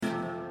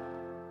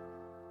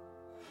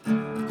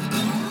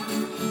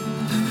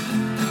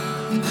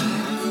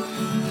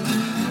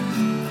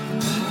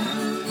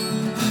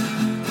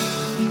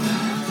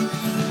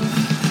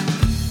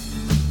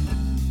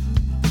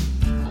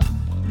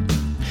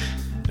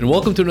And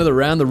welcome to another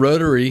Round the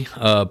Rotary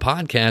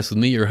podcast with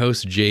me, your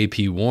host,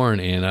 JP Warren.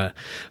 And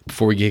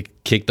before we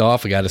get kicked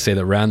off, I got to say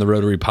that Round the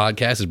Rotary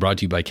podcast is brought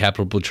to you by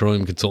Capital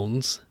Petroleum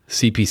Consultants.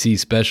 CPC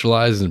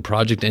specializes in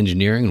project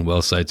engineering and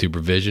well site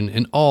supervision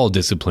in all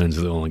disciplines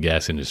of the oil and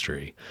gas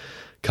industry.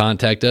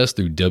 Contact us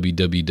through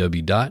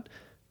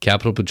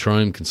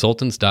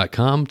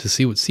www.capitalpetroleumconsultants.com to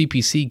see what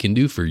CPC can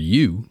do for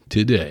you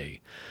today.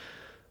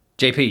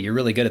 JP, you're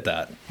really good at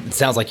that. It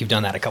sounds like you've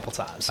done that a couple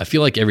times. I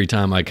feel like every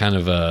time I kind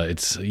of,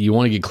 you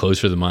want to get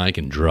closer to the mic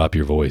and drop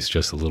your voice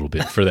just a little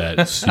bit for that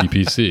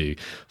CPC.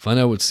 Find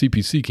out what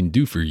CPC can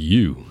do for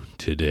you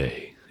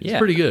today. It's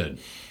pretty good.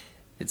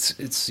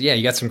 It's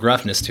you got some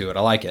gruffness to it.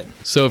 I like it.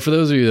 So for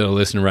those of you that are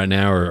listening right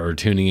now or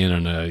tuning in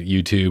on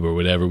YouTube or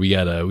whatever, we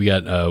got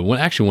one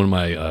of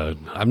my,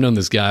 I've known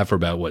this guy for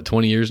about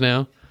 20 years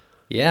now.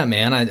 Yeah,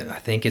 man. I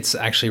think it's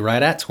actually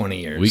right at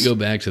 20 years. We go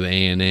back to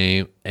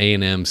the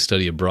A&M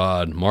study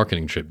abroad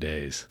marketing trip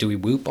days. Do we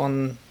whoop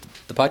on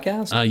the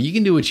podcast? You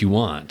can do what you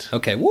want.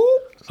 Okay,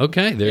 whoop.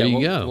 Okay, there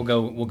you go.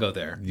 We'll go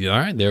there. All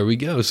right, there we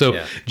go.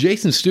 So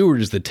Jason Stewart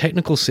is the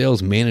technical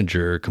sales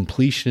manager,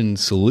 completion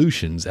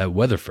solutions at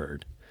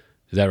Weatherford.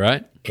 Is that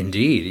right?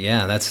 Indeed,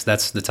 yeah,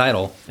 that's the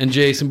title. And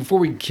Jason, before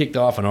we kicked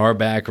off on our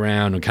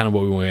background and kind of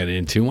what we went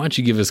into, why don't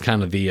you give us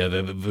kind of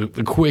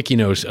the quick,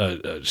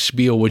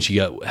 spiel? What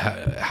you got?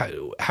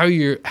 How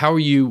are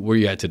you? Where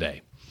you at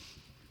today?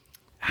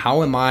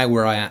 How am I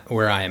where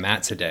I am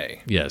at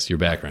today? Yes, your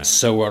background.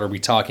 So, what are we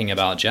talking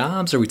about?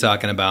 Jobs? Are we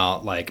talking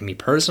about like me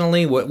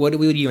personally? What do you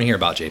want to hear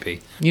about,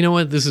 JP? You know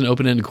what? This is an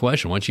open-ended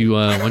question. Why don't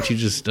you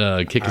just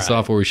kick us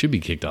off where we should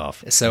be kicked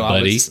off? So,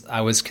 buddy?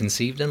 I was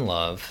conceived in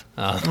love.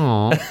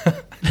 Aww.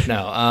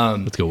 No.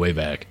 Let's go way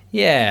back.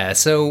 Yeah.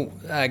 So,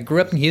 I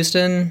grew up in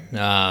Houston.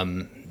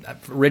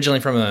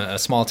 Originally from a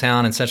small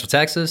town in Central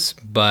Texas,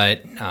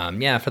 but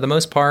for the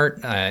most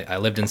part, I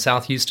lived in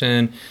South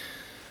Houston.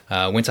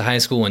 Went to high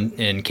school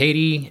in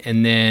Katy,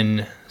 and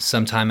then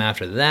sometime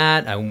after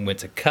that, I went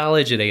to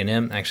college at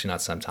A&M. Actually,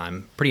 not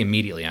sometime, pretty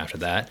immediately after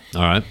that.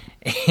 All right.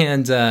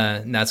 And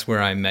that's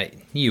where I met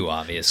you,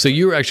 obviously. So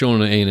you were actually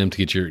on A&M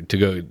to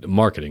go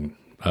marketing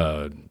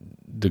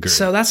degree.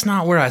 So that's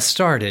not where I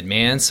started,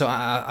 man. So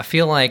I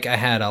feel like I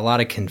had a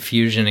lot of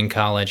confusion in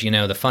college. You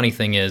know, the funny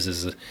thing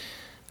is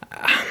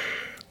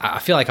I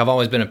feel like I've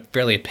always been a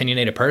fairly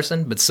opinionated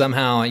person, but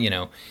somehow,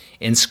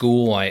 in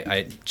school,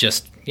 I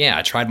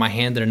tried my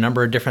hand at a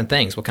number of different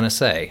things. What can I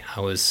say? I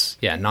was,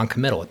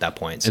 non-committal at that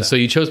point. And so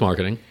you chose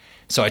marketing.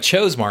 So I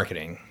chose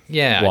marketing.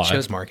 Yeah, Why? I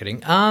chose marketing.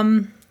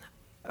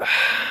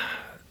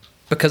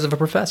 Because of a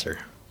professor.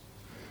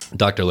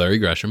 Dr. Larry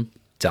Gresham.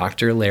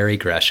 Dr. Larry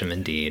Gresham,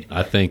 indeed.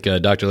 I think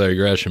Dr. Larry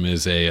Gresham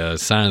is a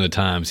sign of the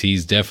times.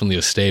 He's definitely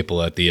a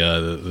staple at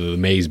the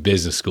Mays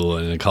Business School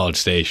in College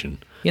Station.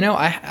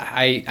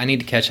 I need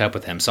to catch up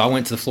with him. So I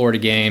went to the Florida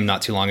game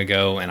not too long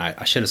ago, and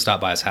I should have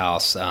stopped by his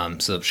house.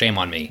 So shame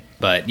on me.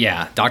 But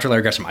yeah, Dr.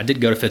 Larry Gresham. I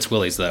did go to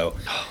Fitzwillies though,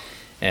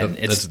 and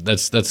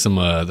that's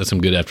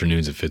some good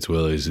afternoons at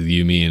Fitzwillies with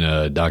you, me,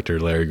 and Dr.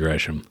 Larry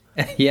Gresham.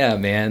 Yeah,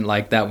 man.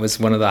 Like that was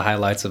one of the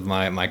highlights of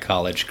my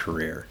college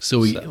career.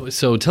 So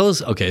tell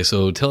us how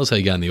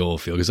you got in the oil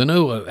field, because I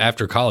know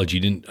after college you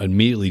didn't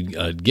immediately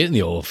get in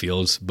the oil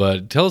fields,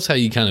 but tell us how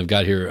you kind of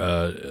got here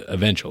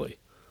eventually.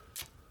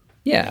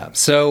 Yeah,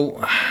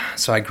 so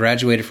I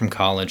graduated from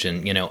college,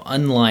 and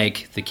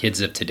unlike the kids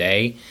of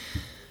today,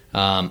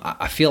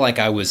 I feel like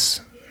I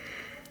was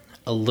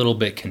a little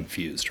bit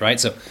confused, right?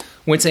 So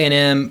went to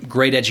A&M,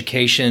 great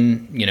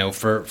education.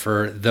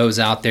 For those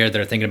out there that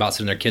are thinking about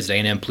sending their kids to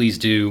A&M, please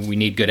do. We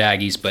need good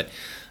Aggies, but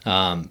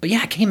yeah,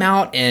 I came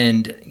out,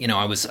 and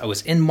I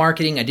was in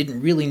marketing. I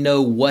didn't really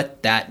know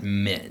what that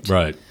meant,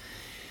 right?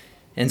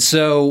 And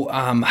so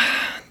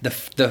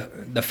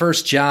the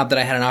first job that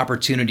I had an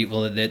opportunity,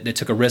 that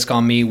took a risk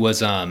on me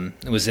was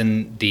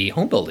in the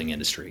home building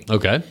industry.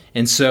 Okay.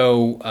 And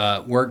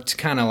so worked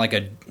kind of like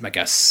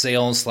a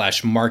sales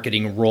 /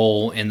 marketing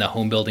role in the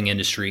home building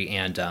industry,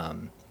 and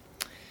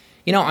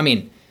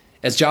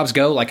as jobs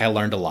go, like I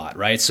learned a lot,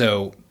 right?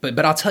 So,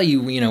 but I'll tell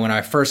you, when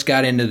I first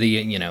got into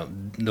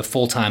the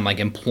full-time like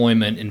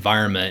employment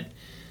environment,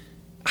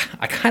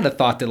 I kind of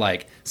thought that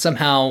like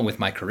somehow with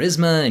my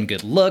charisma and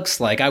good looks,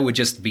 like I would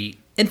just be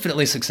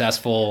infinitely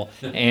successful,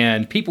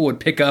 and people would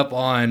pick up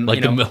on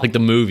like the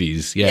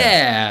movies.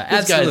 Yeah,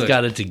 this absolutely. Guy's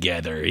got it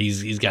together.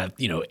 He's got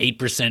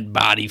 8%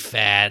 body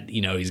fat.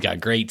 He's got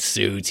great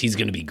suits. He's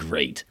going to be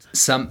great.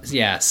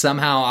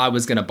 Somehow I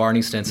was going to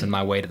Barney Stinson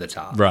my way to the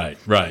top. Right.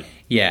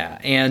 Yeah,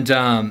 and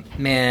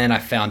man, I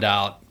found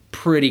out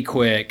pretty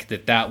quick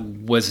that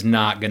was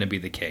not going to be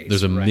the case.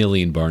 There's a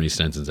million Barney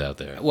Stinsons out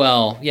there.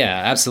 Well,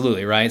 yeah,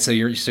 absolutely, right? So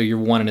you're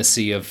one in a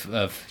sea of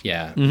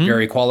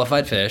very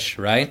qualified fish,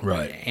 right?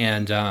 Right.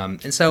 And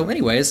so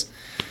anyways,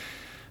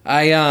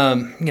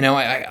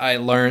 I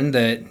learned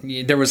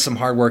that there was some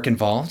hard work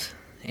involved,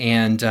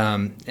 and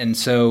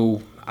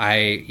so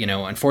I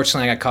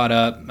unfortunately I got caught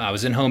up. I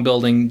was in home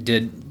building,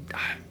 did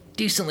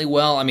decently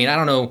well. I mean, I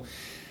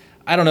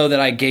don't know that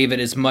I gave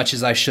it as much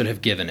as I should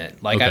have given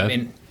it. Like, okay. I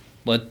mean,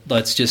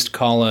 let's just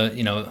call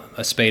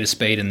a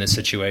spade in this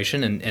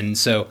situation. And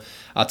so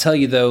I'll tell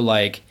you though,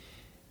 like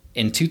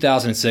in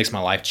 2006, my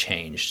life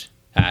changed.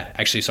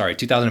 Actually, sorry,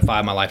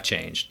 2005, my life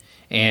changed,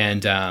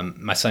 and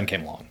my son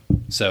came along.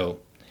 So,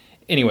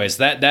 anyways,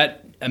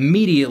 that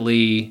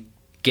immediately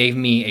gave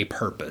me a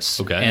purpose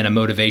and a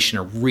motivation,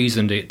 a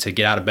reason to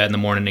get out of bed in the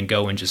morning and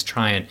go and just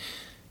try and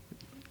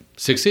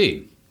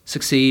succeed,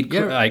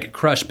 like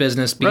crush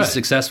business, be as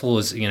successful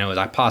as as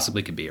I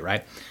possibly could be,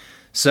 right?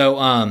 So,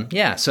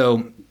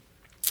 so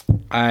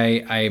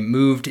I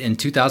moved in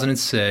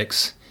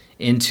 2006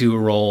 into a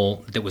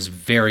role that was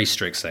very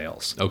strict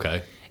sales.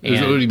 Okay. What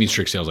do you mean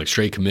strict sales? Like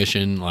straight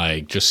commission,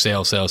 like just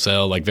sell,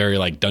 like very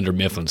like Dunder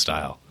Mifflin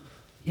style?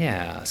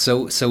 Yeah,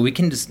 so we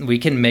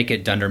can make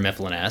it Dunder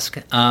Mifflin-esque.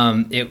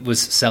 It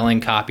was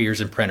selling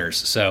copiers and printers.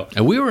 So,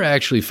 and we were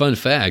actually, fun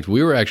fact,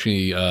 we were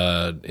actually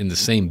in the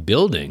same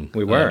building.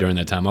 We were during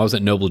that time. I was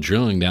at Noble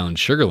Drilling down in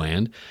Sugar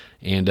Land,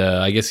 and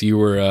I guess you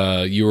were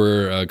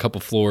a couple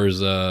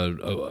floors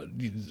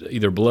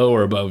either below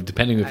or above,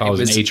 depending if I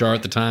was in HR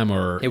at the time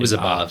or it was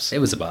above. Ops. It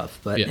was above.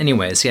 But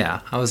anyways,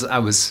 yeah, I was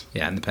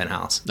in the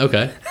penthouse.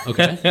 Okay.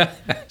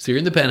 So you're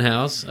in the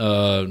penthouse.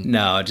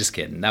 No, just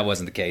kidding. That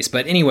wasn't the case.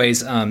 But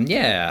anyways,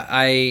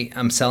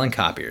 I'm selling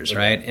copiers,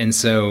 right? And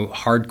so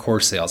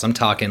hardcore sales. I'm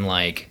talking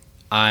like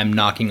I'm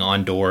knocking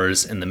on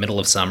doors in the middle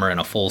of summer in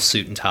a full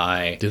suit and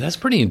tie. Dude, that's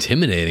pretty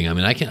intimidating. I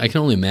mean, I can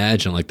only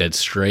imagine like that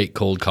straight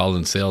cold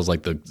calling sales,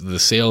 like the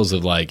sales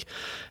of like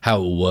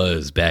how it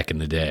was back in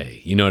the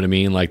day. You know what I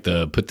mean? Like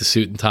put the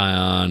suit and tie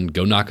on,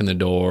 go knock on the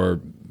door,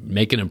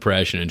 make an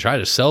impression, and try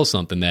to sell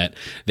something that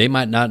they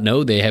might not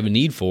know they have a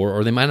need for,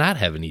 or they might not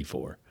have a need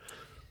for.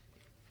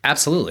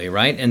 Absolutely,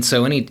 right? And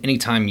so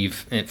anytime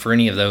for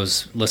any of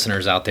those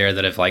listeners out there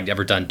that have like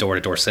ever done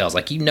door-to-door sales,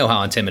 like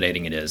how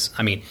intimidating it is.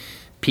 I mean,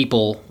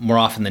 people more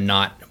often than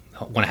not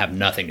want to have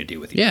nothing to do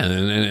with you. Yeah,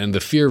 and the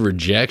fear of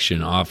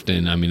rejection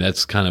often, I mean,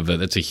 that's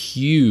that's a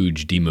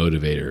huge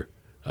demotivator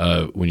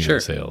when you're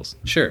in sales.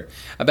 Sure.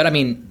 But I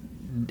mean,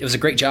 it was a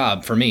great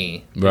job for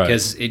me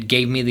because it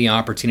gave me the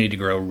opportunity to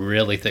grow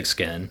really thick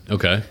skin.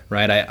 Okay.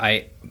 Right?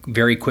 I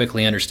very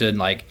quickly understood,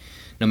 like,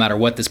 no matter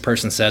what this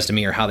person says to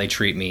me or how they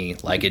treat me,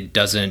 like, it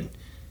doesn't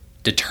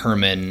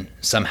determine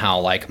somehow,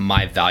 like,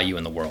 my value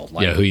in the world.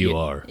 Like, who you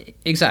are.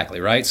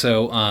 Exactly, right?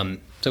 So,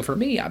 so for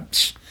me,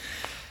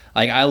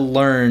 I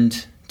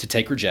learned to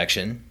take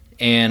rejection,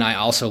 and I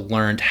also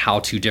learned how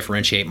to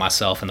differentiate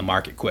myself in the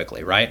market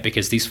quickly, right?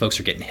 Because these folks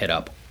are getting hit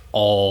up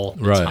all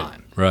the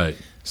time. Right.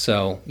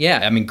 So,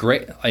 I mean,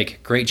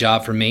 great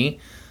job for me.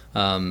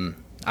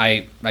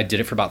 I did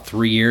it for about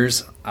 3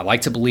 years. I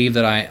like to believe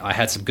that I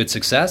had some good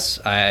success.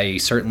 I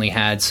certainly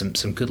had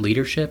some good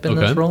leadership in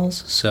those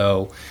roles.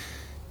 So,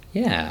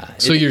 yeah.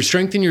 So you're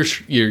strengthening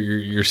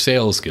your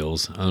sales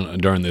skills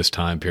during this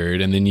time period,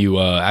 and then you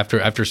after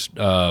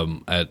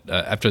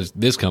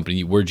this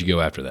company, where'd you go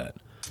after that?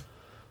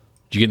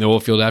 Did you get in the oil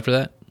field after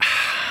that?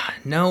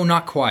 No,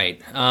 not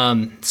quite.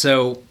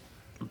 So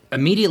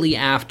immediately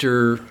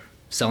after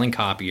selling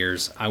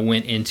copiers, I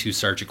went into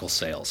surgical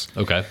sales.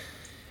 Okay.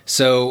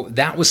 So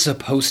that was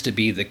supposed to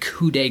be the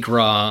coup de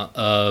grace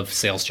of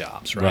sales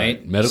jobs,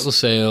 right? Medical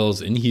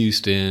sales in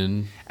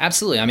Houston.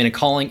 Absolutely. I mean, I'm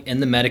calling in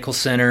the medical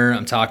center.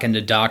 I'm talking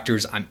to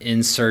doctors. I'm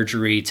in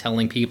surgery,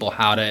 telling people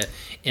how to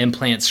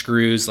implant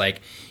screws.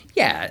 Like,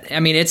 I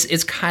mean,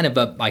 it's kind of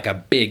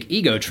a big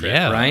ego trip,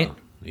 right?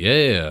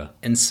 Yeah.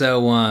 And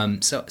so,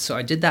 so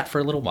I did that for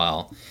a little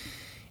while,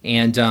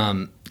 and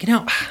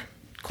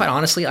quite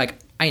honestly, like,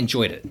 I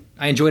enjoyed it.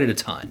 I enjoyed it a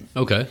ton.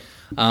 Okay.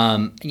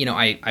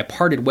 I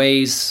parted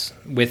ways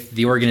with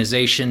the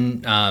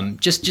organization,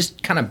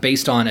 just kind of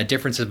based on a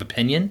difference of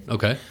opinion.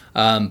 Okay.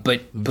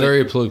 But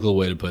very political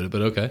way to put it,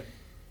 but okay.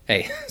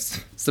 Hey,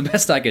 it's the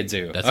best I could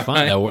do. That's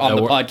fine. On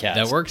the podcast.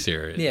 That works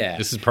here. Yeah.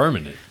 This is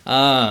permanent.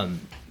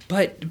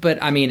 But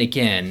I mean,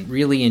 again,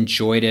 really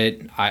enjoyed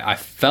it. I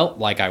felt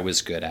like I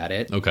was good at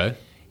it. Okay.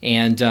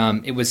 And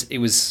it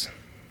was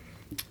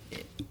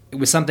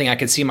something I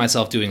could see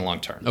myself doing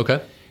long term.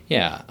 Okay.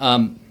 Yeah.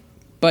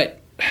 But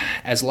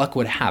as luck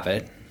would have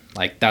it,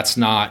 like, that's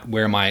not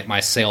where my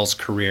sales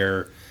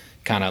career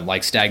kind of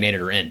like stagnated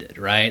or ended,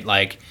 right?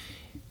 Like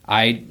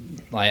I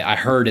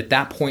heard at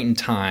that point in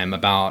time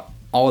about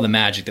all of the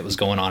magic that was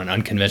going on in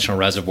unconventional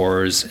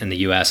reservoirs in the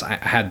U.S. I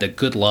had the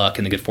good luck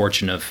and the good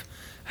fortune of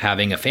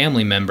having a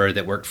family member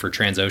that worked for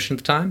Transocean at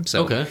the time.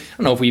 So I don't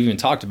know if we even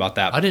talked about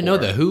that before. I didn't know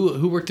that.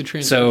 Who worked at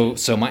Transocean?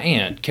 So my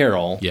aunt,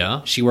 Carol,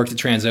 she worked at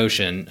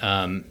Transocean.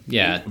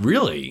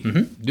 Really?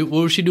 Mm-hmm.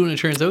 What was she doing at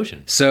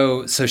Transocean?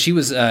 So she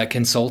was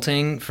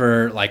consulting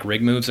for like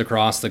rig moves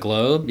across the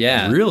globe.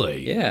 Yeah.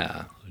 Really?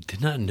 Yeah. I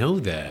did not know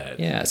that.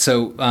 Yeah.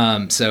 So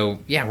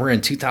we're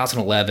in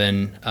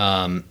 2011.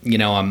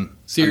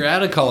 So you're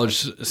out of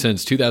college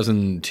since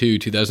 2002,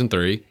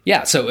 2003.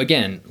 Yeah. So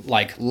again,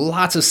 like,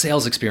 lots of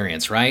sales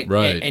experience, right?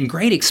 Right. And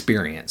great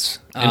experience.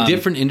 And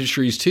different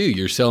industries too.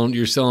 You're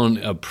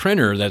selling a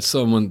printer that's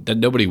someone that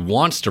nobody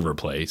wants to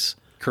replace.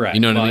 Correct.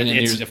 You know what I mean?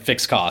 It's a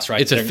fixed cost, right?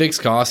 It's a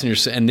fixed cost,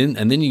 and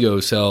then you go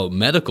sell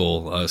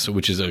medical,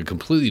 which is a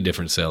completely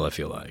different sale, I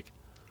feel like.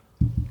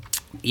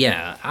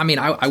 Yeah, I mean,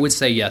 I would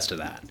say yes to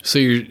that. So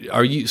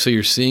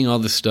you're seeing all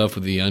this stuff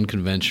with the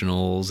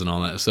unconventionals and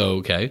all that. So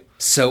okay.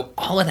 So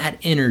all of that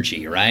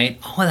energy, right?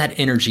 All of that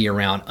energy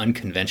around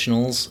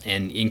unconventionals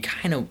and in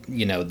kind of,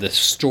 the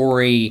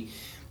story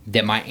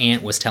that my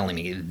aunt was telling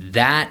me,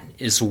 that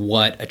is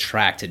what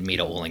attracted me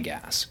to oil and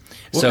gas.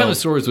 What kind of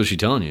stories was she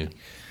telling you?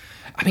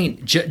 I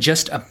mean,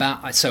 just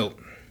about, so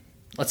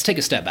let's take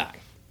a step back.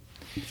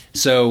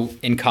 So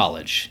in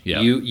college,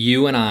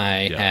 you and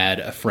I had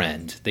a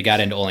friend that got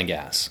into oil and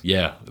gas.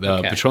 Yeah,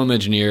 the petroleum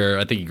engineer.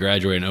 I think he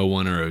graduated in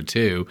 01 or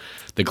 02.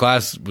 The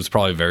class was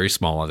probably very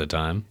small at the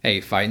time. Hey,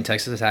 fighting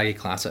Texas Aggie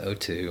class of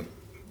 02.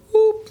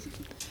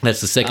 That's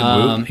the second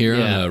whoop here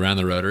around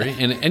the Rotary.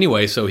 And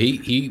anyway, so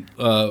he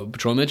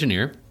petroleum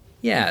engineer.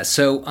 Yeah,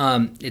 so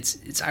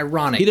it's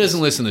ironic. He doesn't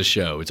listen to the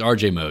show. It's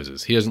R.J.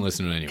 Moses. He doesn't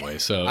listen to it anyway.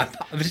 So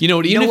you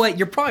know what?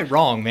 You're probably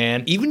wrong,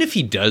 man. Even if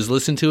he does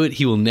listen to it,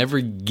 he will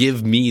never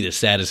give me the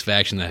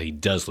satisfaction that he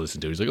does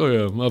listen to it. He's like, oh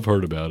yeah, I've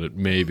heard about it.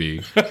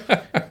 Maybe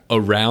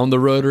around the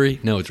Rotary.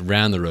 No, it's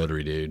round the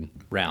Rotary, dude.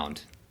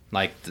 Round,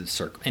 like the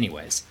circle.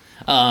 Anyways,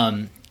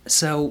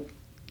 so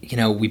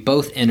we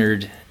both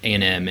entered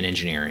A&M in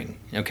engineering.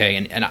 Okay,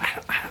 and I'm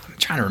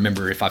trying to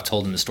remember if I've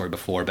told him the story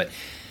before, but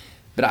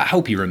I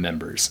hope he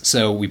remembers.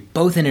 So we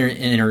both enter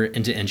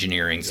into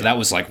engineering. So that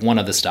was like one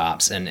of the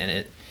stops. And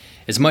it,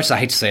 as much as I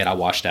hate to say it, I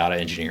washed out of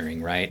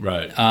engineering, right?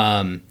 Right.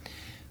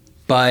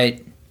 But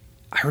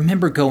I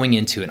remember going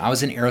into it. I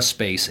was in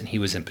aerospace and he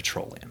was in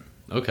petroleum.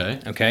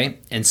 Okay.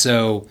 And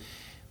so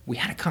we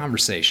had a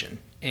conversation.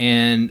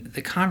 And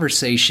the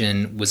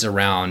conversation was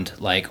around,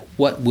 like,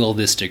 what will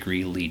this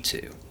degree lead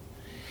to?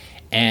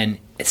 And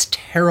as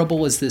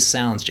terrible as this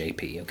sounds,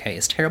 JP, okay,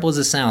 as terrible as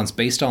this sounds,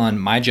 based on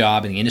my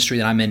job and the industry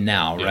that I'm in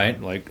now,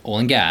 right, like oil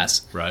and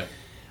gas, right?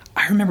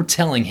 I remember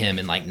telling him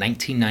in like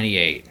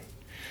 1998,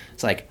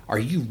 it's like, are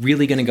you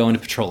really going to go into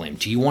petroleum?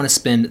 Do you want to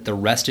spend the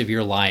rest of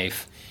your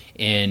life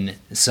in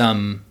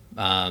some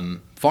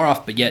far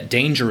off but yet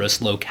dangerous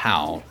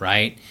locale,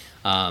 right?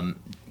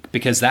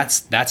 Because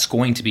that's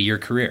going to be your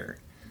career.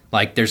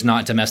 Like, there's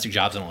not domestic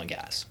jobs in oil and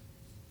gas.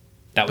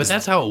 But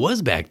that's how it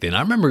was back then.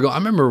 I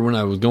remember when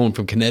I was going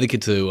from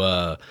Connecticut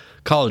to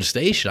College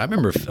Station. I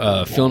remember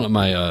filling up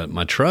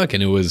my truck,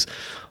 and it was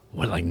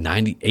like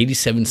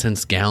 87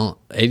 cents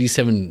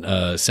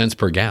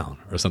per gallon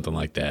or something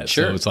like that.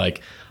 Sure. So it's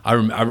like I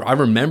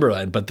remember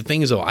that. But the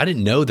thing is, though, I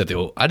didn't know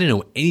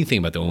anything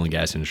about the oil and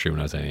gas industry when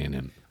I was at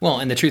A&M. Well,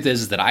 and the truth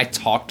is that I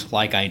talked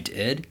like I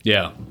did.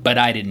 Yeah. But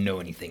I didn't know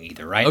anything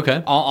either, right?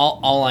 Okay.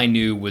 All I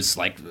knew was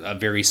like a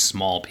very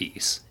small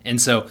piece.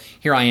 And so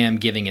here I am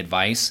giving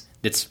advice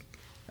that's,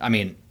 I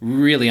mean,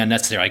 really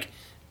unnecessary. Like,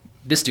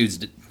 this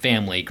dude's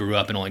family grew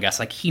up in oil and gas.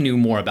 Like, he knew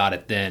more about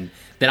it than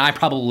I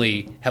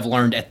probably have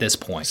learned at this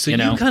point. So you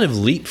kind of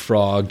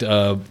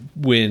leapfrogged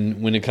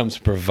when it comes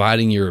to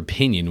providing your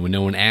opinion when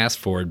no one asked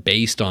for it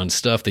based on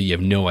stuff that you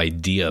have no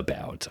idea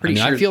about.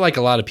 I feel like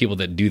a lot of people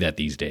that do that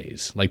these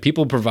days. Like,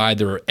 people provide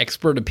their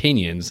expert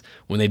opinions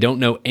when they don't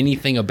know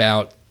anything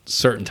about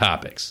certain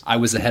topics. I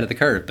was ahead of the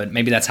curve, but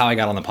maybe that's how I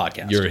got on the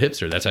podcast. You're a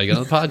hipster. That's how you got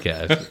on the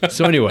podcast.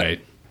 So anyway.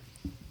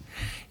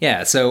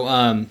 Yeah. So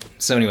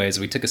anyways,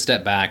 we took a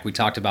step back. We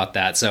talked about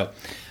that. So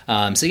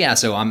I'm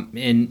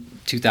in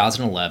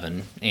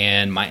 2011,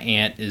 and my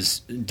aunt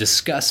is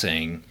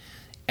discussing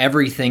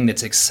everything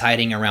that's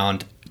exciting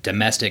around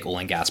domestic oil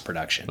and gas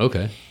production.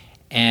 Okay.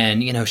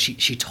 And,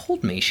 she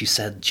told me, she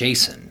said,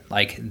 Jason,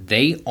 like,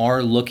 they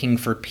are looking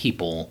for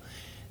people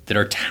that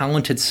are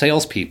talented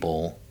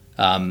salespeople,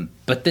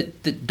 but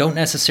that don't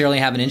necessarily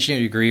have an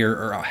engineering degree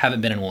or haven't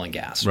been in oil and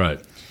gas.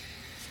 Right.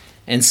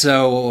 And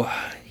so,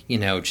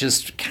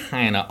 just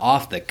kind of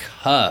off the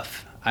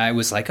cuff, I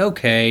was like,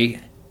 okay,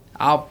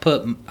 I'll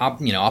put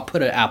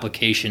an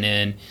application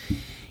in,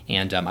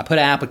 and I put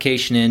an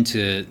application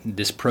into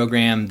this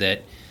program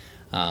that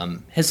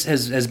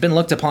has been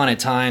looked upon at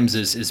times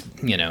as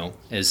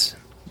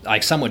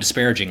like somewhat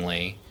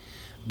disparagingly,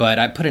 but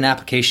I put an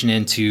application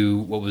into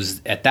what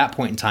was at that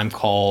point in time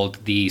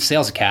called the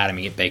Sales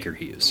Academy at Baker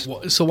Hughes.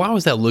 So why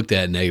was that looked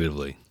at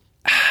negatively?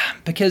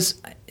 Because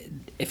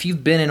if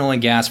you've been in oil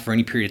and gas for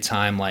any period of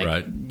time, like,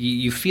 right,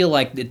 you feel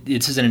like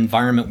this is an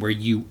environment where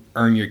you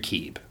earn your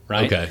keep,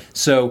 right? Okay.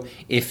 So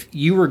if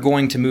you were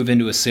going to move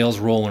into a sales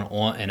role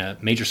in a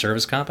major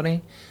service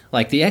company,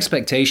 like, the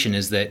expectation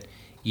is that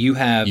you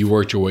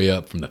worked your way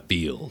up from the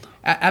field.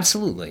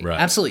 Absolutely. Right.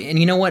 Absolutely. And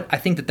you know what? I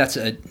think that's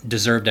a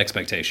deserved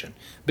expectation,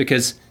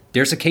 because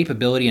there's a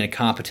capability and a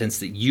competence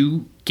that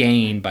you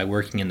gain by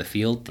working in the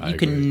field that you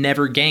can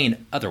never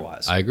gain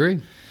otherwise. I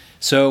agree.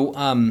 So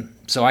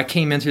I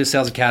came into the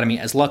Sales Academy.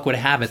 As luck would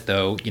have it,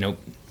 though,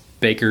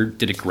 Baker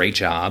did a great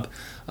job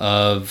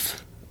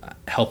of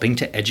helping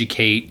to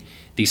educate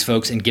these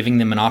folks and giving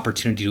them an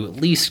opportunity to at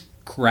least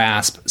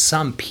grasp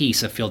some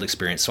piece of field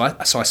experience. So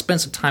I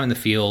spent some time in the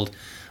field.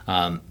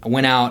 I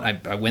went out.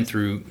 I went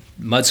through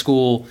mud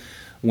school.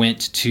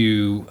 Went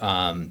to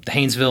the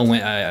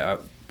Haynesville. I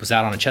was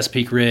out on a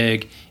Chesapeake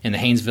rig in the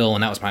Haynesville,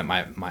 and that was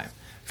my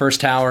first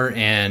tower.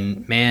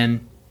 And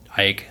man,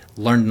 I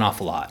learned an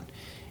awful lot.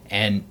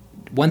 And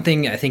one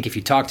thing I think if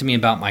you talk to me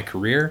about my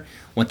career,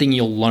 one thing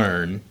you'll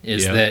learn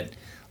is that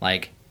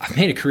like I've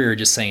made a career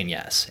just saying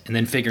yes and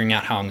then figuring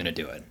out how I'm going to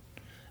do it.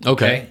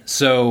 Okay.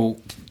 So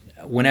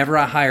whenever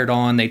I hired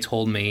on, they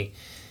told me,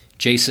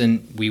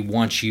 Jason, we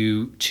want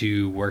you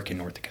to work in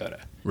North Dakota.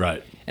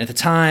 Right. And at the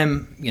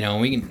time, we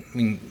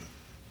can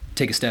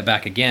take a step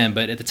back again,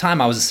 but at the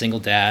time I was a single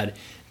dad,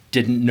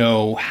 didn't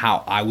know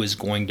how I was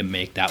going to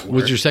make that work.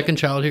 Was your second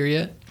child here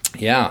yet?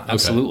 Yeah,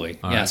 absolutely.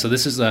 All yeah, right. so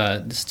this is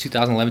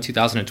 2011,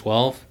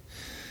 2012.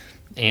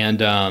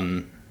 And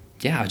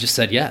I just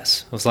said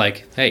yes. I was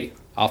like, hey,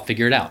 I'll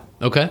figure it out.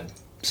 Okay.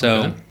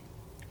 So,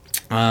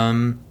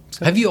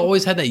 Have you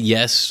always had that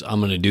yes, I'm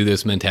going to do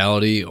this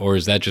mentality, or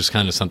is that just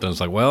kind of something that's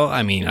like, well,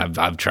 I mean,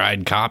 I've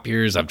tried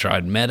copiers, I've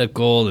tried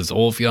medical, this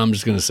oil field, I'm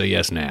just going to say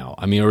yes now?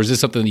 I mean, or is this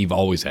something that you've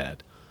always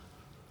had?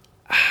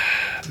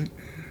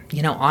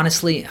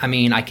 Honestly, I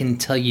mean, I can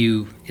tell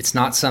you it's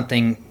not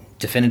something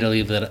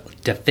definitively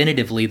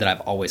that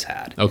I've always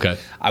had. Okay.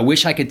 I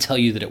wish I could tell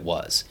you that it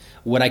was.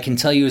 What I can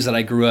tell you is that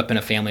I grew up in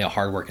a family of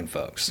hardworking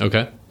folks.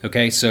 Okay.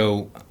 Okay,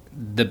 so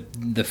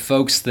the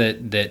folks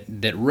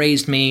that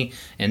raised me,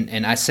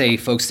 and I say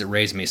folks that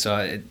raised me, so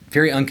a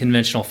very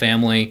unconventional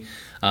family.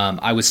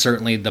 I was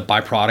certainly the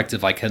byproduct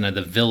of like kind of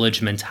the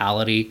village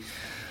mentality,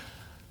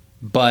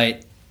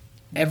 but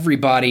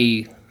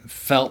everybody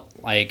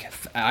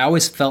I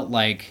always felt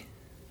like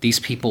these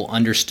people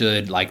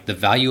understood like the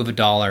value of a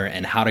dollar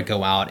and how to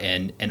go out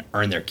and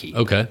earn their keep.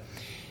 Okay.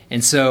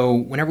 And so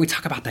whenever we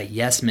talk about that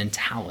yes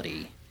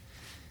mentality,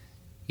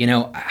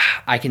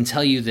 I can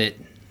tell you that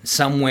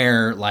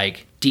somewhere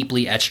like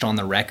deeply etched on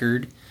the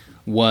record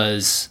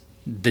was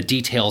the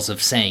details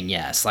of saying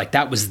yes. Like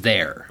that was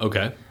there.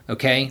 Okay.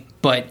 Okay.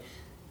 But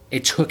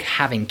it took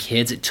having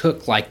kids. It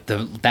took like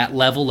that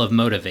level of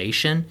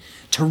motivation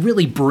to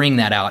really bring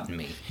that out in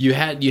me. You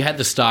had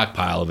the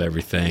stockpile of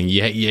everything.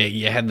 You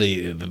had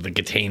the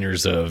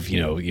containers of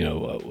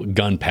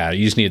gunpowder.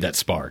 You just needed that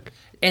spark.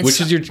 And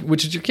which is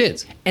your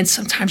kids. And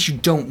sometimes you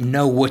don't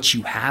know what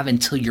you have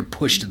until you're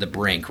pushed to the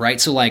brink, right?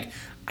 So like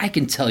I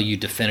can tell you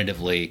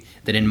definitively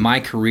that in my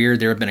career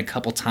there have been a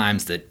couple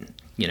times that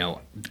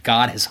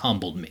God has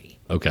humbled me.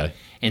 Okay.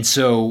 And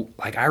so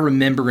like I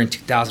remember in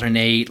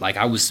 2008, like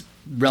I was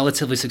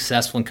relatively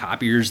successful in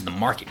copiers. The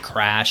market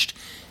crashed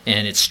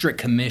and it's strict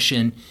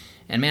commission.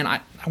 And man,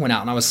 I went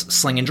out and I was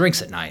slinging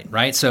drinks at night,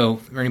 right? So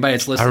for anybody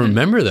that's listening. I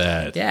remember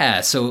that.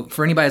 Yeah. So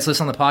for anybody that's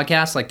listening on the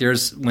podcast, like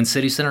when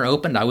City Center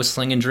opened, I was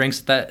slinging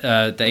drinks at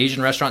the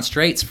Asian restaurant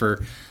Straits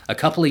for a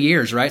couple of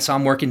years, right? So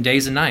I'm working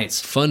days and nights.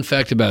 Fun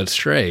fact about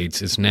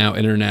Straits, it's now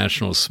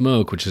International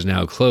Smoke, which is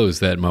now closed,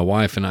 that my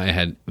wife and I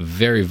had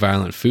very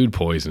violent food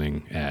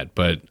poisoning at.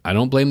 But I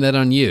don't blame that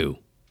on you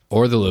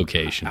or the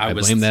location. I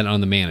blame that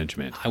on the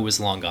management. I was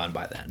long gone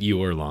by then. You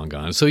were long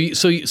gone. So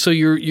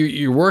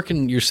you're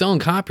working, you're selling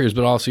copiers,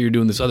 but also you're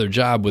doing this other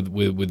job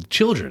with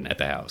children at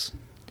the house.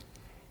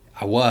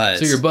 I was.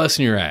 So you're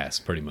busting your ass,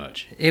 pretty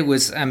much. It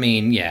was,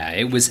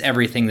 it was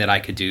everything that I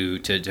could do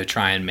to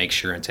try and make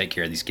sure and take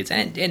care of these kids.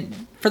 And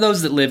for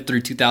those that lived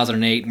through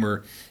 2008 and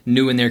were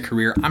new in their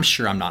career, I'm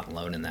sure I'm not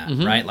alone in that,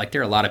 right? Like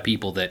there are a lot of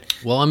people that...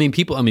 Well,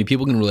 people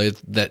can relate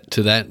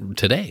to that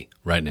today,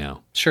 right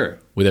now. Sure.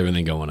 With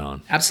everything going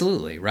on.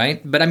 Absolutely,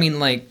 right? But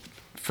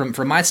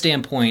from my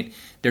standpoint,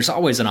 there's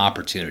always an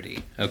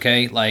opportunity,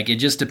 okay? Like it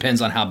just depends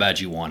on how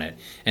bad you want it.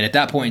 And at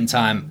that point in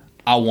time,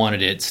 I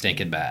wanted it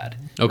stinking bad.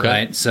 Okay.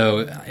 Right?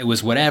 So it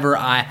was whatever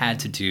I had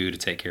to do to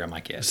take care of my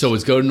kids. So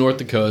it's go to North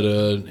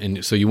Dakota,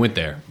 and so you went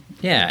there.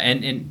 Yeah,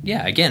 and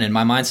yeah, again, in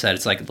my mindset,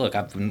 it's like, look,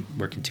 I've been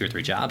working 2 or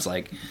 3 jobs.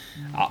 Like,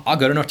 I'll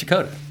go to North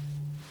Dakota.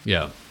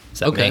 Yeah.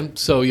 Okay.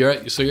 So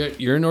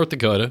you're in North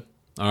Dakota.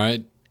 All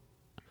right.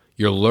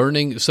 You're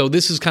learning. So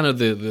this is kind of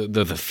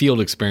the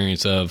field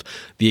experience of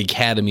the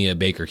academy at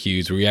Baker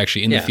Hughes, where you're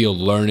actually in the field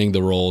learning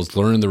the roles,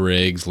 learning the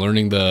rigs,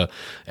 learning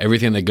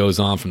everything that goes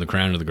on from the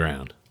crown to the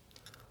ground.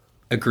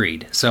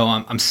 Agreed. So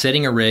I'm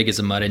setting a rig as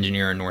a mud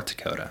engineer in North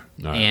Dakota.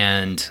 Right.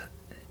 And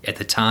at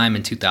the time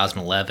in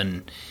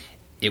 2011,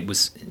 it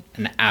was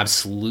an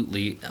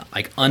absolutely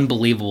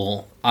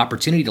unbelievable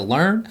opportunity to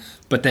learn,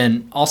 but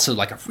then also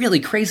like a really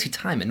crazy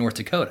time in North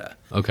Dakota.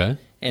 Okay.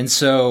 And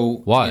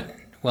so... Why?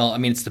 Well,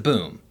 it's the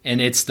boom,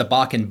 and it's the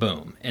Bakken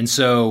boom. And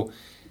so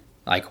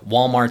like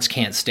Walmarts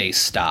can't stay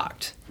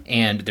stocked.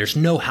 And there's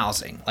no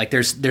housing. Like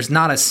there's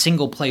not a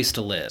single place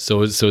to live.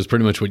 So it's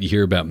pretty much what you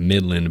hear about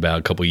Midland about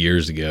a couple of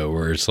years ago,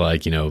 where it's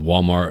like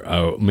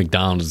Walmart,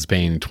 McDonald's is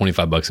paying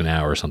 $25 an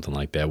hour or something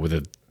like that with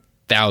a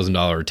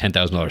 $1,000 or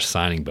 $10,000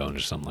 signing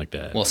bonus or something like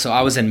that. Well, so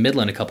I was in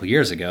Midland a couple of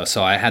years ago,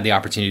 so I had the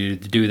opportunity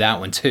to do that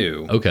one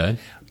too. Okay.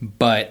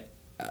 But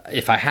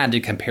if I had to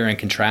compare and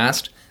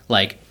contrast,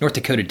 like North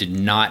Dakota did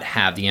not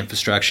have the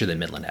infrastructure that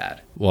Midland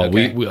had. Well,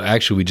 okay?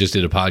 we just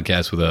did a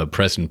podcast with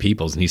Preston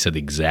Peoples, and he said the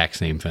exact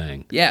same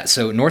thing. Yeah,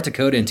 so North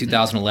Dakota in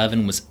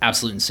 2011 was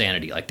absolute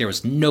insanity. Like there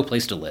was no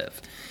place to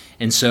live.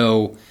 And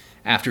so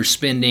after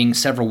spending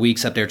several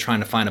weeks up there trying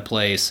to find a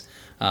place,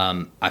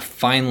 I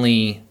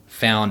finally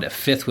found a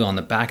fifth wheel on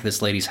the back of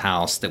this lady's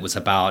house that was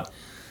about,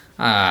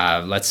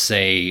 let's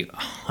say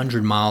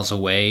 100 miles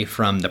away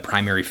from the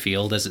primary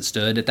field as it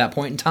stood at that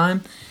point in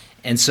time.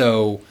 And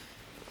so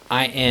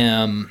I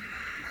am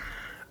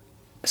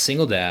a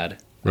single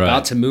dad,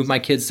 about to move my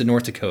kids to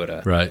North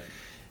Dakota,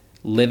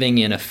 living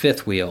in a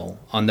fifth wheel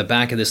on the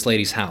back of this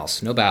lady's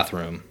house, no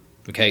bathroom,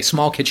 okay,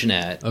 small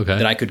kitchenette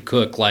that I could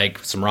cook like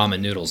some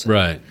ramen noodles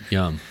in.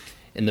 Yum.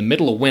 In the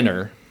middle of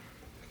winter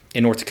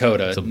in North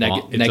Dakota, it's a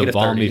negative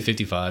balmy 30.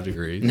 55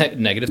 degrees.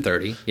 Negative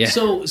 30, yeah.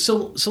 So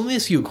let me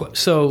ask you a question.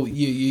 So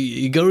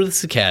you go to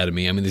this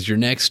academy. I mean, this is your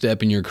next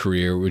step in your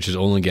career, which is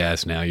oil and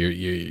gas now.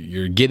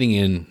 You're getting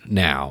in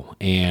now,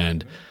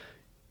 and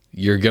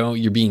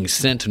you're being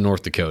sent to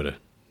North Dakota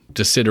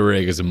to sit a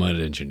rig as a mud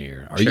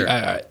engineer.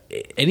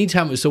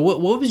 Anytime. So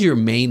what was your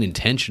main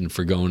intention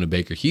for going to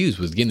Baker Hughes?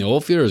 Was it getting the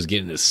oil field, or was it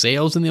getting the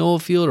sales in the oil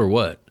field, or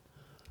what?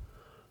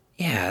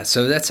 Yeah,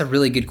 so that's a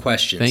really good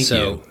question. Thank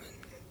you.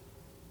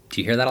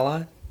 Do you hear that a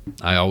lot?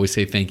 I always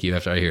say thank you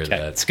after I hear that.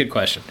 That's a good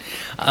question.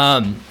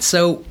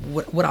 So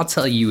what I'll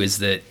tell you is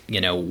that,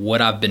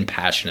 what I've been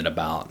passionate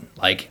about,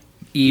 like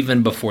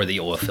even before the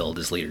oil field,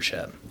 is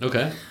leadership.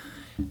 Okay.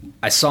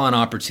 I saw an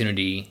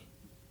opportunity,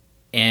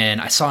 and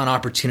I saw an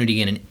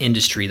opportunity in an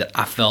industry that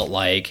I felt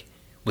like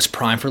was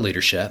prime for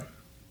leadership.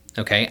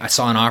 Okay. I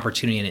saw an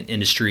opportunity in an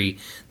industry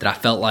that I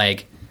felt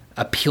like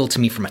appealed to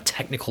me from a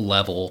technical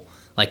level.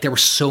 Like there were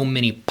so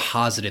many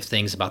positive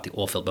things about the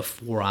oil field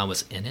before I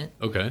was in it.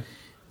 Okay.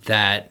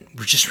 That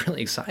were just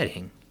really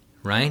exciting,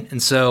 right?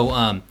 And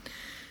so,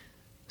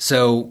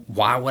 so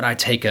why would I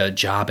take a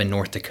job in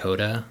North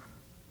Dakota,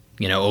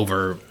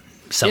 over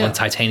selling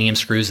titanium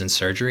screws and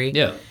surgery?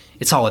 Yeah,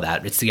 it's all of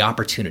that. It's the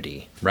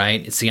opportunity,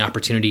 right? It's the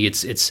opportunity.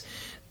 It's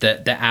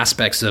the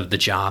aspects of the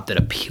job that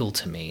appeal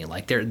to me.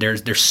 Like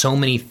there's so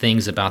many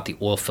things about the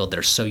oil field that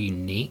are so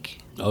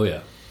unique. Oh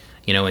yeah.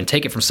 And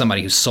take it from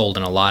somebody who's sold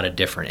in a lot of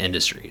different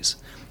industries.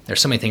 There's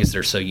so many things that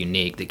are so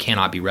unique that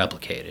cannot be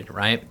replicated,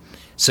 right?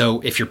 So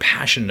if you're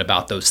passionate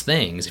about those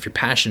things, if you're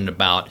passionate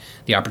about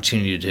the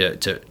opportunity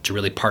to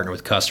really partner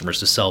with customers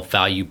to sell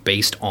value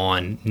based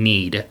on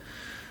need,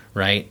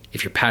 right?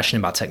 If you're passionate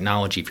about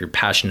technology, if you're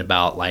passionate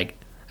about like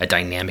a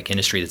dynamic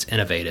industry that's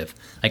innovative,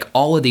 like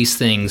all of these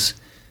things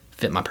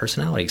fit my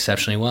personality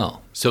exceptionally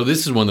well. So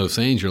this is one of those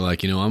things you're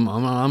like, I'm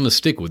gonna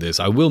stick with this.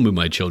 I will move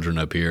my children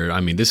up here. I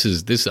mean,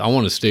 this I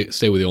want to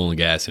stay with the oil and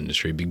gas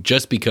industry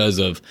just because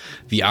of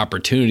the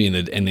opportunity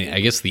and I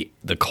guess the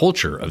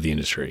culture of the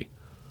industry.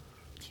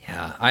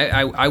 Yeah,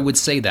 I would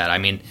say that. I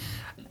mean,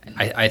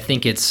 I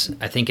think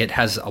it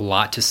has a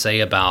lot to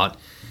say about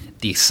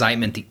the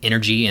excitement, the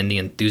energy, and the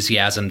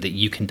enthusiasm that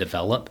you can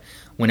develop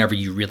whenever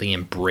you really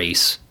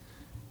embrace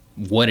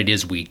what it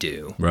is we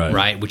do,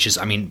 right? Which is,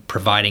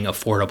 providing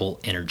affordable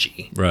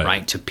energy,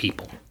 right, to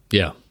people.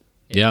 Yeah.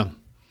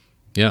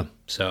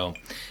 So,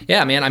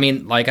 yeah,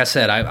 man. Like I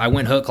said, I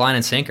went hook, line,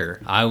 and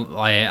sinker.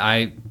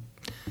 I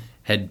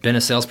had been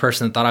a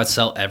salesperson that thought I'd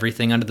sell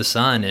everything under the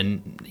sun,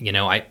 and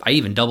I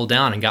even doubled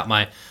down and got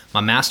my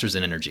master's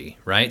in energy,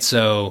 right?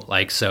 So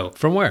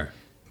from where?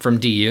 From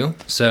DU,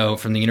 so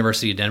from the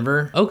University of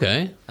Denver.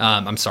 Okay.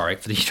 I'm sorry,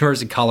 for the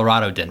University of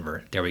Colorado,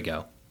 Denver. There we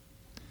go.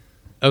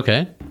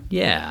 Okay.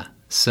 Yeah.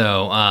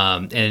 So,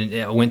 and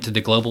I went to the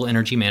Global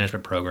Energy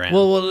Management Program.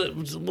 Well,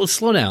 let's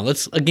slow down.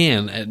 Let's,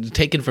 again,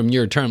 taken from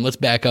your term, let's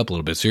back up a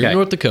little bit. So you're in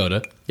North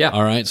Dakota. Yeah.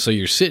 All right. So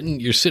you're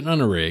sitting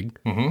on a rig,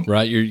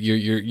 right?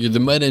 You're the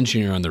mud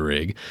engineer on the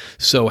rig.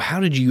 So how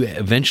did you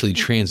eventually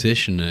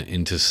transition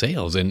into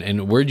sales,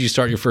 and where did you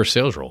start your first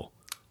sales role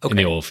in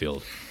the oil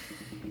field?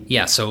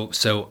 Yeah.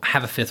 So I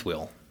have a fifth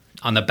wheel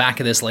on the back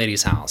of this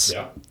lady's house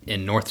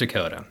in North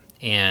Dakota,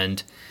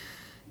 and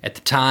at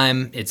the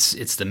time,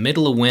 it's the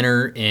middle of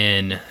winter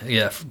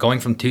going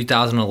from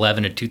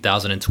 2011 to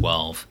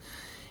 2012,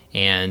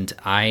 and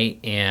I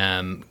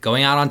am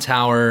going out on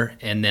tower,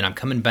 and then I'm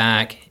coming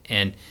back,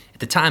 and at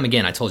the time,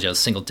 again, I told you I was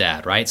a single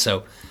dad, right?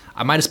 So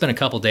I might have spent a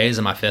couple days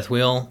in my fifth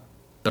wheel,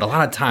 but a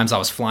lot of times I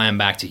was flying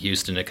back to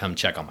Houston to come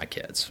check on my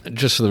kids.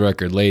 Just for the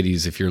record,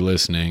 ladies, if you're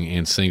listening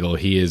and single,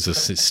 he is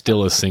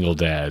still a single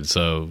dad,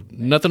 so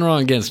nothing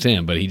wrong against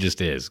him, but he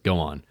just is. Go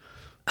on.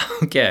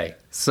 Okay,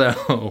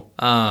 so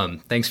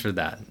thanks for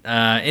that.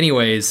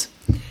 Anyways,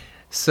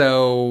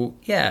 so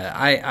yeah,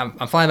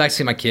 I'm flying back to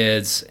see my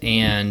kids,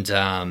 and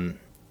on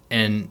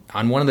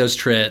one of those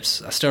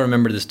trips, I still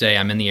remember this day.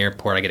 I'm in the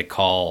airport. I get a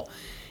call,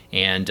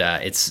 and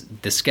it's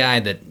this guy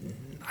that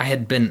I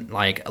had been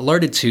like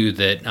alerted to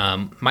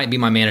that might be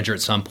my manager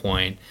at some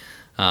point.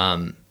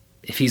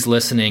 If he's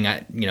listening,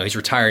 he's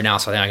retired now,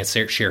 so I think I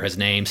can share his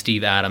name.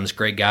 Steve Adams,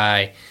 great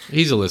guy.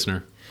 He's a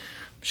listener.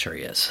 Sure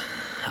he is.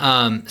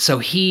 So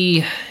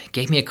he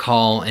gave me a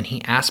call, and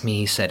he asked me,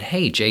 he said,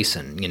 "Hey,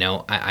 Jason,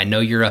 I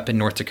know you're up in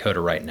North Dakota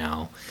right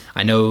now.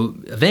 I know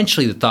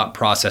eventually the thought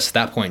process at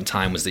that point in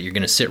time was that you're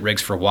going to sit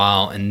rigs for a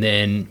while, and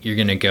then you're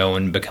going to go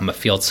and become a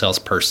field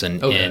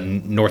salesperson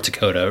in North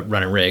Dakota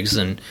running rigs."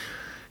 And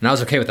I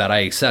was okay with that. I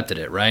accepted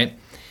it, right? And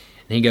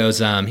he goes,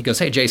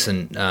 "Hey,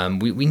 Jason,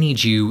 we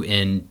need you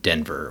in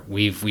Denver.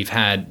 We've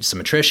had some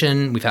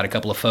attrition. We've had a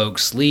couple of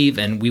folks leave,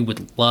 and we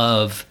would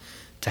love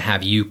to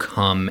have you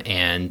come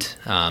and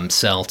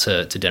sell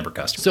to Denver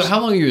customers. So how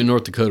long were you in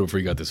North Dakota before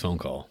you got this phone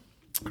call?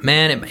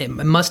 Man, it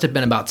must have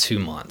been about 2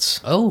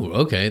 months. Oh,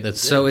 okay.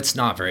 It's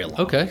not very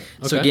long. Okay.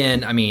 So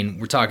again, I mean,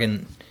 we're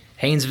talking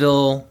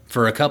Haynesville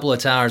for a couple of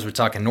towers. We're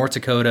talking North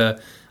Dakota.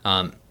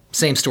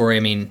 Same story. I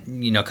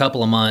mean, a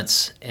couple of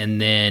months, and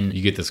then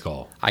you get this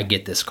call. I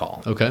get this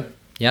call. Okay.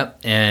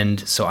 Yep. And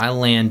so I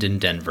land in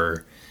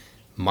Denver,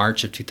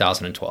 March of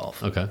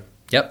 2012. Okay.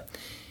 Yep.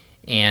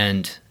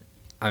 And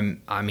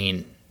I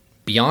mean,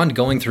 beyond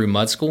going through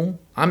mud school,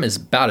 I'm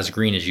about as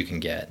green as you can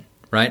get.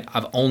 Right?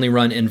 I've only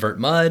run invert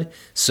mud.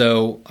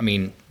 So, I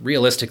mean,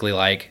 realistically,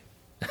 like,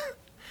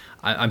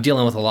 I'm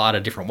dealing with a lot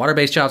of different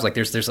water-based jobs. Like,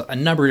 there's a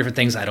number of different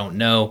things I don't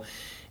know.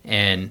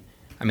 And,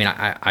 I mean,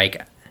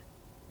 I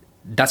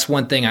that's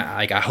one thing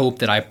I hope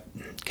that I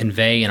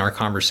convey in our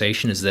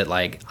conversation is that,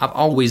 like, I've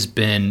always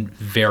been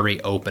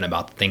very open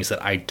about the things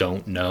that I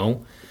don't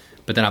know.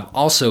 But then I've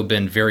also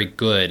been very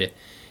good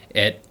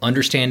at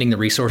understanding the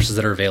resources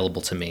that are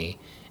available to me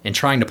and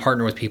trying to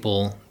partner with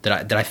people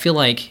that I feel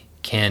like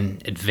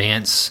can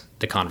advance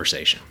the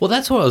conversation. Well,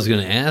 that's what I was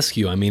going to ask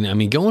you. I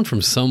mean, going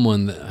from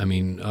someone,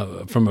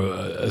 from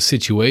a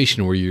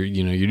situation where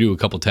you do a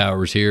couple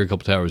towers here, a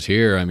couple towers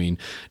here. I mean,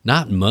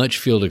 not much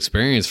field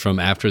experience from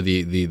after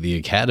the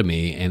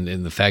academy,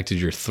 and the fact that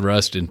you're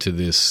thrust into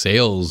this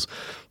sales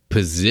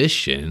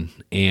position,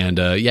 and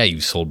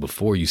you've sold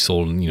before. You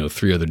sold in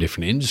 3 other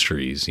different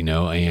industries, and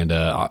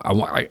I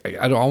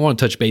want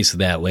to touch base with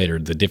that later,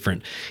 the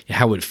different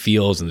how it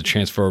feels and the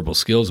transferable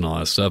skills and all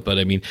that stuff. But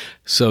I mean,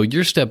 so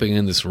you're stepping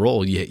in this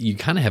role, you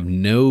kind of have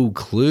no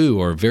clue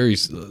or a very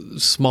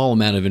small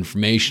amount of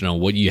information on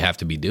what you have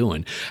to be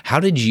doing. How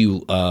did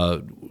you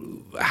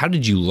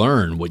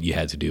learn what you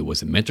had to do?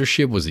 Was it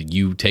mentorship? Was it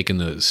you taking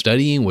the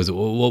studying? Was it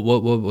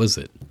what was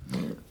it?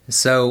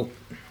 So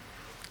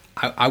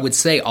I would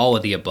say all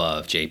of the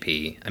above,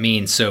 JP. I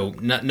mean, so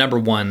number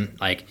one,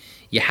 like,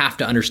 you have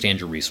to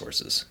understand your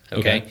resources,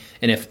 okay?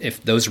 And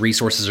if those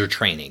resources are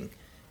training,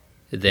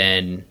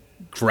 then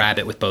grab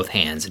it with both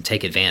hands and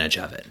take advantage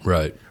of it.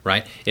 Right.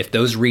 If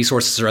those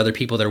resources are other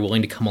people that are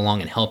willing to come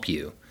along and help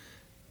you,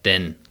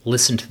 then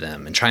listen to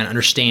them and try and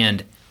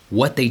understand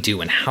what they do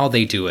and how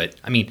they do it.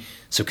 I mean,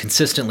 so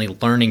consistently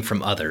learning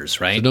from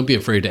others, right? So don't be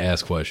afraid to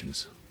ask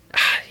questions.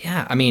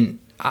 Yeah, I mean,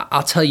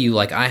 I'll tell you,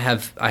 like, I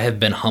have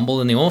been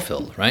humbled in the oil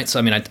field, right? So,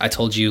 I mean, I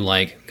told you,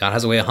 like, God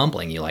has a way of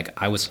humbling you. Like,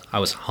 I was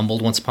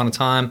humbled once upon a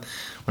time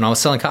when I was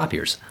selling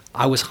copiers.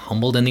 I was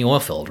humbled in the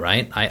oil field,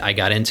 right? I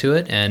got into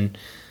it, and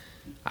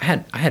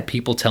I had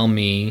people tell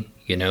me,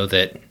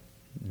 that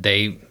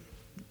they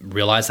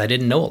realized I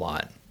didn't know a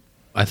lot.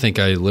 I think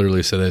I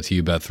literally said that to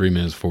you about 3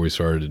 minutes before we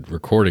started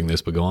recording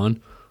this, but go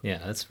on. Yeah,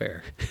 that's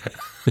fair.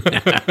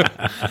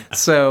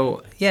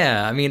 So,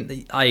 yeah, I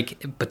mean,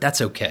 like, but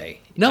that's okay.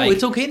 No,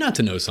 it's okay not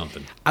to know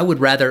something. I would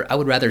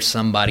rather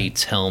somebody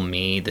tell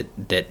me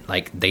that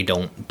like they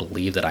don't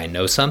believe that I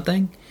know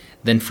something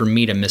than for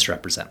me to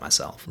misrepresent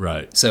myself.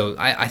 Right. So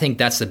I think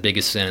that's the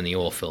biggest sin in the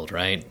oil field,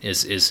 right?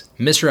 Is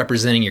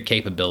misrepresenting your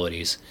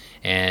capabilities.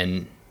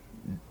 And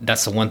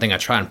that's the one thing I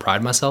try and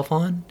pride myself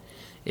on,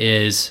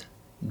 is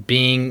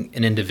being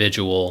an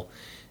individual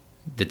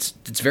that's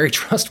very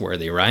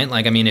trustworthy, right?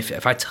 Like, I mean,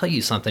 if I tell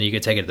you something, you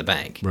could take it to the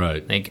bank.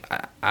 Right. Like,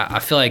 I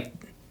feel like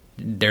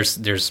there's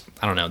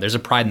I don't know, there's a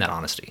pride in that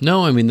honesty.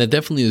 No, I mean, that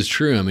definitely is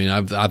true. I mean,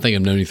 I think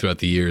I've known you throughout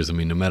the years. I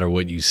mean, no matter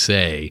what you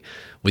say,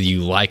 whether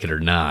you like it or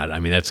not, I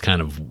mean, that's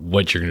kind of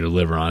what you're going to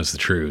deliver on, is the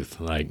truth.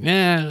 Like,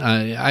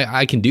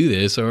 I can do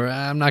this, or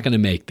I'm not going to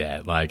make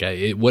that. Like,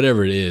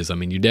 whatever it is, I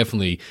mean,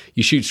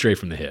 you shoot straight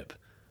from the hip.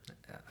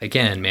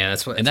 Again, man,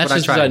 that's just I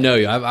because I know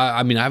you.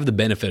 I mean, I have the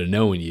benefit of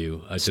knowing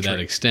you to that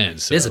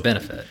extent. So it is a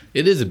benefit.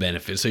 It is a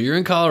benefit. So you're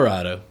in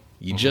Colorado.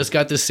 You just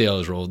got this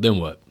sales role. Then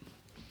what?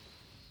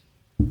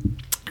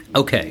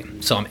 Okay,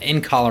 so I'm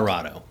in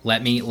Colorado.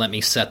 Let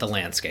me set the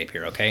landscape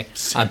here, okay?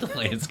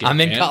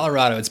 I'm in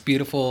Colorado. It's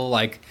beautiful.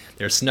 Like,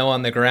 there's snow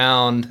on the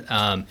ground.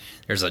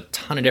 There's a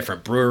ton of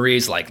different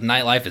breweries. Like,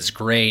 nightlife is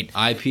great.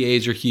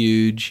 IPAs are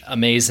huge.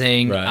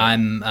 Amazing.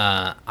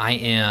 Right. I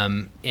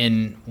am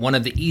in one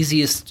of the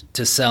easiest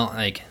to sell,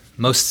 like,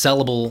 most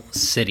sellable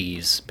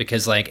cities,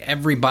 because, like,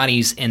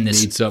 everybody's in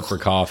this meets up for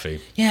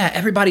coffee. Yeah,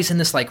 everybody's in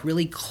this, like,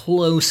 really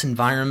close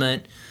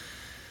environment.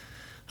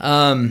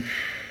 And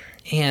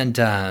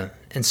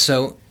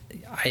so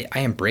I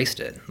embraced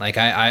it. Like,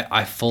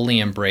 I fully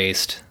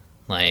embraced,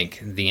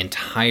 like, the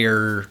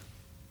entire,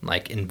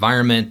 like,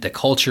 environment, the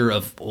culture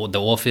of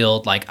the oil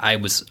field. Like, I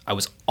was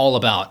all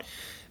about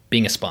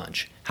being a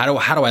sponge. How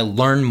do I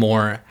learn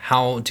more?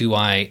 How do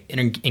I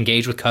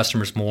engage with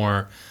customers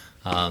more?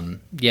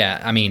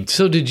 I mean.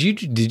 So did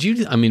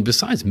you? I mean,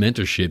 besides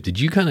mentorship, did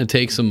you kind of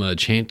take some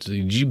chance?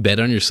 Did you bet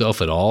on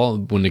yourself at all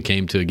when it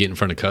came to getting in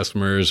front of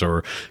customers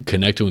or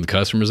connecting with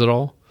customers at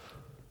all?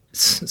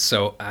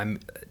 So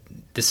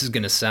this is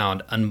going to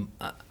sound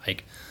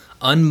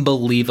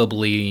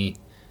unbelievably,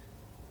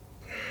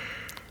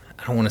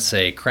 I don't want to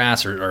say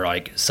crass or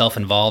like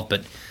self-involved,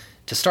 but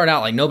to start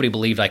out, like, nobody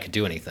believed I could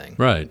do anything.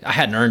 Right. I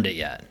hadn't earned it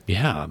yet.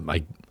 Yeah,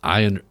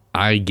 I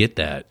I get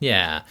that.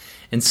 Yeah.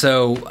 And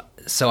so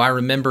I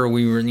remember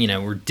we're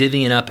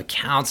divvying up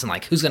accounts and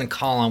like who's going to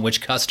call on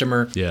which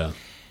customer. Yeah.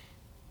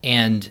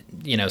 And,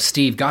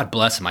 Steve, God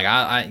bless him. Like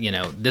I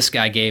this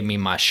guy gave me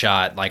my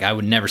shot. Like I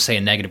would never say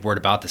a negative word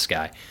about this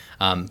guy.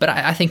 But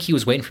I think he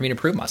was waiting for me to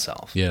prove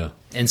myself. Yeah.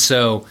 And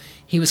so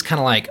he was kind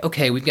of like,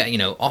 okay, we've got,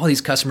 all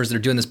these customers that are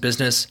doing this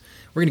business.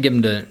 We're going to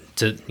give them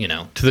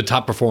to the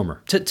top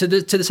performer, to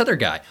this other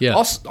guy. Yeah.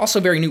 Also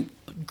very new,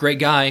 great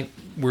guy.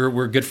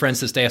 We're good friends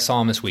this day. I saw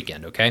him this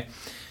weekend. Okay.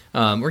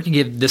 We're going to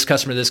give this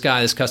customer, this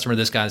guy, this customer,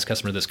 this guy, this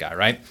customer, this guy.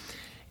 Right.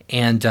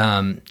 And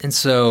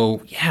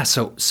so, yeah,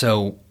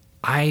 so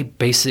I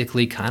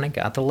basically kind of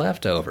got the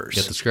leftovers.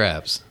 get the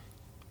scraps.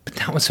 But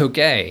that was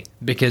okay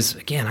because,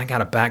 again, I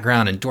got a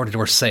background in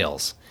door-to-door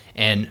sales.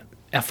 And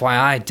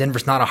FYI,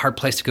 Denver's not a hard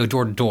place to go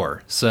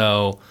door-to-door.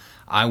 So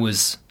I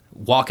was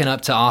walking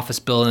up to office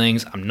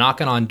buildings. I'm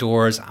knocking on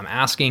doors. I'm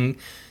asking,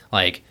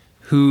 like,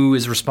 who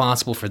is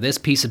responsible for this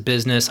piece of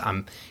business?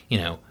 I'm,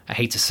 I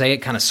hate to say it,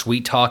 kind of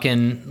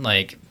sweet-talking,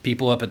 like,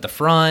 people up at the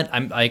front.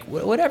 I'm like,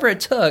 whatever it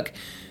took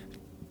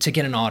to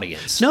get an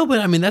audience. No, but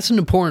I mean, that's an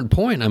important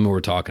point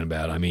we're talking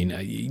about. I mean,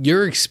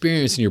 your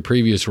experience in your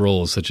previous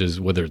roles, such as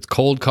whether it's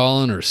cold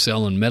calling or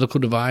selling medical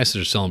devices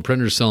or selling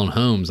printers, selling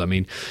homes, I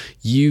mean,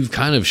 you've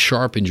kind of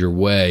sharpened your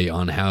way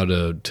on how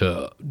to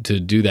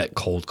do that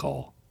cold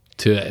call,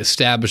 to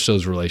establish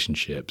those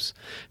relationships.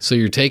 So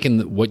you're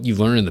taking what you've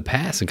learned in the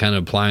past and kind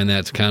of applying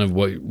that to kind of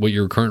what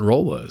your current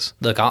role was.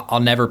 Look, I'll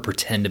never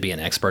pretend to be an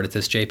expert at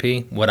this,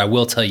 JP. What I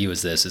will tell you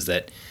is this, is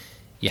that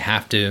you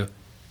have to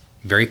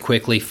very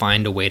quickly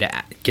find a way to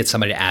get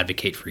somebody to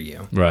advocate for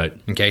you. Right.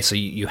 Okay, so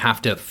you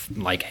have to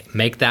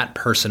make that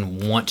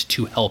person want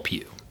to help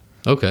you.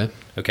 Okay.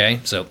 Okay,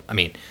 so I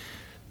mean,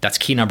 that's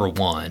key number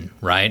one,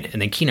 right?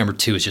 And then key number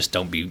two is just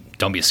don't be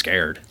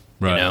scared.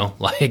 Right.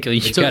 Like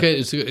it's okay.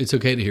 It's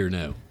okay to hear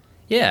no.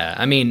 Yeah,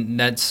 I mean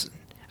that's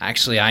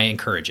actually I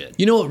encourage it.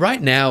 You know what? Right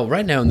now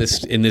in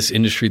this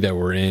industry that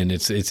we're in,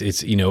 it's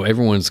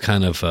everyone's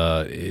kind of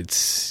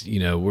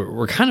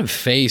we're kind of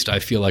faced. I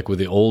feel like with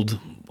the old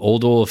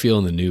oil field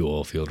and the new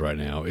oil field right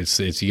now. It's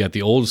you got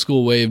the old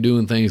school way of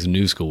doing things, the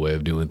new school way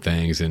of doing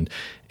things, and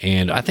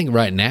I think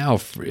right now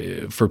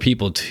for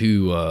people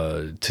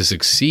to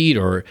succeed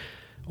or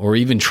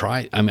even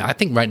try. I mean, I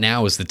think right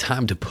now is the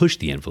time to push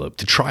the envelope,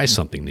 to try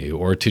something new,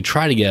 or to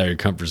try to get out of your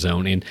comfort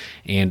zone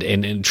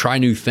and try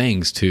new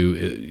things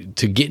to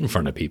get in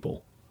front of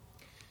people.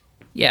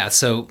 Yeah.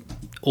 So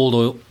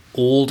old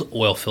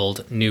oil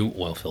field, new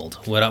oil field.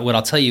 What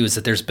I'll tell you is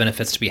that there's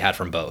benefits to be had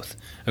from both.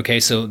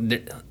 Okay. So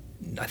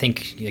I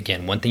think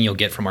again, one thing you'll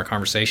get from our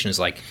conversation is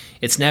like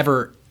it's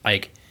never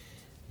like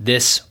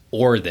this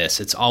or this.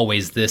 It's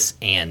always this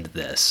and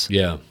this.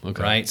 Yeah.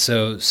 Okay. Right.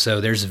 So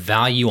there's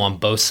value on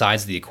both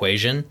sides of the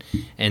equation.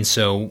 And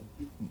so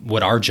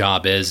what our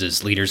job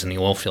is leaders in the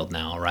oil field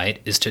now,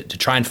 right, is to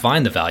try and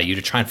find the value,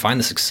 to try and find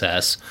the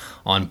success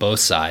on both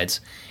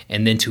sides,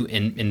 and then to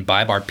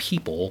imbibe our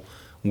people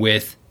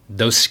with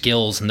those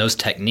skills and those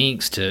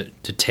techniques to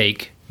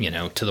take,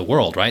 to the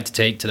world, right, to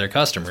take to their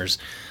customers.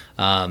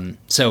 But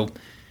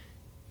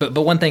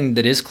one thing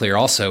that is clear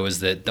also is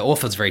that the oil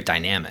field is very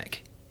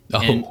dynamic.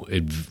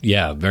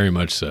 Very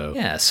much so.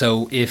 Yeah,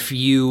 so if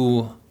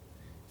you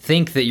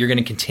think that you're going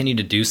to continue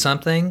to do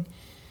something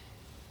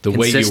the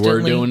way you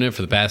were doing it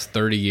for the past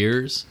 30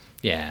 years,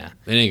 yeah,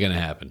 it ain't going to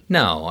happen.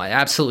 No,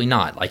 absolutely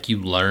not. Like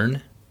you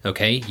learn,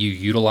 okay, you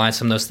utilize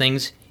some of those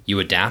things, you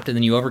adapt, and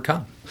then you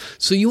overcome.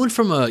 So you went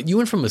from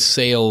a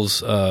sales,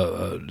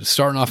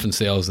 starting off in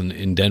sales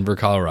in Denver,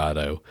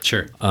 Colorado.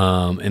 Sure.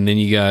 And then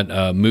you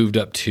got moved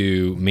up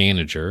to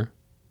manager.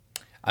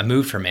 I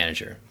moved for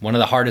manager. One of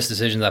the hardest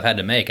decisions I've had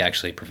to make,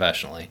 actually,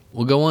 professionally.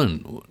 Well, go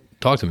on.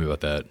 Talk to me about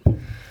that.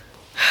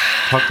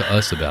 Talk to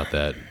us about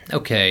that.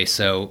 Okay,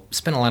 so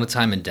spent a lot of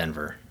time in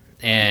Denver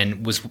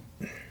and was,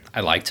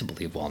 I like to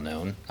believe, well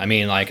known. I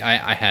mean, like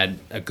I had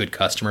a good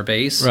customer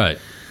base. Right.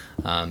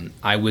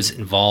 I was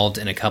involved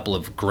in a couple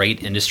of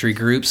great industry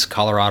groups,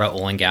 Colorado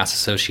Oil and Gas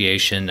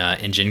Association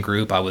Engine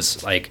Group. I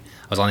was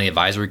on the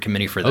advisory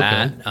committee for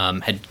that. Okay.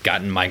 Had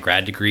gotten my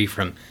grad degree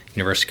from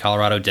University of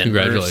Colorado, Denver.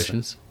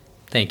 Congratulations.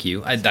 Thank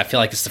you. I feel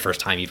like it's the first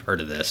time you've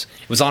heard of this.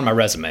 It was on my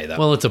resume, though.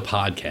 Well, it's a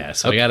podcast,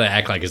 so I got to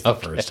act like it's the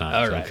first time.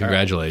 All so right,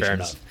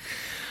 congratulations.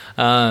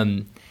 Fair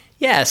enough.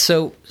 Yeah,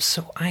 so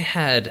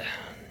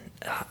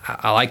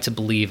I like to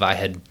believe I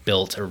had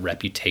built a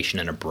reputation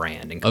and a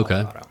brand in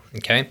Colorado.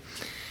 Okay.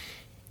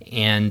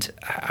 And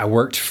I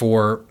worked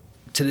for,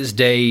 to this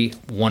day,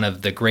 one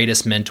of the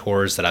greatest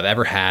mentors that I've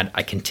ever had.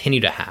 I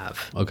continue to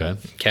have.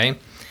 Okay.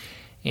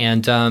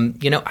 And,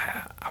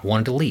 I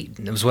wanted to lead.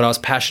 It was what I was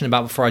passionate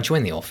about before I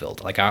joined the oil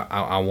field. Like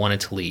I wanted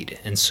to lead.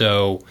 And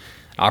so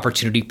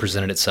opportunity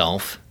presented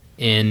itself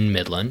in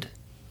Midland,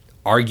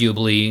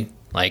 arguably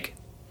like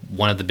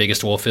one of the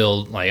biggest oil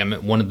field,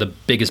 one of the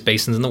biggest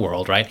basins in the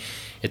world, right?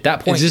 At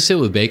that point. Is this still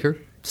with Baker?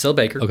 Still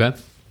Baker. Okay.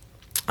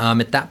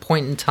 At that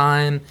point in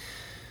time,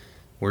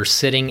 we're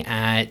sitting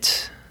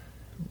at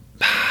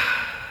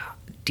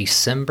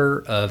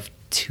December of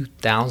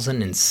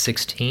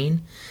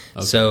 2016.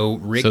 Okay. So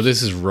Rick, So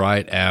this is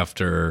right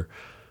after.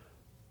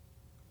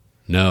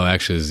 No,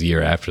 actually, it's the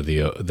year after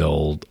the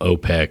old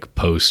OPEC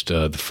post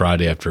the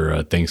Friday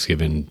after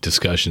Thanksgiving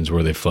discussions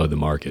where they flood the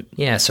market.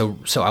 yeah. So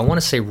I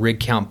want to say rig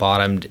count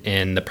bottomed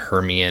in the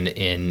Permian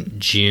in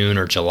June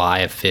or July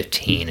of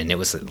 15, and it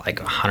was like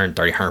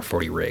 130,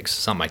 140 rigs,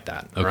 something like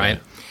that, Okay. right?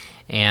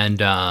 And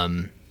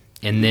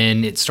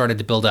then it started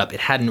to build up. It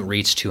hadn't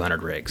reached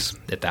 200 rigs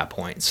at that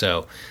point.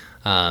 So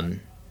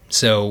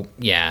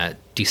yeah,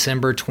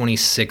 December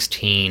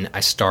 2016, I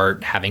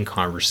start having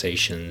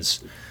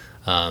conversations,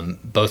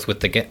 both with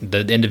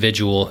the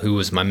individual who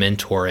was my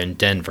mentor in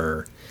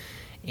Denver,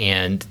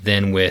 and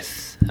then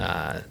with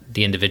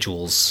the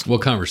individuals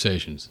What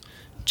conversations?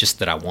 just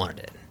that I wanted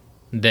it.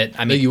 That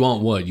I No, mean, you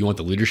want what? You want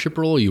the leadership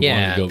role? Or you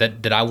yeah, want to go?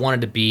 that I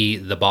wanted to be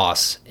the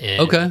boss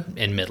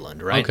in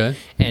Midland, right? Okay.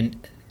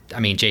 And I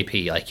mean,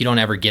 JP, like, you don't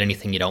ever get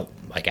anything you don't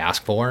like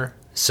ask for.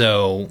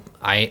 So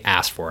I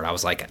asked for it. I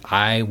was like,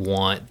 I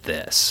want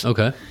this.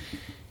 Okay.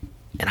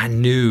 And I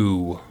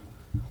knew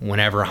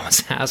whenever I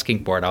was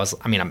asking for it,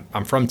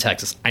 I'm from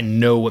Texas. I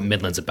know what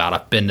Midland's about.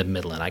 I've been to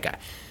Midland.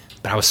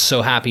 But I was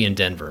so happy in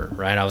Denver,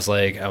 right? I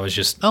was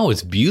just, Oh,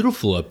 it's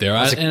beautiful up there.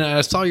 And I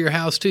saw your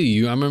house too.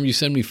 I remember you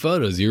sent me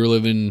photos. You were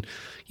living,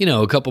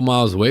 a couple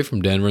miles away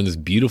from Denver in this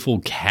beautiful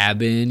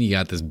cabin. You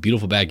got this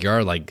beautiful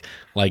backyard, like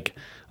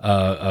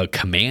a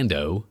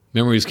commando.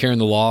 Remember he was carrying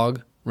the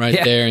log right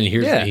there, and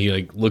he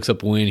like looks up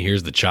the wind,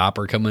 hears the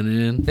chopper coming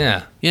in.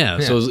 yeah.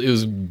 So it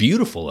was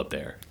beautiful up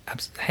there.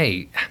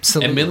 Hey,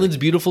 absolutely. And Midland's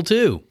beautiful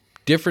too.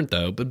 Different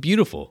though, but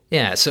beautiful.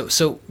 Yeah,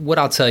 so what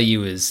I'll tell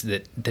you is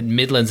that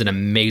Midland's an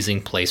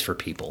amazing place for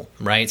people,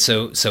 right?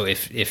 So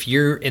if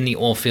you're in the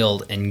oil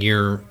field and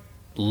you're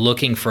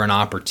looking for an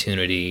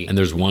opportunity And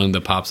there's one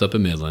that pops up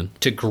in Midland.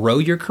 to grow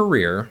your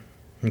career,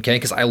 okay,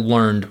 because I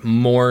learned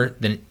more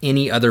than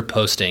any other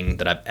posting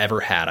that I've ever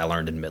had, I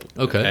learned in Midland.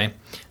 Okay.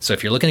 So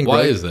if you're looking to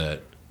Why grow, is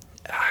that?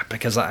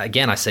 because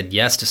I said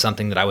yes to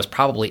something that I was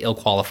probably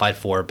ill-qualified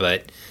for,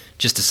 but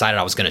just decided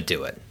I was going to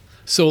do it.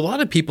 So a lot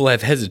of people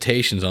have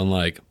hesitations on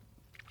like,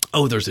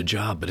 oh, there's a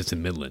job, but it's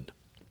in Midland.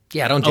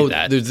 Yeah, don't do Oh,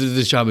 that. there's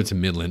this job, it's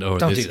in Midland. Oh,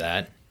 Don't do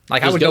that.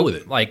 Like, I Just would go go with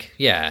it. Like,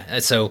 yeah.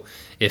 And so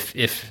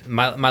if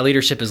my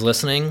leadership is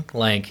listening,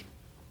 like,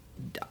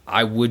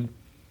 I would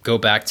go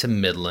back to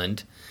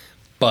Midland,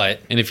 but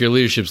And if your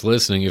leadership's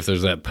listening, if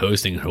there's that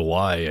posting in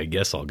Hawaii, I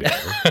guess I'll go.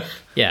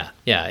 yeah.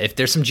 If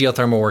there's some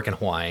geothermal work in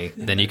Hawaii,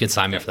 then you can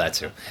sign me up for that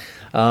too.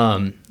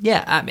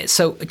 Yeah. I mean,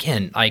 so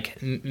again,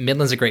 like,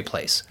 Midland's a great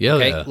place. Yeah,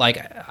 Okay. yeah.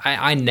 Like,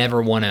 I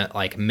never want to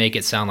like make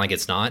it sound like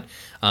it's not.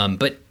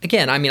 But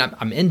again, I mean,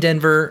 I'm in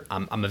Denver.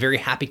 I'm a very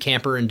happy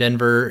camper in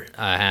Denver.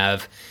 I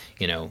have,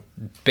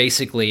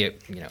 basically a,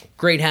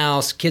 great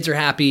house. Kids are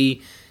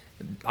happy.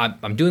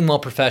 I'm doing well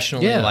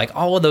professionally. Yeah. Like,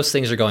 all of those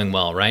things are going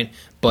well, right?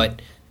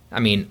 But I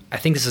mean, I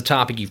think this is a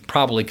topic you've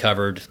probably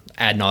covered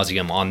ad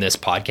nauseum on this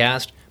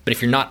podcast. But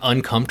if you're not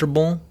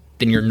uncomfortable,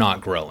 then you're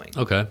not growing.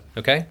 Okay.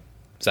 Okay?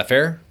 Is that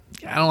fair?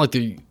 I don't like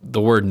the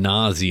word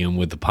nauseum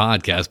with the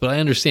podcast, but I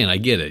understand. I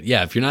get it.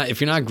 Yeah, if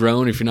you're not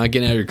growing, if you're not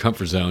getting out of your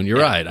comfort zone, you're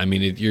right. I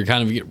mean, you're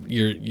kind of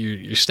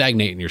you're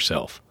stagnating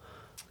yourself.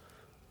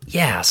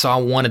 Yeah, so I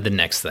wanted the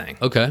next thing.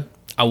 Okay.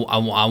 I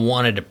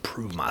wanted to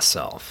prove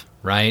myself,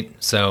 right?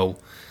 So,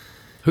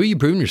 Who are you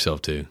proving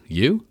yourself to?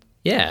 You?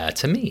 yeah,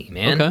 to me,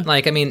 man. Okay.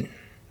 Like, I mean,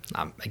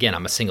 I'm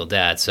a single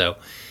dad, so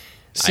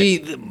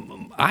See,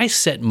 I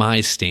set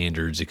my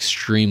standards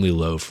extremely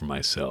low for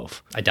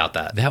myself. I doubt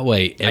that. That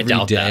way, every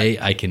doubt day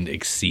I can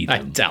exceed I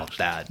them. doubt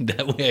that.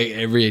 That way,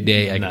 every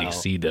day I can No.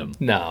 exceed them.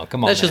 No,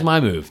 come on. That's just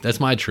man. my move.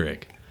 That's my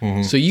trick.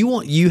 So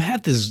you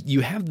have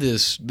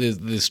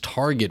this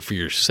target for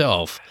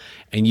yourself,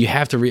 and you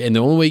have to. And the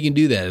only way you can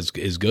do that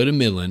is go to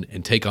Midland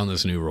and take on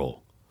this new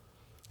role.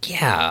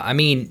 Yeah, I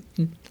mean,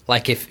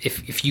 like,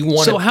 if you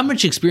want So, how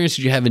much experience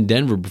did you have in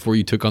Denver before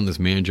you took on this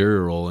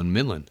managerial role in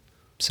Midland?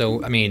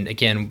 So, I mean,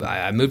 again,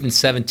 I moved in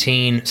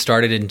 17,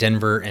 started in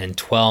Denver in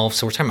 12,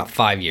 so we're talking about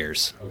 5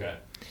 years. Okay.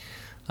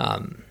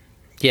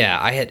 Yeah,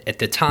 I had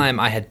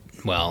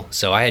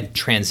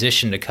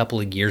transitioned a couple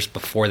of years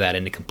before that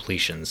into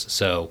completions.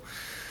 So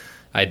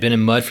I had been in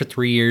mud for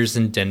 3 years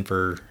in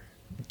Denver,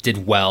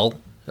 did well.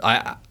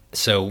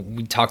 So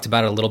we talked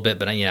about it a little bit,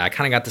 but I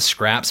kind of got the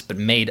scraps, but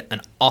made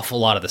an awful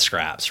lot of the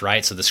scraps,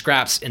 right? So the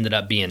scraps ended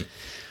up being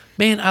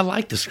Man, I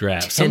like the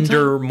scraps.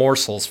 tender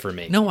morsels for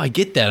me. No, I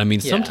get that. I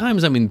mean,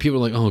 sometimes, people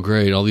are like, oh,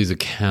 great, all these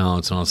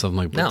accounts and all that stuff. I'm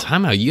like, but No.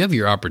 time out. You have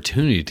your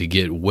opportunity to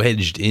get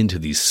wedged into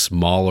these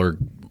smaller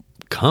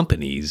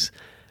companies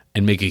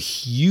and make a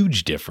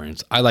huge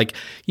difference. I like,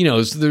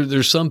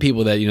 there's some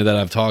people that, that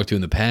I've talked to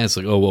in the past,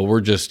 like, oh, well,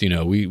 we're just,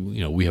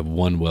 we have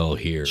one well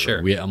here. Sure.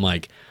 I'm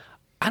like,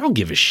 I don't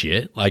give a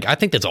shit. Like, I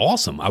think that's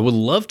awesome. I would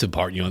love to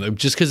partner on that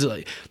just because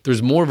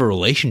there's more of a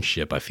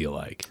relationship, I feel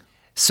like.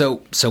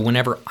 So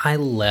whenever I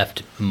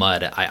left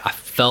mud, I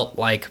felt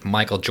like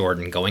Michael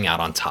Jordan going out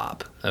on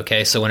top.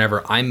 Okay, so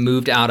whenever I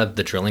moved out of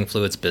the drilling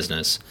fluids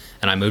business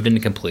and I moved into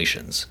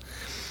completions,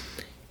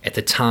 At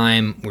the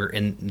time, we're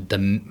in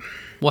the...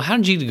 Well, how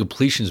did you get the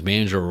completions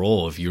manager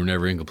role if you were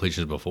never in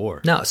completions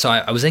before? No, so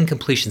I was in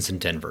completions in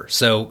Denver.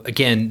 So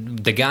again,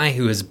 the guy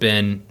who has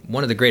been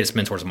one of the greatest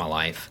mentors of my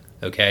life,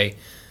 okay,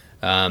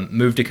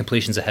 moved to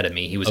completions ahead of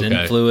me. He was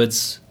in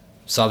fluids,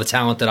 saw the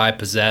talent that I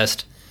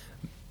possessed,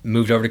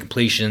 moved over to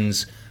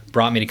completions,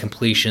 brought me to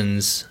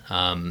completions.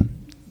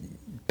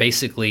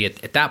 Basically,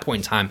 at that point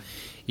in time,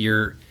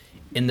 you're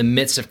in the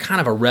midst of kind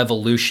of a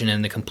revolution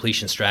in the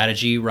completion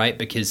strategy, right?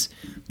 Because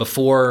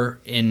before,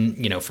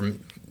 from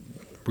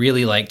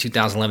really like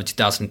 2011,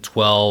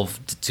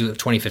 2012 to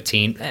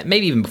 2015,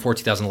 maybe even before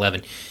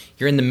 2011,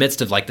 you're in the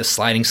midst of like the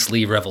sliding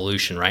sleeve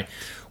revolution, right?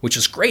 Which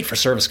was great for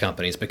service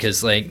companies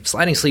because like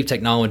sliding sleeve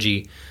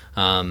technology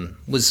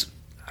was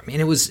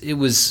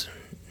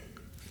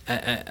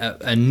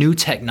a new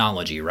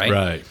technology, right?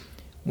 Right.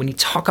 When you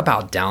talk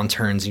about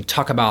downturns, you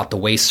talk about the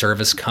way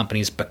service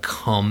companies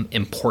become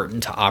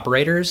important to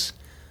operators,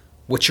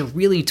 what you're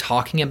really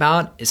talking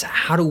about is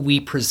how do we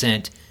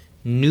present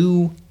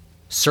new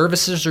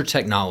services or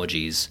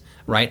technologies,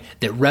 right,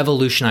 that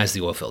revolutionize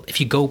the oil field. If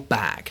you go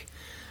back,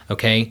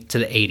 okay, to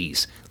the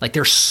 80s, like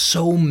there's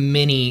so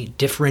many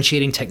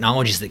differentiating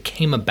technologies that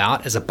came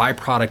about as a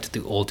byproduct of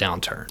the oil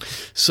downturn.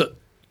 So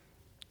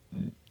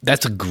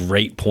that's a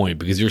great point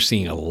because you're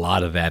seeing a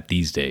lot of that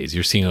these days.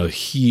 You're seeing a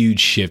huge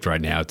shift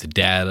right now to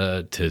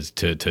data,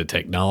 to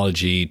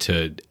technology,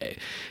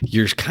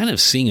 you're kind of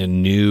seeing a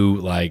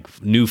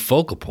new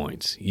focal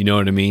points, you know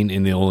what I mean,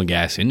 in the oil and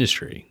gas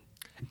industry.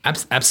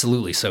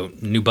 Absolutely. So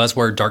new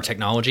buzzword, dark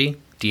technology,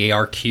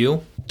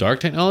 DARQ.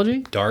 Dark technology?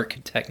 Dark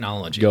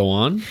technology. Go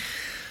on.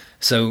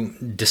 So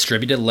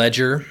distributed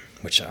ledger,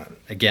 which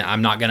again,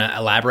 I'm not going to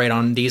elaborate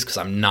on these because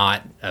I'm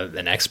not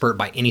an expert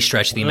by any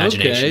stretch of the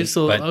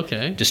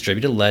imagination.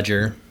 Distributed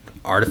ledger,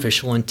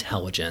 artificial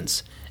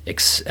intelligence,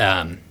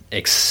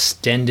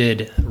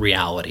 extended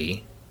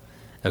reality,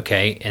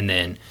 okay, and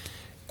then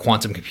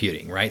quantum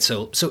computing, right?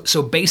 So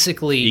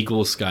basically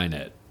equals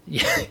Skynet.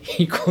 Yeah,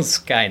 equals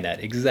Skynet,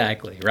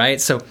 exactly, right?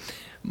 So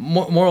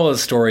moral of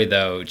the story,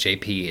 though,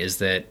 JP, is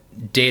that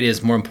data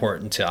is more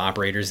important to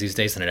operators these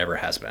days than it ever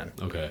has been.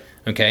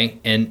 Okay?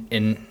 And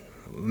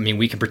I mean,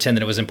 we can pretend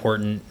that it was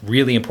important,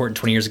 really important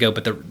 20 years ago,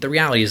 but the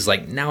reality is,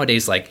 like,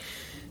 nowadays, like,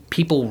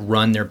 people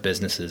run their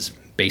businesses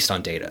based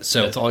on data.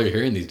 So that's all you're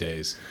hearing these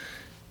days.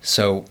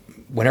 So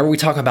whenever we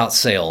talk about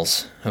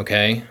sales,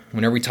 okay,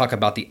 whenever we talk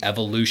about the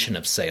evolution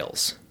of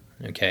sales,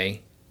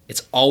 okay,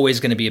 it's always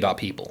going to be about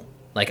people.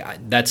 Like,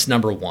 that's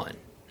number one,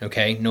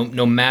 okay?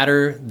 No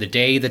matter the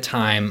day, the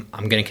time,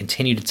 I'm going to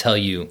continue to tell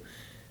you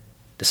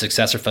the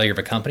success or failure of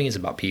a company is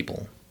about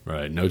people.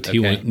 Right. No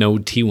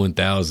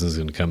T1000 is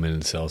going to come in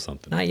and sell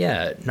something. Not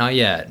yet.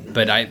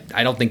 But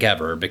I don't think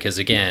ever because,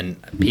 again,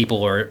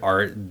 people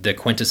are the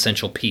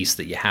quintessential piece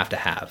that you have to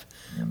have.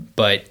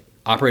 But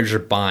operators are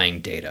buying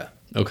data.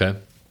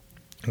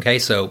 Okay,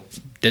 so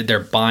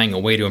they're buying a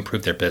way to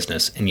improve their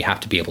business, and you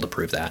have to be able to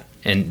prove that.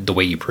 And the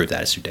way you prove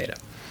that is through data.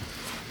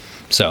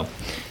 So,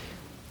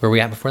 where were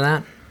we at before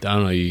that? I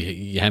don't know.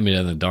 You had me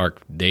down the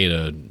dark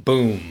data.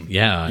 Boom.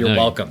 Yeah. You're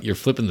welcome. You're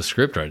flipping the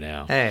script right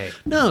now. Hey.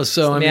 No,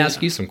 so let me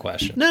ask you some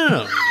questions.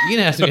 No. You can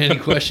ask me any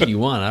question you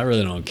want. I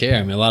really don't care.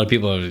 I mean, a lot of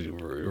people have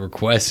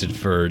requested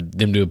for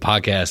them to do a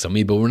podcast on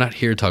me, but we're not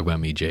here to talk about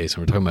me, Jason.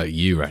 We're talking about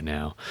you right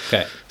now.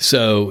 Okay.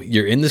 So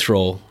you're in this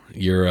role.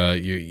 You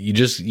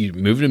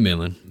moved to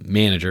Midland,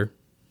 manager.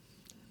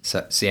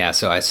 So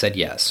I said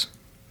yes.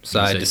 So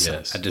I just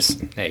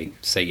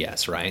say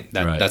yes, right?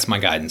 That's my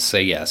guidance.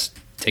 Say yes.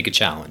 Take a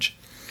challenge.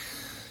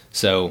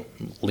 So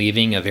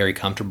leaving a very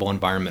comfortable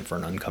environment for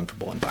an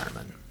uncomfortable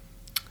environment.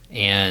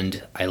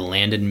 And I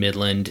landed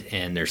Midland,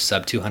 and there's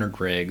sub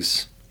 200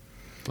 rigs.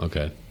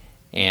 Okay.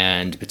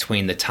 And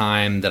between the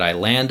time that I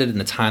landed and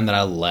the time that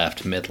I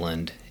left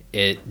Midland,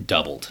 it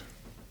doubled.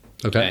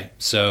 Okay.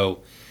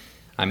 So,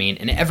 I mean,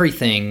 and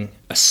everything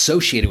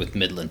associated with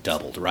Midland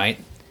doubled, right?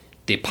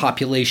 The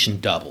population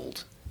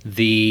doubled.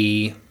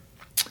 The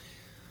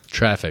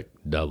traffic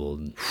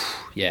doubled.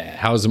 Yeah.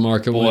 How's the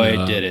market?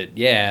 Boy, did it.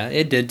 Yeah,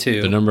 it did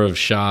too. The number of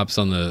shops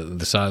on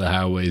the side of the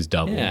highways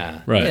doubled.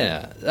 Yeah. Right.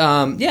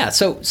 Yeah.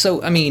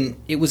 So I mean,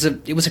 it was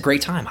a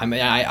great time. I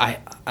mean, I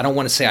don't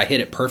want to say I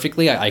hit it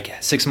perfectly. I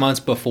 6 months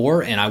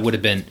before, and I would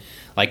have been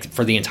like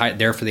for the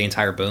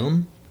entire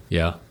boom.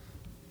 Yeah.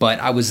 But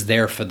I was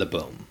there for the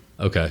boom.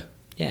 Okay.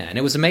 Yeah, and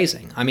it was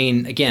amazing. I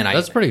mean, again,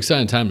 that's a pretty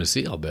exciting time to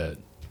see, I'll bet.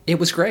 It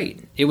was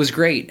great.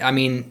 I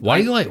mean, why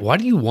did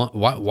you want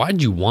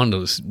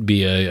to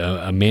be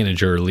a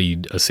manager or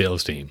lead a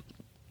sales team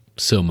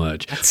so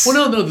much?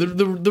 Well, no.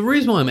 The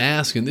reason why I'm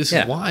asking this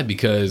is why,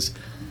 because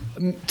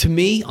to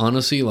me,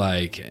 honestly,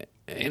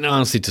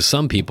 to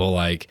some people,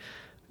 like,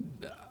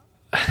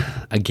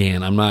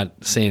 again, I'm not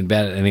saying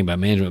bad anything about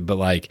management, but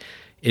like,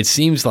 it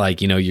seems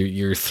like,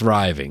 you're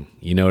thriving.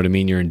 You know what I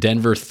mean? You're in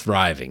Denver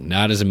thriving,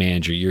 not as a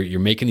manager. You're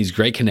making these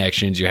great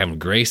connections. You're having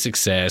great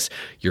success.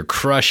 You're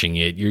crushing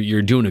it.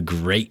 You're doing a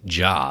great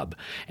job.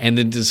 And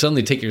then to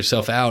suddenly take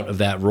yourself out of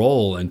that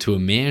role into a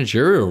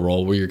managerial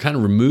role where you're kind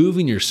of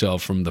removing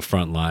yourself from the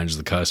front lines of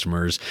the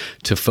customers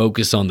to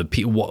focus on the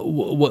people.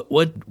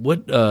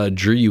 What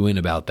drew you in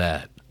about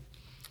that?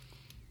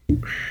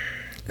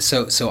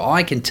 So all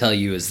I can tell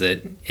you is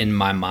that in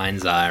my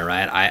mind's eye,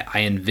 right,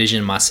 I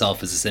envision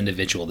myself as this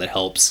individual that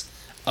helps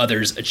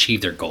others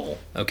achieve their goal.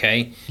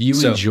 Okay, you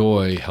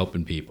enjoy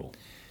helping people.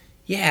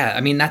 Yeah,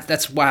 I mean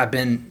that's why I've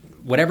been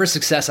whatever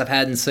success I've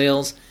had in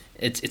sales.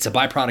 It's a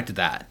byproduct of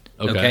that.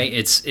 Okay,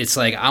 it's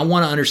like I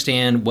want to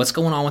understand what's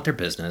going on with their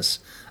business.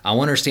 I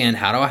want to understand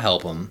how do I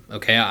help them.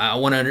 Okay, I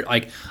want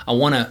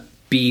to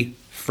be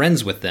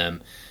friends with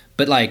them,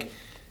 but like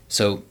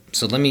so.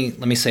 So let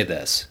me say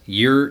this.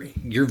 You're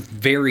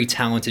very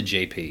talented,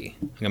 JP.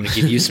 I'm going to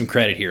give you some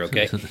credit here,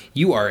 okay?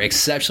 You are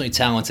exceptionally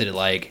talented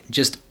at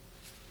just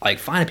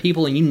finding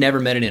people, and you never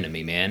met an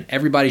enemy, man.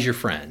 Everybody's your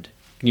friend.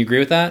 Can you agree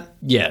with that?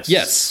 Yes.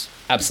 Yes,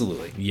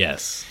 absolutely.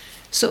 Yes.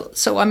 So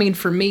I mean,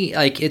 for me,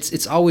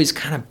 it's always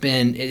kind of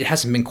been, it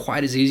hasn't been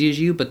quite as easy as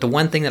you, but the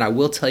one thing that I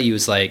will tell you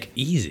is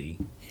easy.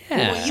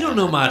 Yeah. Well, you don't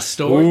know my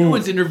story. No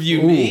one's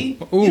interviewed me.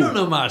 You don't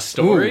know my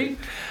story.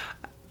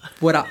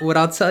 What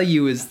I'll tell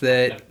you is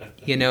that,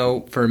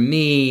 for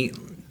me,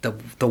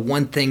 the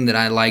one thing that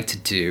I like to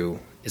do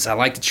is I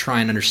like to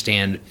try and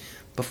understand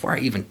before I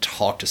even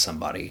talk to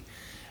somebody.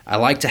 I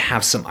like to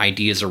have some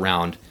ideas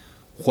around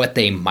what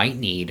they might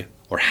need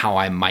or how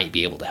I might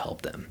be able to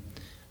help them.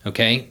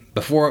 Okay?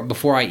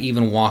 Before I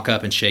even walk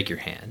up and shake your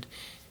hand.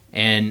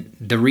 And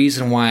the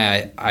reason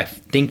why I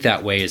think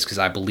that way is because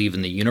I believe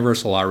in the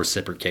universal law of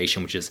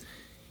reciprocation, which is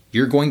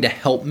you're going to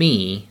help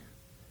me,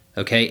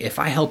 okay, if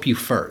I help you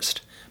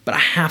first. But I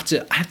have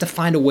to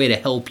find a way to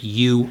help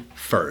you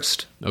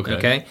first.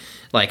 Okay?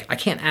 Like, I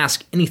can't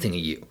ask anything of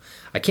you.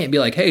 I can't be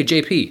like, hey,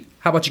 JP,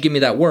 how about you give me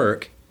that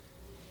work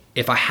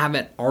if I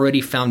haven't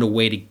already found a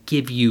way to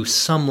give you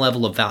some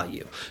level of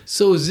value.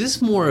 So is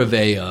this more of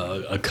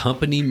a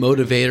company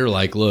motivator?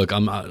 Like, look,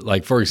 I'm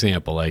like, for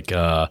example,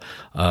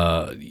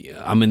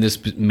 I'm in this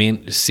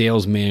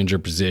sales manager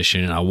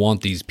position and I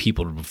want these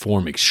people to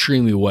perform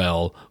extremely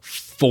well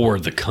for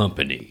the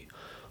company.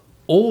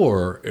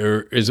 Or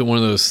is it one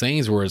of those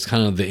things where it's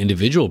kind of the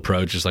individual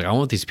approach? It's like, I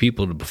want these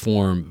people to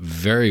perform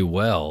very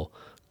well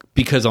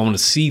because I want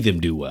to see them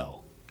do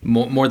well.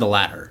 More the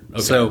latter.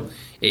 Okay. So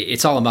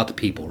it's all about the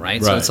people,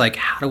 right? So it's like,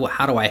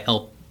 how do I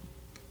help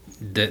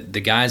the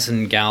guys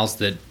and gals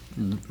that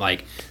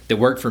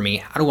work for me?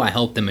 How do I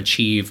help them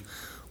achieve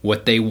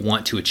what they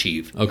want to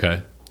achieve?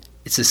 Okay.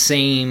 It's the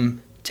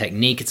same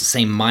technique. It's the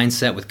same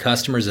mindset with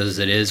customers as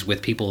it is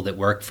with people that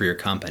work for your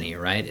company,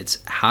 right? It's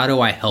how do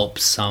I help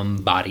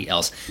somebody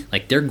else?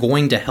 Like, they're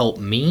going to help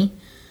me,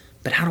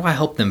 but how do I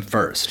help them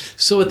first?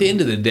 So at the end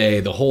of the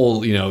day, the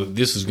whole,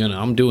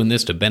 I'm doing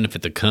this to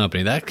benefit the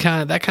company. That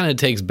kind of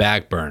takes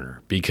back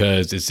burner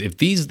because if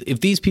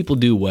these people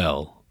do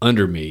well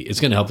under me,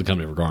 it's going to help the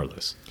company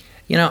regardless.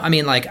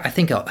 I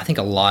think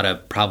a lot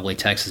of probably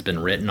text has been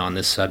written on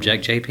this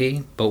subject,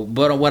 JP. But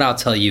what I'll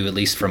tell you, at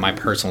least from my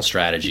personal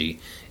strategy,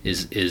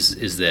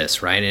 is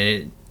this, right?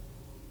 And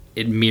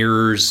it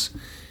mirrors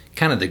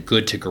kind of the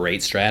good to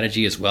great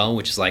strategy as well,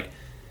 which is like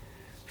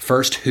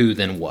first who,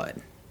 then what.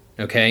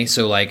 Okay,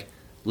 so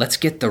let's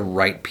get the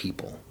right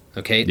people.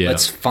 Okay, yeah.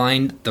 Let's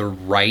find the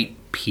right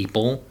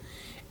people,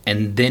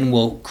 and then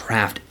we'll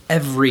craft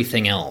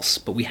everything else.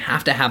 But we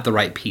have to have the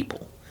right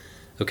people.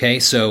 Okay,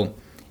 so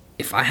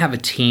if I have a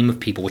team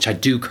of people, which I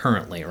do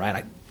currently,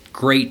 right?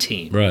 Great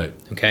team. Right.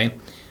 Okay,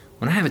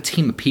 when I have a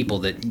team of people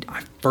that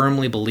I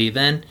firmly believe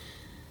in,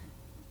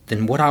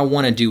 then what I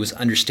want to do is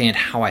understand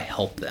how I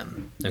help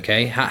them.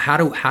 Okay, how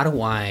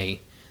do I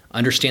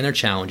understand their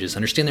challenges,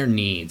 understand their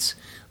needs,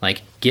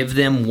 give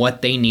them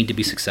what they need to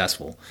be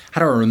successful?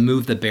 How do I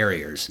remove the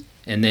barriers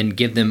and then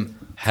give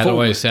them? How do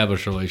I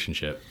establish a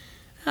relationship?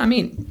 I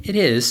mean, it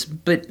is,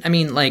 but I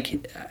mean,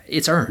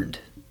 it's earned.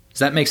 Does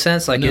that make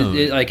sense? No.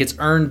 It's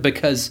earned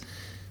because,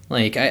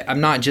 I'm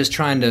not just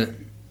trying to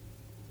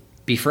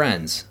be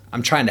friends.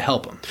 I'm trying to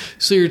help them.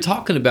 So you're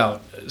talking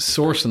about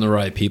sourcing the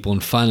right people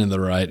and finding the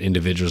right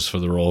individuals for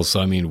the roles. So,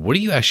 I mean, what are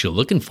you actually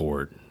looking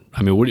for?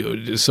 I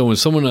mean, so when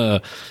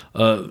someone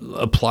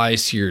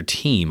applies to your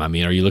team, I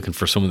mean, are you looking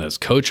for someone that's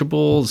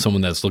coachable,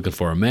 someone that's looking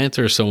for a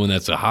mentor, someone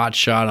that's a hot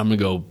shot? I'm going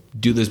to go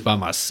do this by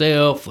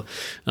myself, and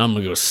I'm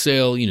going to go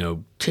sell,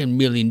 $10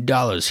 million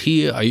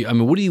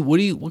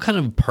here. What kind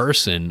of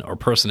person or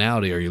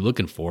personality are you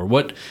looking for?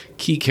 What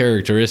key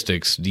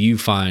characteristics do you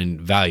find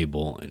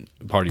valuable in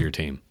part of your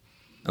team?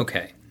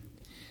 Okay,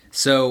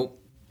 so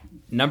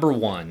number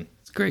one.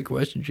 It's a great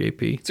question,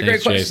 JP. It's a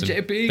great question,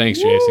 JP. Thanks,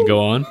 Jason.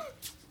 Go on.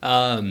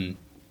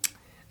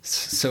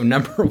 So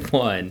number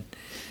one,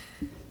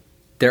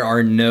 there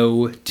are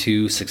no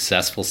two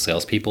successful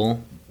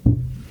salespeople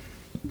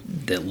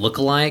that look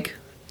alike,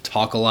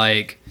 talk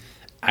alike,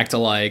 act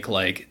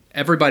alike.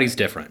 Everybody's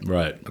different.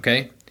 Right.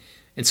 Okay.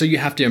 And so you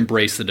have to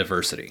embrace the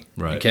diversity.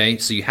 Right. Okay.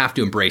 So you have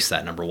to embrace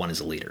that, number one,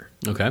 as a leader.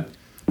 Okay.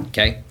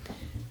 Okay.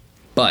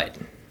 But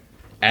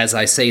as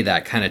I say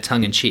that kind of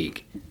tongue in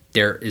cheek,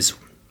 there is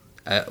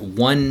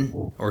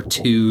one or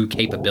two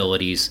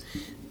capabilities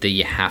that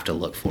you have to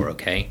look for.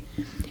 Okay.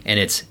 And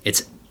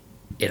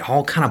it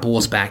all kind of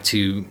boils back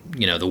to,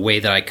 the way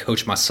that I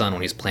coach my son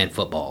when he's playing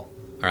football.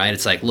 All right.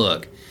 It's like,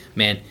 look,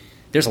 man,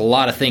 there's a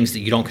lot of things that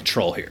you don't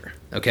control here.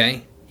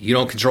 Okay. You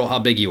don't control how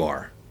big you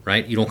are.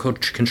 Right? You don't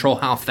control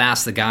how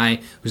fast the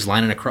guy who's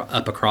lining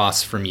up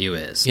across from you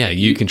is. Yeah,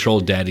 you control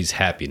daddy's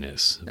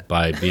happiness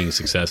by being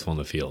successful in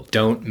the field.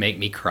 Don't make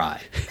me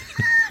cry.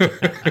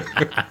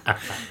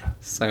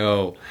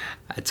 So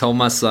I told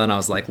my son, I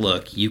was like,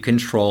 look, you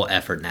control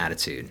effort and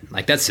attitude.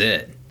 Like, that's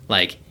it.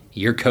 Like,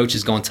 your coach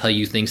is going to tell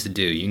you things to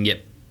do. You can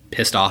get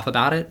pissed off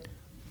about it,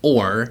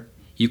 or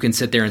you can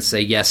sit there and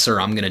say, yes, sir,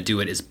 I'm going to do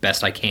it as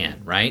best I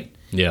can, right?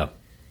 Yeah.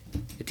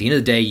 At the end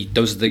of the day,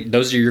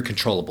 those are your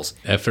controllables.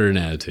 Effort and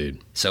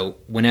attitude. So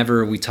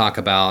whenever we talk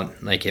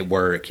about, like at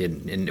work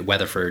in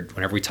Weatherford,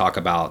 whenever we talk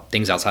about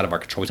things outside of our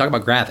control, we talk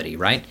about gravity,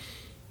 right?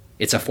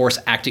 It's a force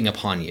acting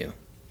upon you,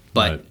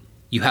 but Right.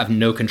 you have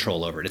no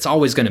control over it. It's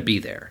always going to be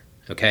there,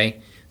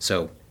 okay?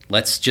 So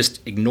let's just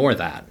ignore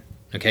that,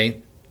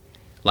 okay?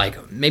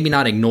 Like, maybe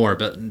not ignore,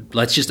 but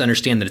let's just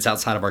understand that it's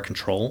outside of our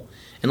control,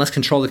 and let's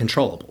control the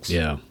controllables.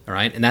 Yeah. All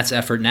right? And that's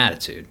effort and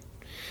attitude.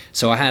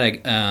 So I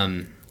had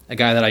a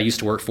guy that I used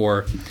to work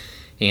for,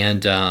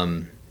 and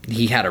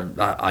he had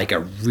a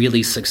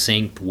really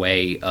succinct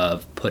way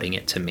of putting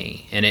it to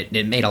me, and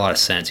it made a lot of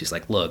sense. He's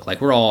like, look,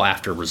 like, we're all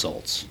after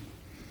results,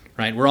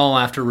 right? We're all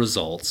after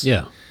results.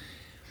 Yeah.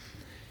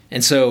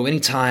 And so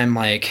anytime,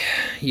 like,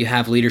 you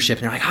have leadership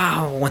and you're like,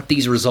 I want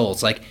these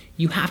results, like,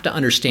 you have to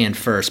understand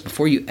first,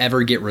 before you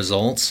ever get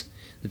results,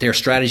 that there are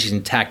strategies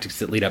and tactics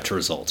that lead up to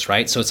results,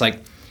 right? So it's like,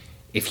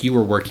 if you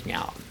were working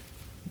out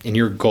and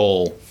your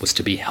goal was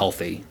to be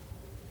healthy,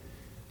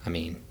 I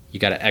mean, you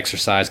got to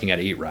exercise and you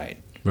got to eat right.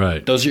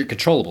 Right. Those are your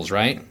controllables,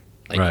 right?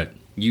 Like, Right.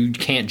 You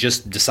can't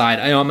just decide,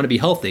 I'm going to be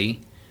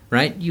healthy,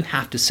 right? You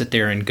have to sit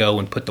there and go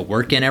and put the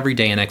work in every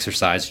day and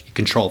exercise. You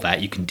control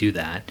that. You can do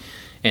that.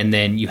 And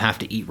then you have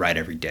to eat right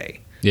every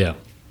day. Yeah.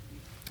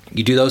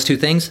 You do those two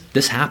things,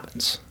 this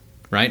happens,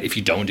 right? If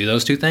you don't do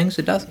those two things,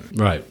 it doesn't.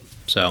 Right.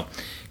 So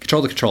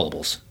control the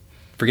controllables.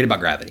 Forget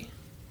about gravity.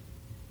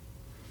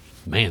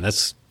 Man,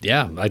 that's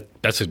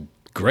a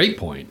great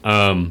point.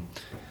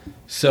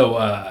 So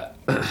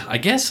I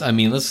guess, I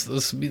mean, let's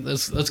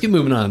get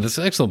moving on. That's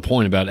an excellent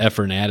point about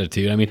effort and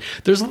attitude. I mean,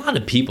 there's a lot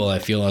of people I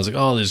feel, I was like,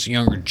 oh, this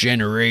younger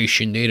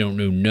generation, they don't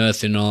know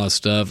nothing, all that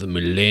stuff, the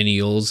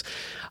millennials.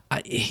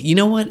 You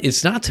know what?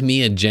 It's not, to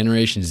me, a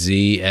Generation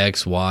Z,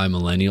 X, Y,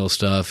 millennial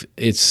stuff.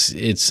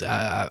 It's.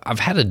 I've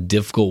had a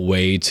difficult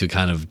way to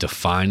kind of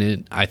define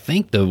it. I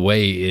think the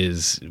way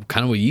is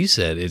kind of what you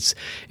said. It's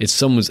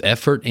someone's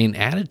effort and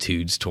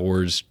attitudes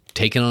towards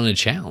taking on a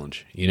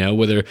challenge. You know,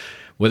 whether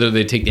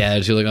they take the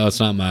attitude like, oh, it's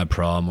not my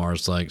problem, or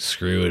it's like,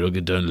 screw it, it'll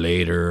get done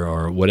later,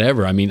 or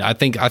whatever. I mean, I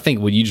think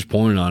what you just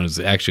pointed on is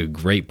actually a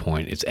great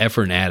point. It's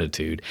effort and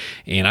attitude.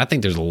 And I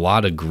think there's a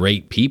lot of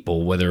great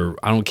people, whether,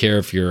 I don't care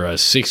if you're a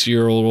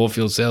 6-year-old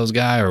oilfield sales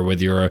guy or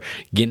whether you're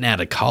getting out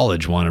of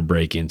college, want to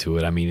break into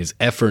it. I mean, it's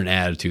effort and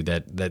attitude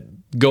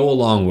that go a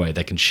long way,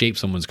 that can shape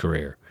someone's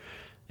career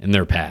and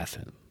their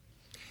path.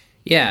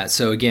 Yeah,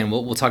 so again,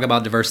 we'll talk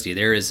about diversity.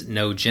 There is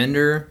no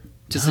gender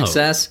to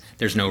success.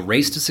 There's no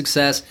race to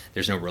success.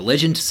 There's no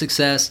religion to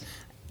success.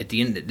 At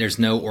the end, there's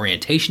no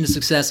orientation to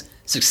success.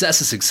 Success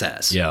is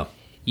success. Yeah.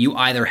 You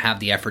either have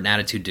the effort and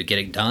attitude to get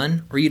it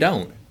done, or you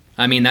don't.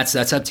 I mean, that's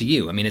up to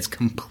you. I mean, it's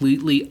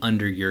completely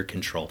under your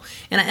control.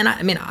 And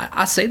I mean,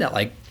 I say that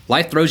like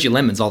life throws you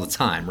lemons all the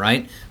time,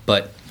 right?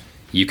 But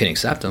you can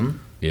accept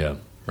them, Yeah.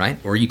 right?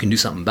 Or you can do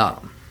something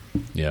about them.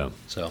 Yeah.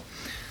 So,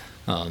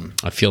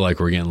 I feel like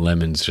we're getting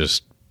lemons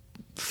just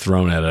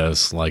thrown at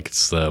us like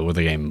it's what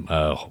the game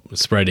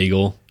Spread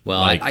Eagle.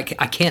 well, like,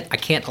 I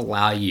can't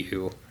allow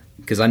you,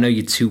 because I know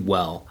you too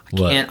well.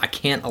 I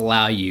can't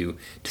allow you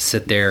to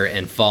sit there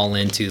and fall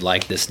into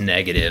like this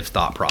negative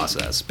thought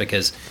process,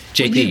 because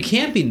JP, you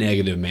can't be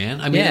negative, man.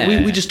 I mean,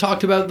 Yeah. we just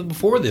talked about it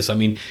before this. I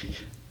mean,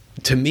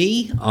 to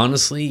me,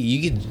 honestly,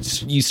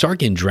 you start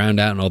getting drowned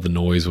out in all the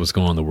noise, what's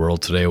going on in the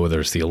world today, whether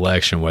it's the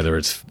election, whether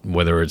it's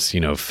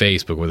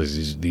Facebook, whether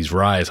it's these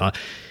riots. Huh?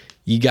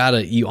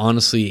 You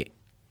honestly,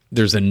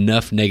 there's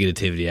enough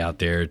negativity out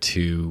there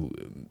to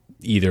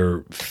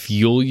either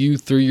fuel you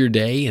through your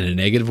day in a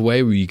negative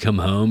way, where you come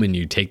home and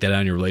you take that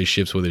out in your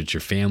relationships, whether it's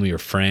your family or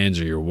friends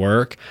or your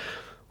work,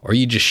 or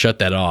you just shut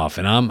that off.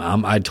 And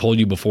I told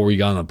you before we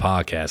got on the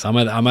podcast,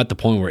 I'm at the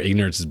point where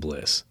ignorance is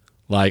bliss.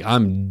 Like,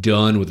 I'm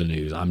done with the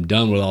news. I'm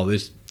done with all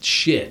this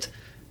shit,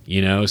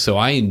 so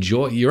I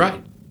enjoy, you're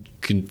right,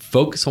 can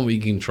focus on what you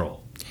can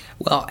control.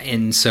 well,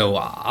 and so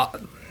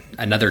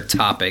another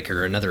topic,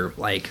 or another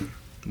like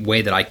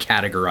way that I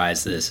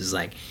categorize this, is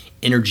like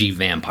energy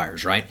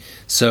vampires, right?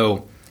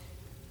 So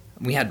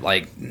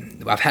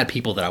I've had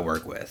people that I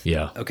work with.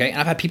 Yeah. Okay. And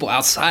I've had people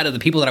outside of the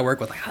people that I work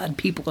with. Like, I had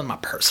people in my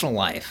personal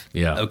life.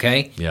 Yeah.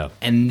 Okay. Yeah.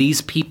 And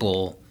these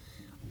people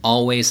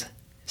always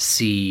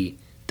see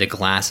the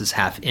glass is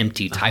half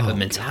empty type of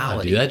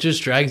mentality. God, dude, that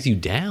just drags you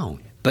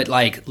down. But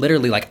like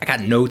literally, like I got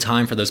no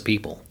time for those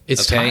people.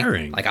 It's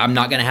tiring. Like I'm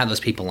not gonna have those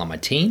people on my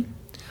team.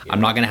 I'm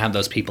not gonna have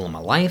those people in my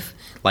life.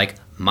 Like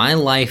my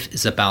life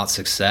is about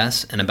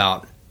success and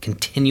about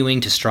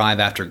continuing to strive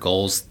after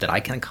goals that I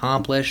can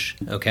accomplish.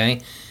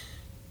 Okay,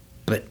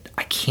 but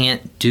I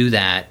can't do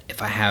that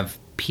if I have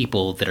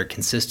people that are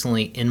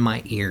consistently in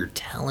my ear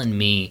telling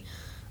me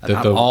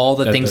about all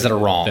the things that are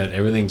wrong. That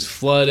everything's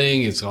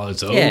flooding. It's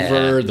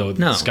over.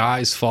 The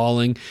sky's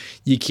falling.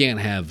 You can't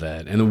have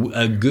that. And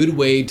a good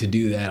way to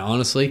do that,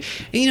 honestly,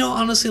 and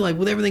honestly, like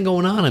with everything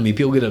going on, I mean,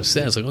 people get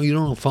upset. It's like, oh, you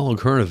don't follow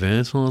current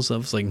events and all that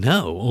stuff. It's like,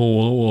 no.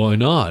 Oh, why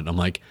not? I'm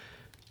like,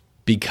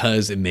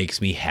 because it makes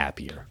me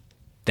happier.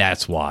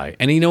 That's why.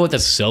 And you know what?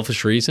 That's a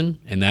selfish reason,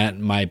 and that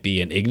might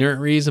be an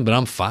ignorant reason, but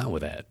I'm fine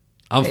with that.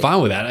 I'm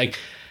fine with that. Like,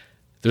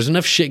 there's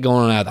enough shit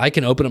going on out. I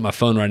can open up my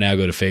phone right now,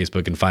 go to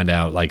Facebook, and find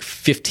out like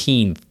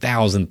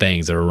 15,000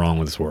 things that are wrong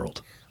with this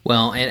world.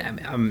 Well, and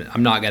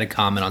I'm not going to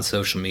comment on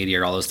social media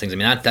or all those things. I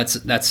mean, that's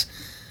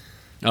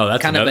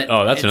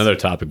another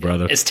topic,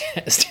 brother. As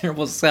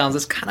terrible as it sounds,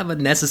 it's kind of a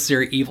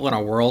necessary evil in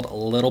our world, a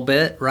little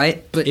bit,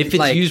 right? But if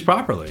it's used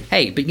properly.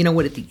 Hey, but you know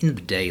what? At the end of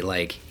the day,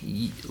 like,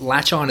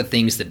 latch on to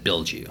things that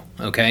build you.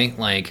 Okay,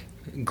 like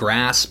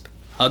grasp,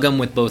 hug them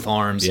with both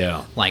arms.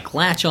 Yeah, like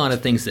latch on to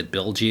things that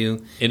build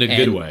you in a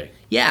good way.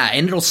 Yeah,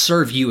 and it'll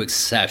serve you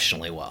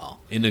exceptionally well.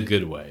 In a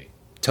good way.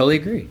 Totally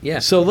agree. Yeah.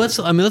 So let's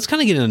kind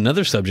of get into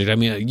another subject. I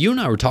mean, you and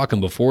I were talking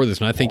before this,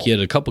 and I think you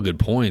had a couple good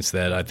points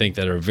that I think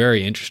that are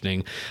very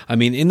interesting. I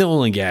mean, in the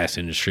oil and gas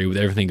industry, with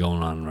everything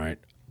going on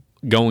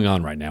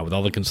right now, with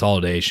all the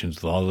consolidations,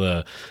 with all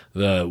the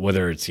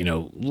whether it's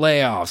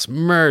layoffs,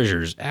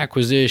 mergers,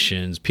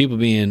 acquisitions, people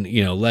being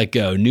let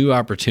go, new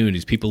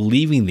opportunities, people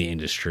leaving the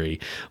industry.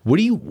 What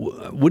do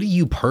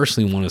you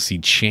personally want to see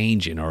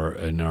change in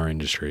our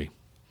industry?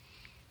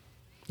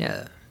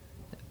 Yeah.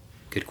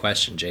 Good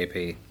question,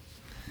 JP.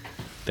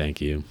 Thank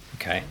you.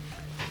 Okay.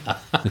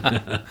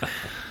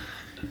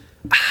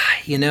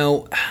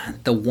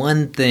 The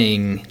one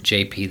thing,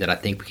 JP, that I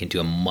think we can do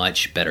a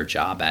much better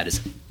job at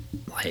is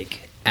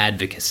like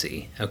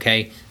advocacy.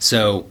 Okay.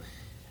 So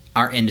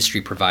our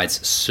industry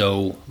provides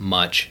so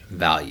much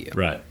value.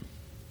 Right.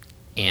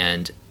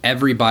 And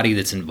everybody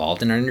that's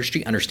involved in our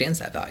industry understands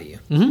that value.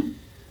 Mm-hmm.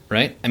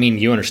 Right? I mean,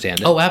 you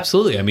understand it. Oh,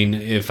 absolutely. I mean,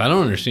 if I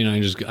don't understand, I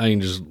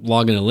can just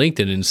log into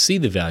LinkedIn and see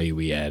the value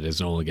we add as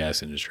an oil and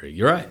gas industry.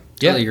 You're right.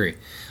 Totally agree.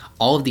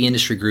 All of the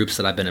industry groups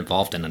that I've been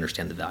involved in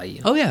understand the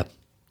value. Oh, yeah.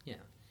 Yeah.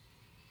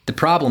 The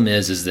problem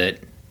is that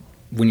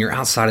when you're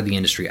outside of the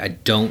industry, I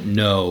don't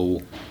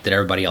know that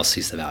everybody else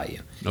sees the value.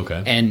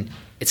 Okay. And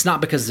it's not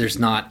because there's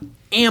not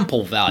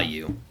ample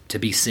value to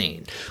be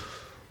seen.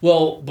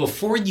 Well,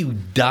 before you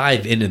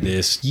dive into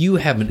this, you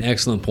have an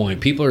excellent point.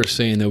 People are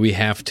saying that we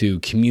have to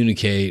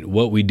communicate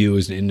what we do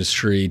as an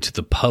industry to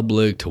the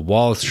public, to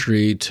Wall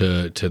Street,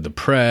 to the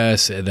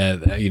press.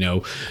 That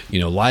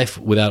life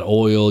without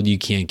oil, you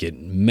can't get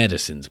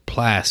medicines,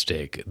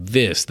 plastic,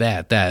 this,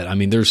 that. I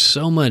mean, there's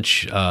so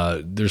much.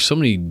 There's so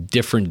many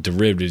different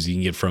derivatives you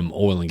can get from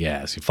oil and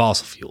gas,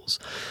 fossil fuels.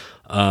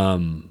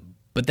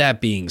 But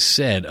that being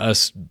said,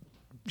 us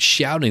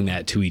shouting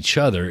that to each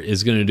other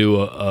is going to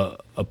do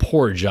a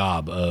poor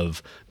job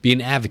of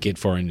being an advocate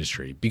for our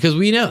industry, because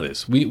we know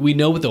this. We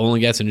know what the oil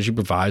and gas industry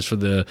provides for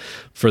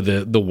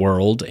the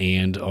world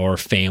and our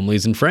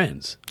families and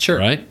friends. Sure.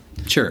 Right?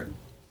 Sure.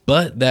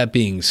 But that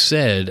being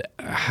said,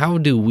 how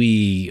do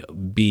we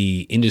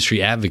be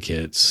industry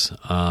advocates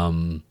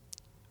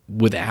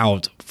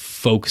without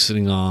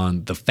focusing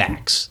on the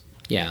facts?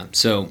 Yeah.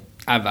 So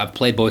I've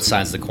played both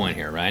sides of the coin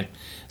here, right?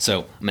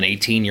 So I'm an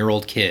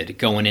 18-year-old kid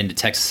going into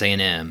Texas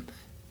A&M,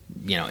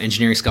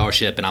 engineering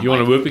scholarship, and I'm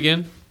want to whoop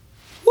again?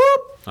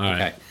 Whoop! All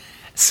right. Okay.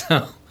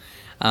 So,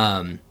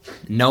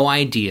 no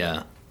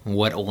idea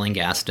what oil and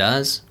gas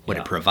does, what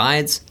it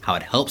provides, how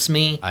it helps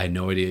me. I had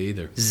no idea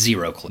either.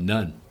 Zero clue.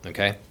 None.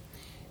 Okay.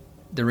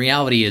 The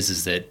reality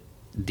is that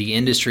the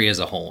industry as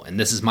a whole, and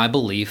this is my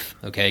belief,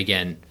 okay,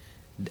 again,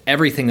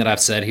 everything that I've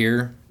said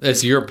here,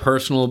 that's your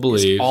personal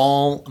belief.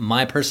 All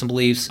my personal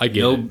beliefs. I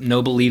get it.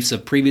 No beliefs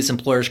of previous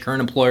employers,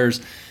 current employers,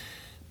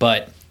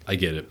 but I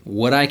get it.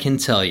 What I can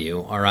tell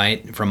you, all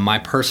right, from my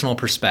personal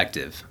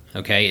perspective,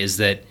 okay, is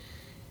that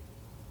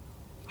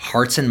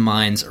hearts and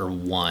minds are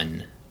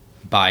won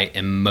by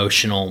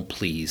emotional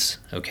pleas,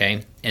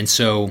 okay? And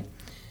so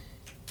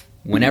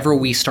whenever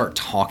we start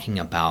talking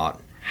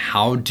about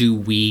how do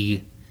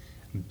we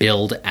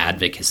build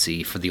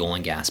advocacy for the oil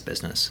and gas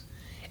business,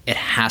 it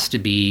has to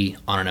be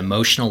on an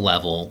emotional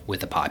level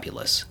with the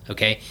populace,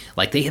 okay?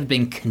 Like they have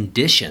been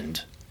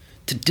conditioned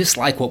to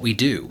dislike what we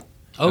do.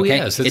 Oh, okay?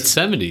 yes, it's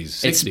the 70s,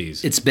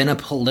 60s. It's been a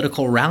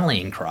political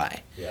rallying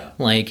cry. Yeah.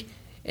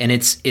 And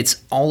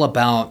it's all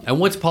about... And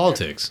what's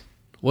politics?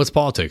 What's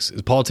politics?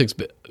 Is politics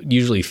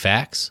usually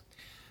facts?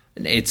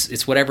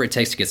 It's whatever it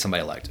takes to get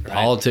somebody elected, right?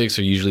 Politics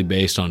are usually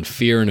based on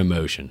fear and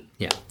emotion.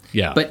 Yeah.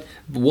 Yeah. But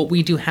what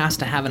we do has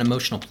to have an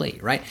emotional plea,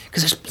 right?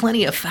 Because there's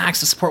plenty of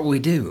facts to support what we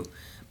do.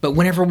 But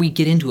whenever we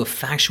get into a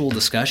factual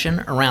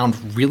discussion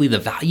around really the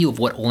value of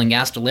what oil and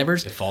gas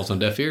delivers, It falls on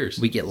deaf ears.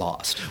 we get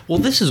lost. Well,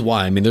 this is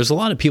why. I mean, there's a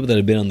lot of people that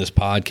have been on this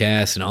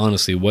podcast, and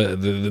honestly,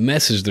 what the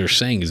message they're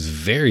saying is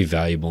very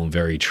valuable and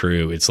very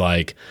true. It's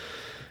like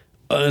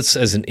us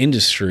as an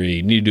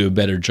industry need to do a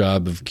better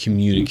job of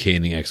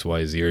communicating X,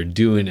 Y, Z, or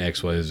doing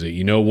X, Y, Z.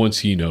 You know,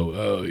 once a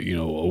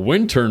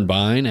wind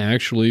turbine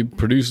actually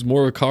produces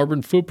more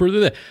carbon footprint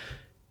than that.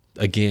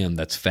 Again,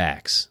 that's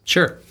facts.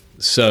 Sure.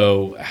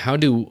 So, how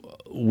do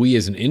we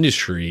as an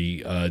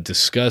industry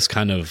discuss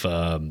kind of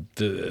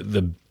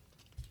the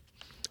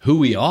who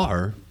we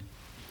are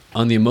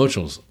on the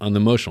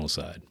emotional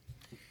side?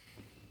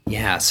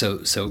 Yeah,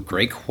 so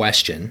great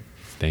question.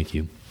 Thank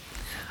you.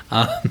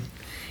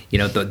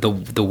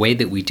 The way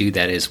that we do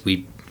that is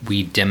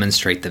we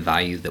demonstrate the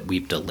value that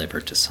we've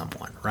delivered to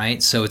someone,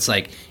 right? So it's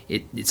like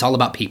it's all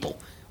about people.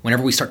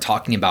 Whenever we start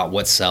talking about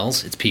what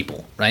sells, it's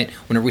people, right?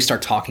 Whenever we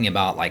start talking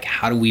about like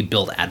how do we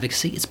build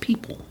advocacy, it's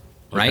people,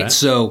 right? Okay.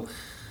 So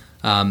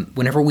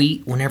whenever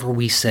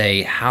we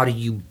say how do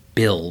you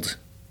build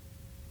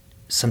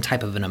some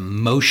type of an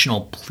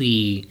emotional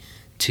plea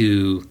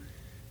to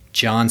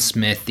John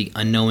Smith, the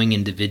unknowing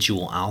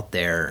individual out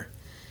there,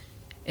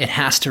 it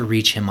has to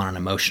reach him on an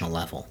emotional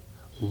level.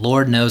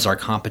 Lord knows our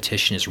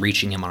competition is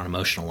reaching him on an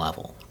emotional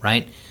level,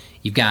 right?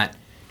 You've got,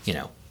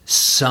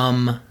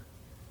 some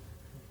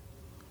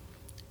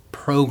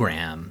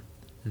program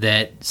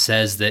that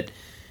says that,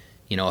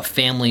 a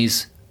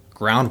family's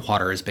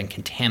groundwater has been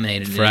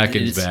contaminated.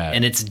 Fracking's bad.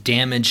 And it's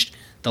damaged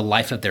the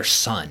life of their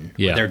son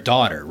Yeah. or their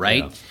daughter,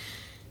 right? Yeah.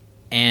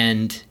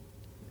 And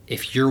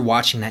if you're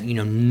watching that, you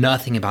know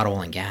nothing about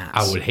oil and gas.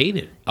 I would hate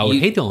it. I would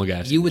hate the oil and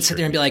gas. You would sit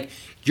there and be like,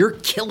 you're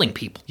killing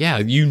people. Yeah,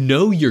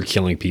 you're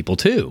killing people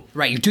too.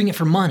 Right, you're doing it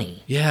for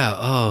money.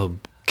 Yeah,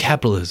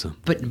 capitalism.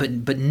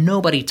 But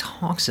nobody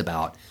talks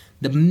about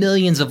the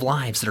millions of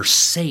lives that are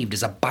saved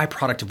as a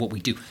byproduct of what we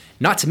do.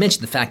 Not to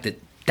mention the fact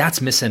that that's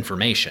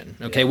misinformation.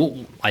 Okay,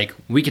 well,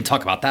 we can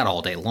talk about that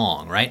all day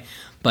long, right?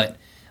 But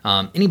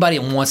anybody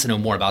that wants to know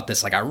more about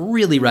this, I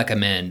really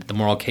recommend The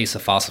Moral Case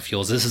of Fossil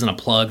Fuels. This isn't a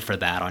plug for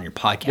that on your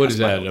podcast. What is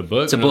that? A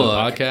book? It's a Another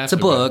book. podcast? It's a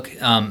book.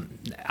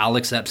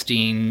 Alex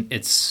Epstein.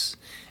 It's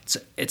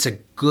a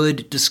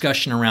good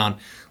discussion around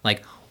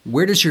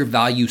where does your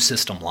value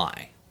system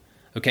lie?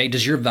 Okay,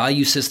 does your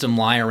value system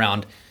lie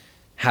around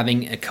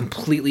having a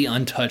completely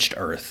untouched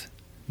Earth?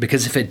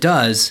 Because if it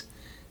does,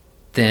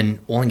 then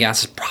oil and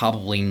gas is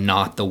probably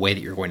not the way that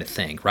you're going to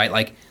think,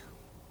 right?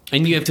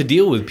 And you have to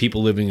deal with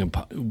people living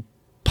in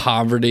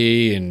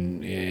poverty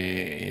and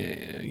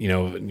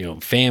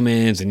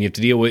famines, and you have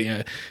to deal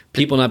with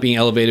people not being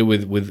elevated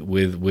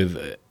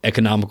with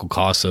economical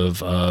costs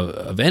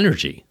of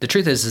energy. The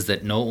truth is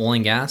that no oil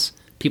and gas,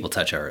 people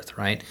touch Earth,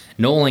 right?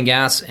 No oil and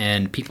gas,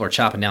 and people are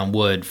chopping down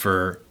wood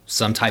for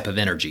some type of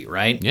energy,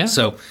 right? Yeah.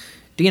 So at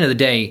the end of the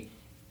day,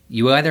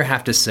 you either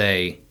have to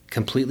say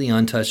completely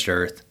untouched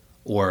Earth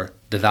or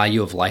the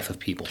value of life of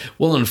people.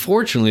 Well,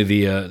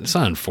 unfortunately, it's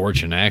not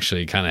unfortunate,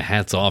 actually, kind of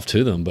hats off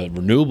to them, but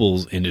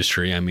renewables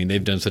industry, I mean,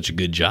 they've done such a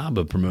good job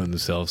of promoting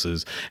themselves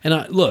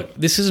look,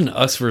 this isn't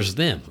us versus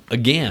them.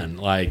 Again,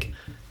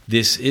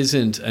 this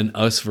isn't an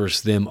us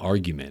versus them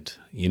argument.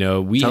 We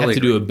Totally have to agree.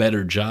 do a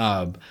better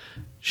job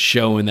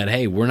showing that,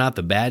 hey, we're not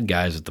the bad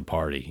guys at the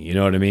party. You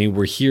know what I mean?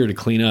 We're here to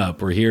clean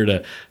up. We're here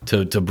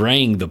to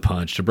bring the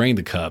punch, to bring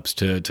the cups,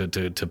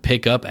 to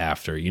pick up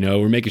after.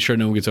 We're making sure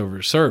no one gets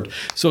overserved.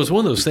 So it's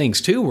one of those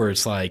things too, where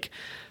it's like,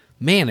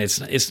 man,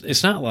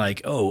 it's not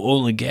like,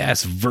 oil and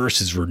gas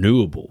versus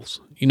renewables.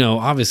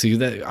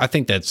 Obviously, I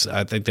think that's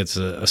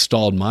a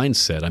stalled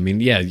mindset. I mean,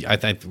 yeah, I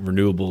think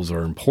renewables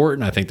are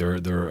important. I think they're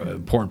an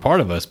important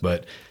part of us.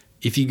 But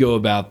if you go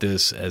about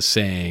this as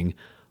saying,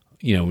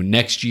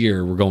 next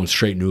year we're going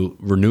straight new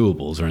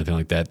renewables or anything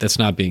like that, that's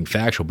not being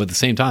factual. But at the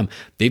same time,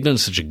 they've done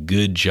such a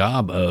good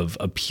job of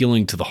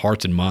appealing to the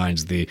hearts and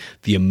minds, the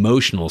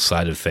emotional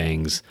side of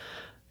things,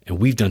 and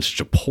we've done such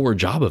a poor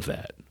job of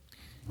that.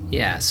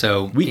 Yeah,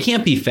 so We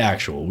can't be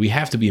factual. We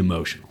have to be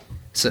emotional.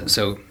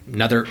 So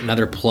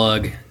another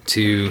plug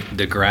to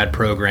the grad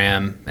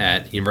program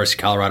at University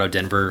of Colorado,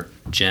 Denver,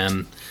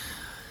 Jim.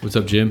 What's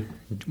up, Jim?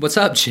 What's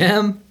up,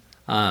 Jim?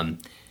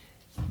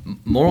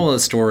 Moral of the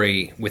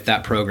story with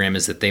that program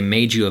is that they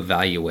made you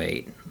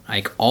evaluate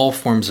all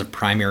forms of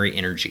primary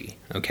energy,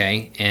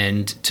 okay?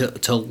 And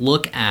to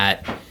look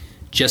at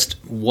just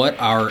what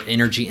our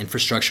energy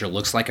infrastructure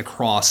looks like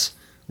across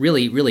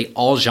really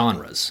all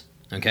genres,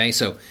 okay?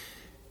 So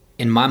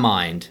in my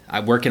mind, I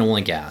work in oil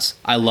and gas.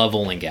 I love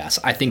oil and gas.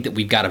 I think that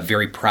we've got a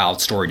very proud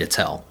story to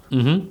tell.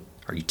 Mm-hmm.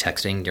 Are you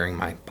texting during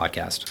my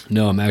podcast?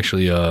 No, I'm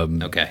actually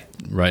Okay.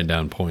 writing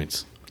down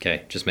points.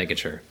 Okay, just making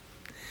sure.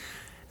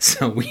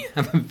 So we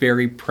have a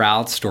very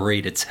proud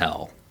story to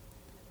tell.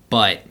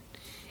 But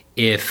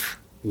if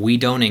we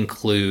don't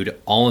include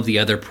all of the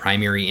other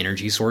primary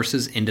energy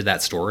sources into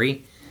that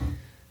story,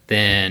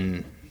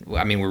 then,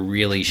 we're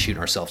really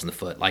shooting ourselves in the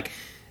foot.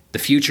 The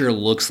future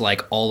looks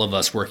like all of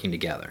us working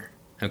together.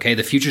 Okay,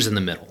 the future's in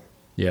the middle.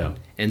 Yeah.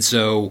 And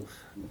so,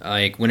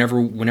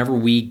 whenever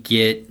we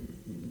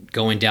get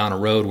going down a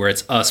road where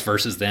it's us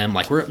versus them.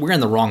 Like we're in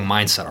the wrong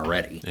mindset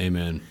already.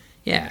 Amen.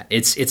 Yeah,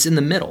 it's in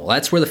the middle.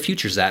 That's where the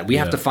future's at. We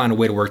have to find a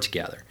way to work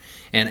together.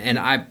 And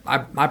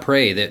I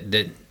pray that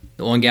the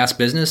oil and gas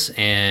business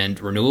and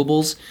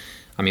renewables,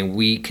 I mean,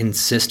 we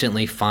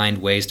consistently find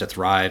ways to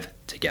thrive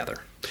together.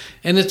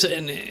 And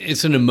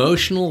it's an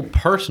emotional,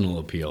 personal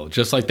appeal,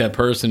 just like that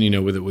person,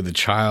 with a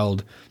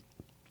child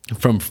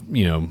from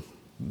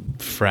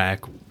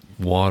frack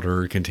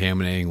water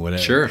contaminating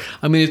whatever. Sure.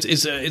 I mean,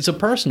 it's a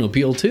personal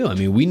appeal too. I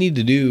mean, we need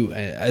to do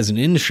as an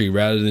industry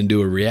rather than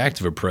do a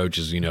reactive approach.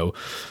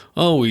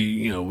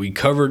 We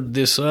covered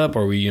this up,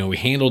 or we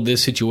handled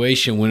this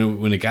situation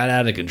when it got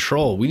out of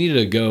control. We need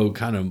to go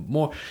kind of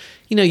more.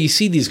 You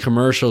see these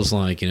commercials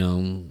like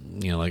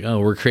like, oh,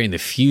 we're creating the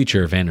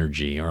future of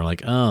energy, or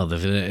like, oh,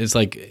 it's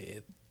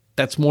like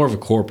that's more of a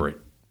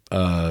corporate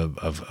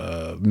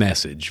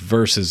message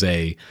versus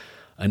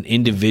an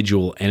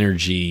individual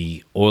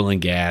energy oil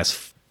and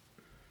gas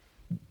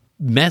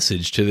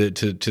message to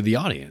the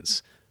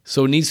audience.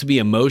 So it needs to be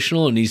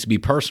emotional, it needs to be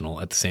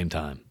personal at the same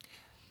time.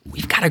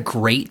 We've got a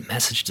great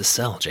message to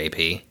sell,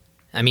 JP.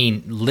 I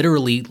mean,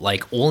 literally,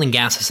 like, oil and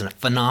gas is a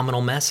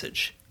phenomenal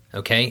message.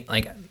 Okay,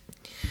 like,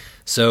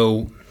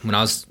 so when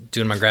I was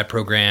doing my grad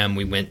program,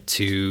 we went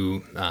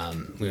to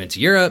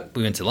Europe,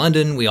 we went to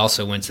London, we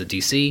also went to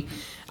DC.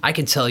 I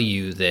can tell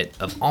you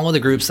that of all of the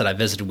groups that I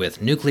visited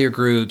with, nuclear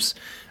groups,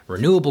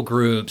 renewable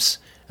groups,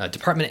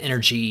 Department of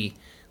Energy,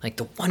 like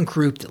the one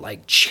group that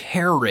like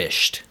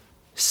cherished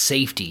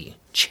safety,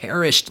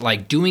 cherished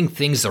like doing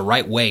things the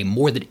right way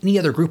more than any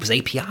other group was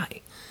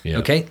API. Yeah.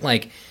 Okay,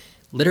 like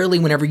literally,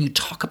 whenever you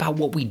talk about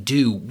what we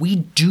do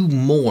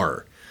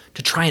more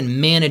to try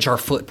and manage our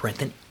footprint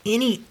than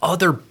any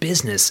other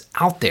business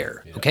out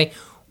there. Yeah. Okay.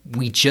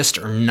 We just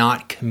are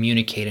not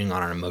communicating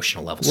on an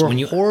emotional level.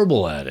 We're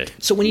horrible at it.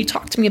 So when you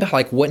talk to me about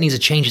like what needs to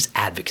change is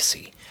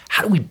advocacy.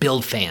 How do we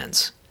build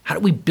fans? How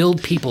do we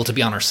build people to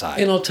be on our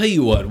side? And I'll tell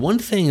you what, one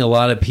thing a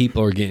lot of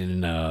people are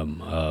getting,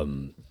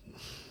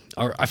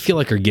 I feel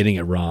like are getting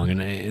it wrong.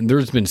 And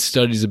there's been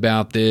studies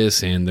about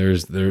this, and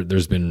there's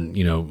been,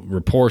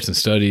 reports and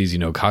studies,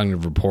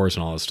 cognitive reports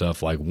and all this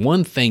stuff. Like,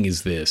 one thing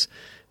is this: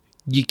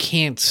 you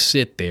can't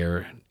sit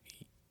there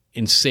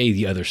and say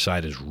the other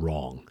side is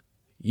wrong.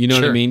 You know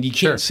what I mean? You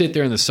can't sit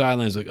there on the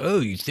sidelines like, oh,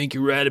 you think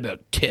you're right about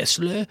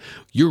Tesla?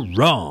 You're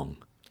wrong.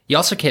 You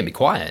also can't be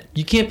quiet.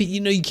 You can't be,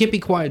 you can't be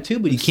quiet too,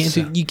 but you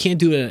can't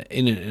do it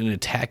in an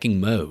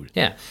attacking mode.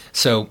 Yeah.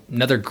 So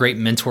another great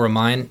mentor of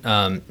mine,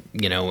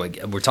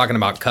 we're talking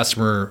about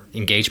customer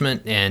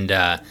engagement, and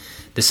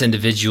this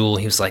individual,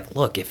 he was like,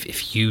 look,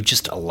 if you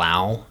just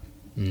allow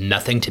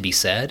nothing to be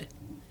said,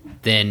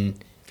 then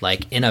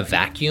like in a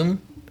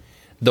vacuum,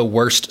 the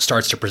worst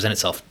starts to present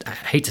itself. I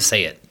hate to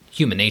say it,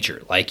 human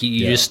nature. Like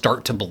you just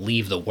start to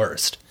believe the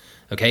worst.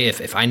 Okay,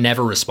 if I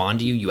never respond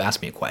to you, you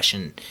ask me a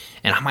question,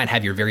 and I might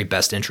have your very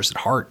best interest at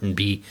heart and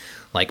be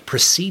like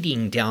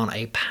proceeding down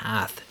a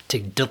path to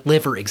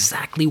deliver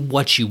exactly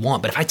what you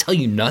want. But if I tell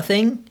you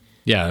nothing,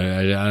 I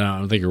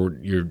don't think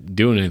you're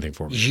doing anything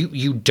for me.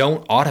 You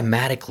don't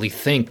automatically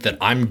think that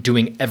I'm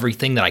doing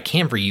everything that I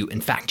can for you.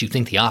 In fact, you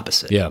think the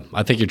opposite. Yeah,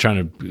 I think you're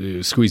trying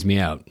to squeeze me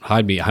out,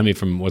 hide me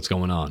from what's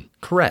going on.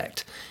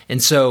 Correct.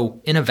 And so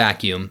in a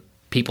vacuum,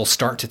 people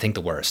start to think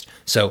the worst.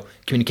 So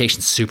communication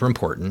is super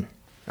important.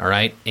 All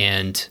right.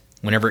 And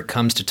whenever it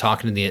comes to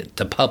talking to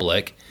the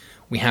public,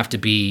 we have to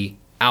be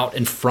out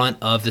in front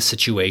of the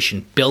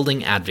situation,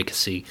 building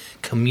advocacy,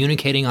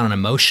 communicating on an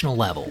emotional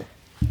level.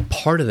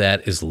 Part of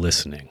that is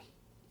listening.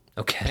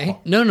 Okay.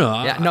 No.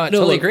 Yeah, I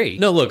totally agree.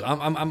 No, look,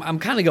 I'm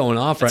kind of going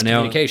off right now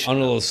on a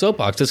little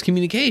soapbox. That's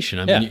communication.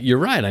 I mean, you're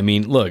right. I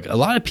mean, look, a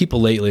lot of people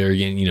lately are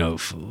getting,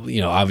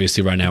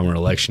 obviously right now we're in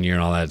election year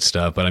and all that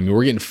stuff, but I mean,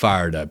 we're getting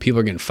fired up.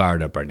 People are getting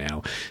fired up right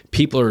now.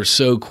 People are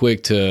so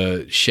quick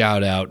to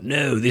shout out,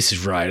 no, this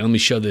is right. Let me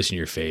shove this in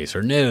your face.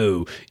 Or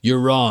no, you're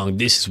wrong.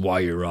 This is why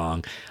you're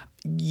wrong.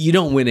 You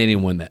don't win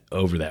anyone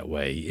over that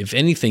way. If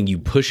anything, you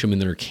push them in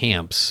their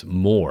camps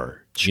more.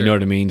 Sure. You know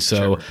what I mean?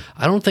 So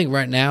I don't think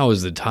right now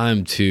is the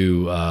time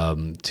to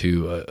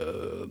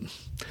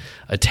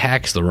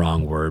attack's the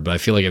wrong word, but I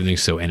feel like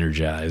everything's so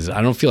energized.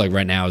 I don't feel like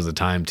right now is the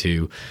time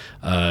to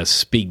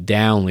speak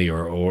downly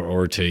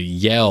or to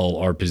yell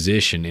our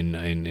position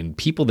in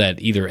people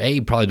that either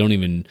probably don't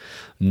even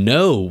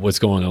know what's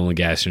going on in the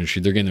gas industry.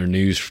 They're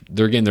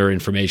getting their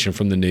information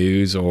from the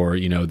news or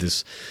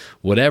this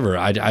whatever.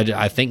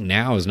 I think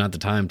now is not the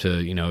time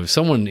to if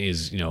someone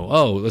is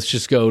let's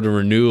just go to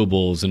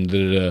renewables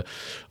and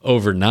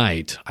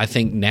overnight. I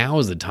think now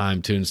is the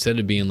time to, instead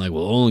of being like,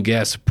 well, oil and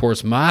gas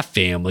supports my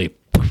family,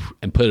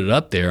 and put it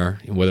up there,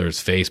 whether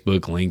it's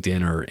Facebook,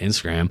 LinkedIn, or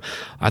Instagram,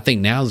 I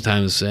think now's the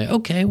time to say,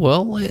 okay,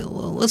 well,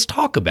 let's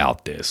talk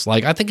about this.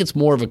 Like, I think it's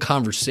more of a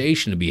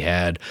conversation to be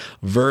had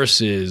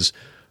versus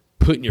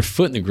putting your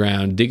foot in the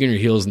ground, digging your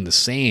heels in the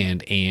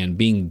sand, and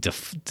being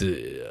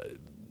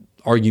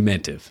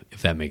argumentative,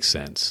 if that makes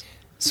sense.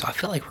 So I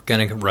feel like we're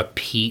going to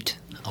repeat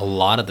a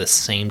lot of the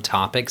same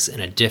topics in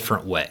a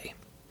different way,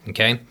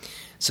 okay?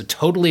 So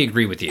totally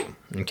agree with you,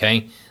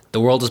 okay? The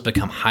world has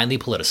become highly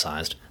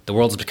politicized. The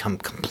world has become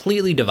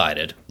completely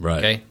divided. Right.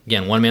 Okay.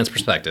 Again, one man's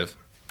perspective.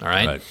 All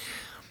right. Right.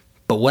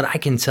 But what I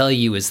can tell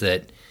you is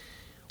that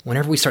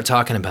whenever we start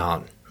talking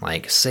about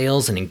like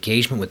sales and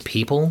engagement with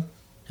people,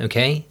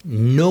 okay,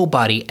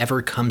 nobody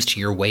ever comes to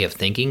your way of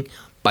thinking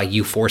by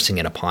you forcing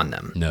it upon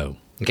them. No.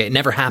 Okay. It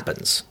never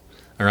happens.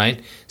 All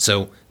right.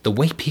 So the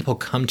way people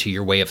come to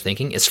your way of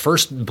thinking is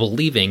first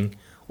believing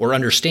or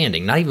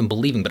understanding, not even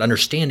believing, but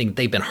understanding that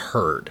they've been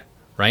heard.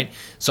 Right.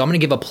 So I'm going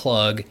to give a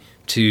plug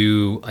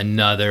to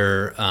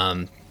another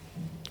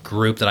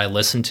group that I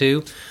listen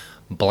to,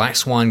 Black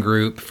Swan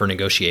Group for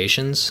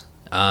Negotiations.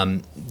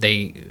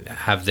 They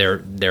have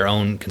their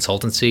own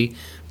consultancy,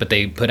 but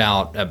they put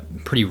out a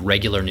pretty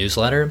regular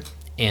newsletter.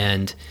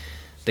 And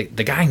the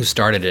guy who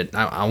started it,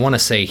 I want to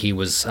say he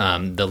was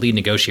the lead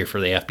negotiator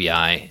for the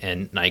FBI.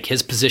 And like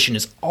his position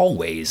is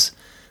always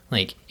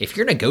like, if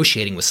you're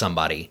negotiating with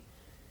somebody,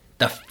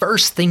 the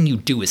first thing you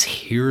do is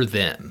hear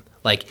them.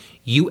 Like,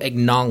 you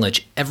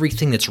acknowledge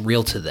everything that's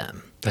real to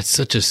them. That's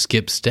such a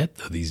skip step,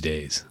 though, these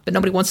days. But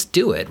nobody wants to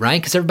do it,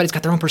 right? Because everybody's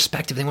got their own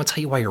perspective. They want to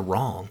tell you why you're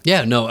wrong.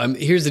 Yeah, no,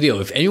 here's the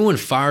deal. If anyone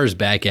fires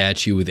back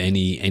at you with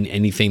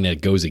anything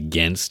that goes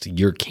against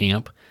your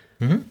camp,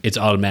 it's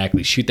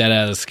automatically shoot that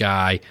out of the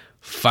sky,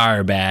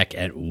 fire back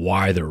at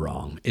why they're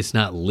wrong. It's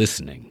not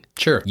listening.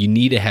 Sure. You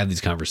need to have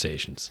these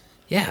conversations.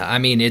 Yeah, I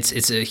mean,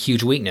 it's a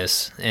huge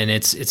weakness. And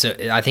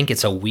I think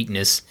it's a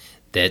weakness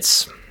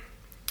that's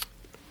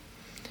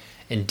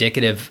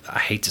indicative, I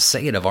hate to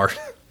say it, of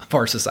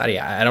our society.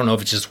 I don't know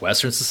if it's just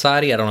Western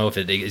society. I don't know if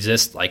it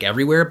exists like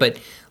everywhere, but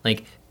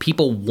like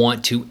people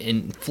want to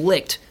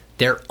inflict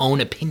their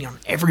own opinion on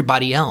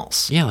everybody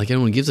else. Yeah, like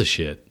everyone gives a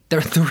shit. The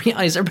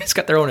reality is everybody's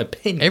got their own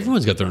opinion.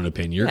 Everyone's got their own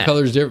opinion. Your Yeah.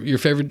 color's your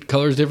favorite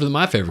color is different than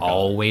my favorite color.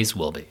 Always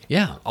will be.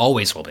 Yeah.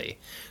 Always will be.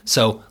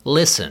 So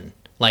listen,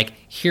 like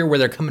hear where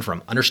they're coming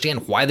from.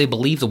 Understand why they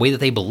believe the way that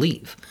they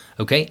believe.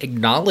 Okay?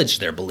 Acknowledge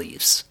their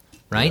beliefs,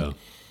 right? Yeah.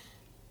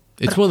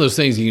 It's one of those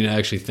things you can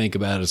actually think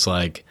about. It's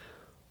like,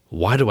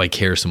 why do I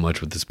care so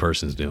much what this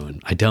person's doing?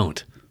 I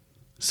don't.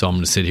 So I'm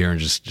going to sit here and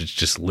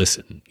just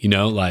listen. You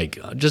know, like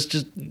just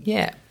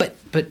Yeah, but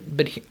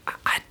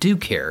I do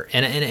care,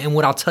 and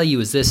what I'll tell you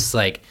is this: is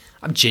like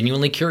I'm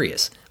genuinely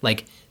curious.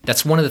 Like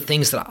that's one of the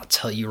things that I'll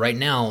tell you right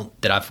now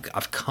that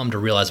I've come to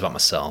realize about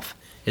myself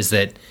is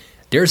that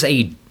there's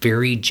a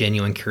very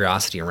genuine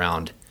curiosity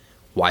around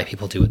why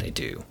people do what they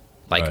do,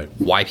 like Right.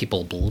 why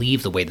people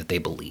believe the way that they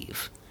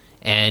believe,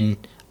 and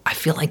I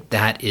feel like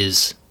that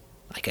is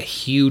like a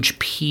huge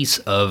piece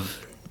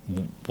of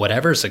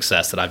whatever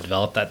success that I've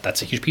developed.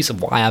 That's a huge piece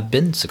of why I've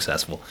been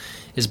successful,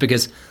 is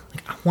because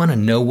like, I want to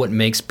know what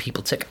makes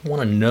people tick. I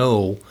want to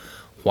know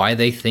why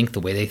they think the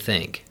way they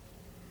think.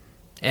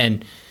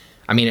 And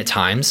I mean, at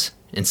times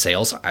in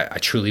sales, I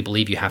truly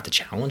believe you have to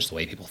challenge the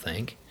way people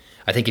think.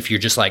 I think if you're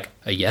just like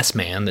a yes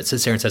man that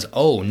sits there and says,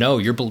 oh no,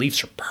 your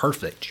beliefs are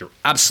perfect, you're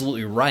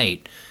absolutely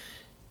right,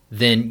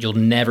 then you'll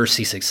never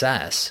see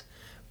success.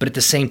 But at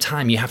the same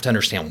time, you have to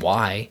understand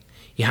why.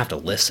 You have to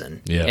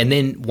listen. Yeah. And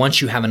then once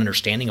you have an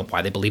understanding of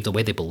why they believe the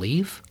way they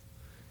believe,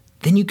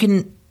 then you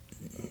can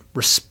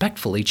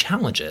respectfully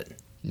challenge it.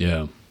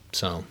 yeah.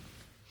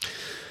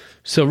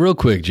 So real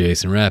quick,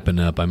 Jason, wrapping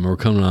up. We're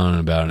coming on in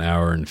about an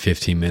hour and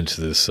 15 minutes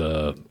of this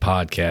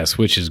podcast,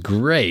 which is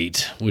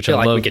great. Which I feel I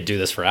like love. we could do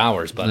this for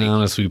hours, buddy.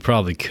 Honestly, we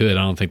probably could.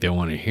 I don't think they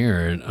want to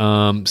hear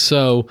it.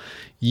 So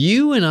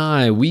you and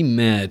I, we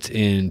met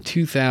in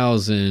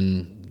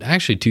 2000,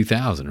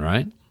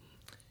 right?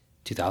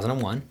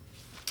 2001.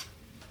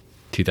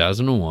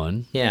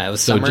 2001. Yeah, it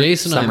was So summer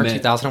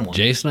 2001.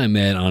 Jason and I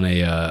met on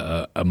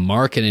a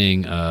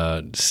marketing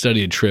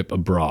study trip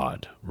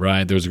abroad,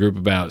 right? There was a group of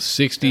about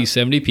 60,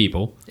 70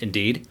 people,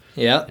 Indeed.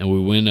 Yeah. and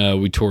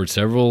we toured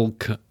several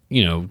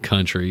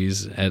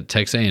countries at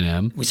Texas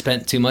A&M. We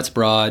spent 2 months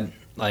abroad,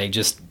 like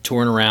just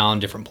touring around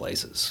different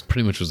places.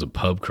 Pretty much was a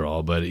pub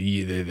crawl, but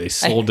they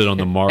sold it on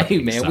the marketing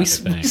Hey, man, side we of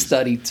things.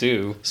 studied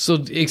too.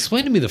 So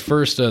explain to me the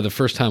first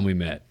time we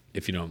met,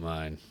 if you don't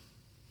mind.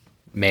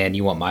 Man,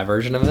 you want my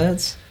version of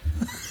this?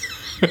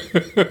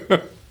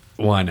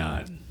 Why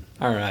not?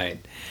 All right.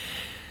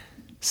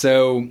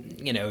 So,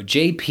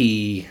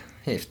 JP,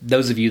 if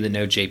those of you that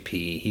know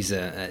JP, he's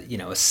a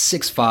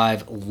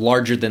 6'5",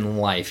 larger than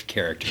life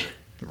character,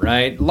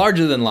 right?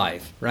 Larger than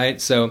life,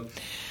 right? So,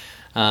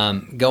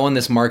 go on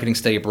this marketing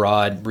study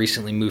abroad,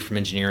 recently moved from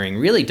engineering,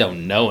 really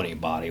don't know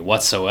anybody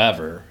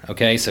whatsoever.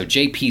 Okay. So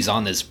JP's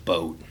on this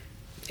boat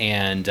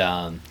and,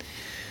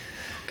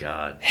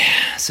 God.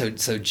 So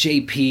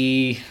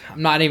JP,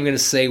 I'm not even going to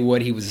say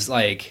what he was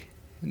like,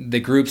 the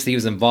groups that he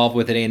was involved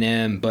with at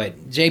A&M,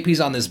 but JP's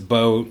on this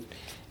boat,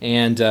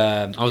 and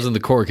I was in the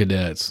Corps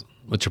Cadets.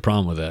 What's your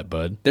problem with that,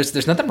 bud?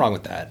 there's nothing wrong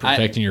with that.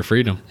 Protecting your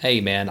freedom.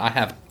 Hey, man, I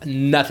have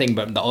nothing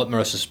but the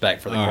utmost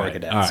respect for the Corps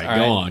Cadets. All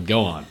right,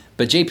 go on.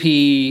 But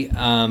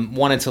JP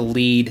wanted to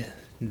lead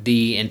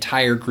the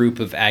entire group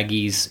of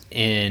Aggies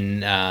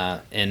in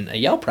a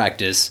yell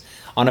practice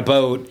on a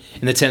boat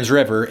in the Thames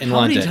River in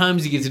London. How many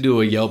times do you get to do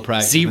a yell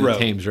practice in Zero. the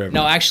Thames River?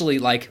 No, actually,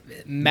 like,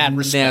 mad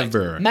respect.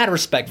 Never. Mad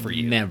respect for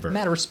you. Never.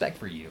 Mad respect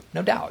for you.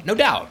 No doubt. No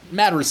doubt.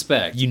 Mad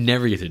respect. You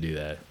never get to do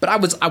that. But I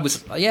was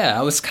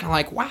kind of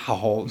like,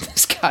 wow,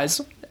 this guy's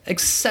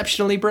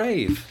exceptionally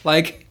brave.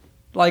 Like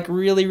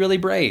really, really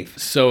brave.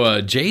 So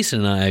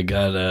Jason and I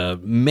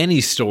got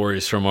many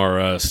stories from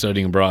our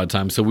studying abroad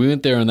time. So we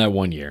went there in that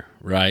 1 year,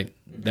 right?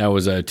 That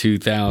was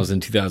 2000,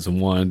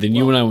 2001. Then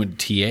you and I went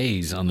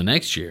TAs on the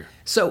next year.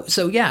 So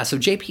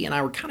JP and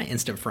I were kind of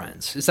instant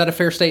friends. Is that a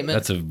fair statement?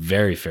 That's a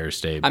very fair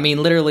statement. I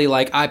mean, literally,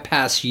 like, I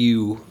pass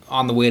you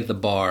on the way to the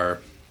bar,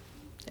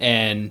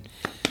 and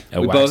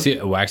Waxy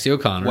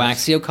O'Connor.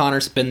 Waxy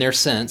O'Connor's been there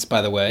since,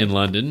 by the way. In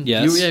London.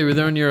 Yes. You were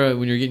there when you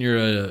were getting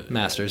your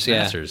Masters,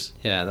 yeah. Masters.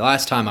 Yeah, the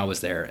last time I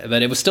was there.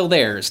 But it was still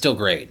there. It's still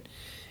great.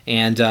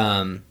 And,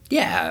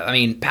 yeah, I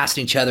mean,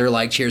 passing each other,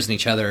 like, cheersing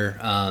each other.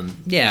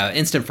 Yeah,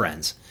 instant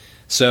friends.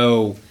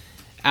 So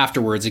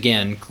afterwards,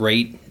 again,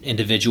 great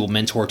individual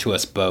mentor to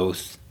us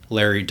both,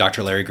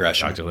 Dr. Larry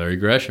Gresham. Dr. Larry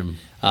Gresham.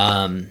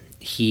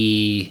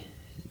 He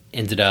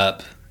ended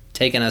up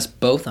taking us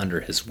both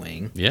under his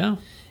wing. Yeah.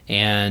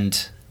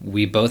 And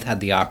we both had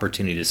the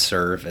opportunity to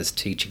serve as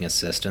teaching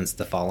assistants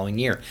the following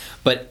year.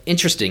 But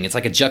interesting, it's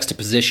like a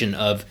juxtaposition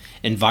of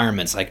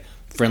environments, like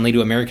friendly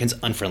to Americans,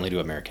 unfriendly to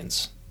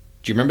Americans.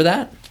 Do you remember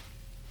that?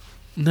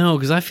 No,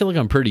 because I feel like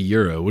I'm pretty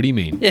Euro. What do you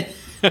mean?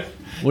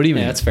 What do you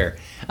mean? Yeah, that's fair.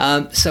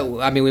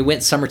 So, I mean, we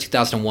went summer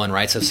 2001,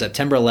 right? So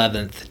September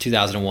 11th,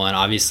 2001,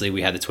 obviously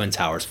we had the Twin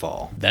Towers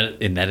fall. That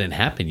didn't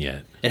happen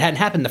yet. It hadn't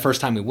happened the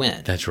first time we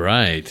went. That's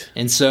right.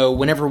 And so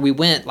whenever we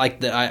went,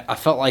 like, I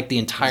felt like the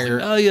entire...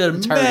 Oh, you're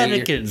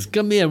Americans.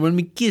 Come here. Let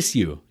me kiss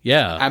you.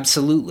 Yeah.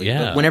 Absolutely.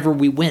 Yeah. But whenever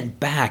we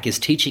went back as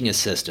teaching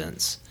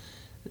assistants,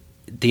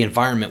 the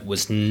environment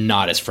was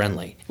not as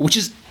friendly, which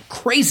is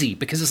crazy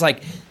because it's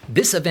like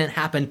this event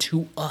happened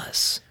to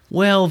us.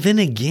 Well, then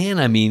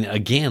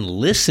again,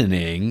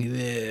 listening,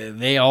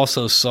 they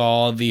also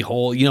saw the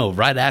whole,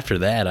 right after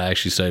that, I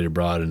actually studied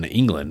abroad in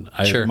England.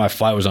 Sure. My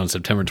flight was on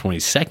September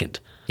 22nd.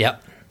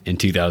 Yep. In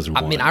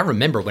 2001. I mean, I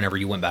remember whenever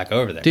you went back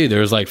over there. Dude,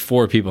 there was like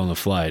 4 people on the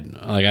flight.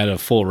 Like, I had a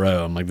full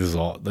row. I'm like, this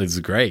is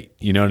great.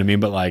 You know what I mean?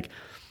 But like,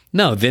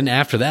 no, then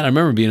after that, I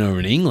remember being over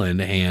in England,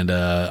 and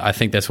I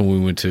think that's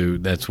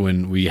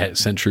when we had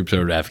sent troops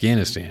over to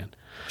Afghanistan.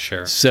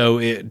 Sure.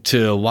 So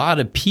to a lot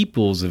of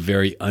people, it's a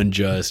very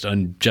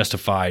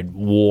unjustified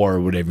war,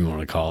 whatever you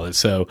want to call it.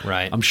 So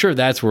right. I'm sure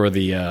that's where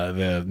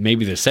the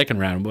maybe the second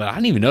round, but I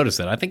didn't even notice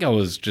that. I think I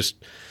was just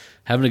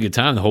having a good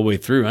time the whole way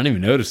through. I didn't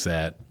even notice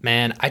that.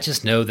 Man, I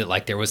just know that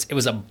like it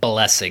was a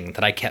blessing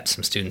that I kept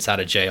some students out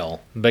of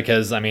jail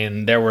because I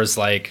mean we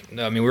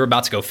were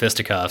about to go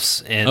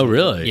fisticuffs. And, oh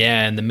really?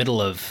 Yeah, in the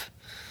middle of.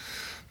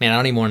 Man, I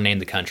don't even want to name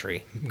the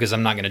country because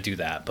I'm not going to do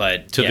that.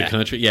 But the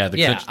country,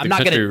 the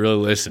country really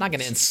listens. I'm not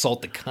going to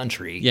insult the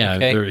country. Yeah,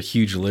 okay? They're a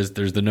huge list.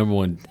 There's the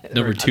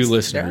number 2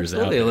 listeners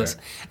out there.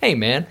 Hey,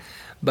 man.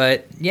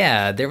 But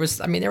yeah, there was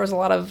a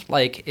lot of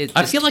like.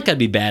 I feel like I'd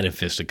be bad at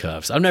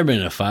fisticuffs. I've never been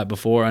in a fight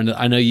before.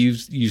 I know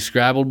you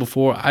scrabbled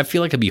before. I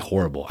feel like I'd be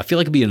horrible. I feel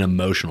like I'd be an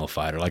emotional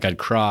fighter. Like I'd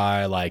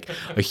cry, like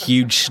a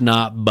huge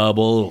snot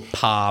bubble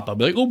pop. I'd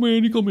be like, "Oh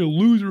man, he called me a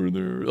loser in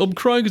there. I'm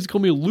crying because he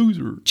called me a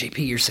loser."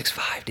 JP, you're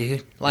 6'5",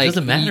 dude. Like, it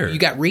doesn't matter. You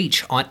got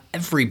reach on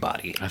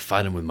everybody. I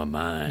fight him with my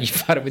mind. You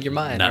fight him with your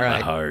mind, not all right.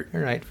 my heart. All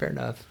right, fair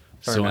enough.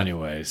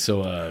 Anyway,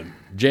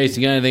 Jace,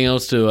 you got anything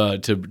else to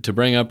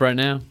bring up right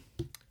now?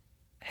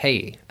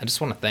 Hey, I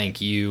just want to thank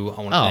you. I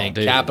want to thank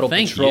dude, Capital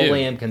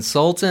Petroleum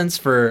Consultants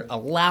for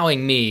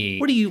allowing me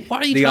Why are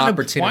you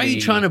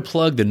trying to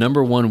plug the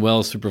 #1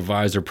 well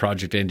supervisor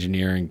project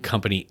engineering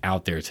company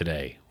out there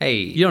today? Hey,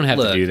 you don't have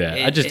to do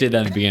that. I just did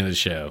that at the beginning of the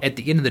show. At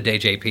the end of the day,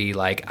 JP,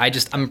 like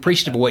I'm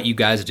appreciative of what you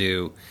guys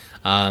do.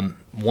 Want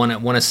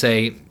to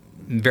say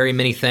very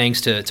many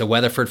thanks to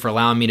Weatherford for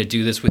allowing me to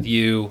do this with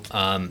you.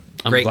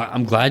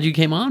 I'm glad you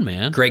came on,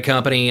 man. Great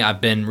company. I've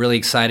been really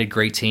excited.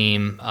 Great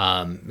team.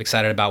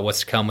 Excited about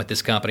what's to come with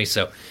this company.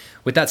 So,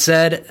 with that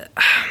said,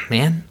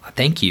 man,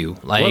 thank you.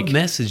 What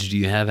message do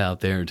you have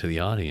out there to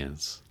the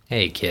audience?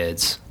 Hey,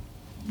 kids,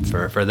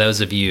 for those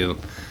of you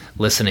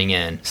listening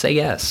in, say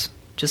yes.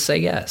 Just say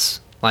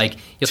yes. Like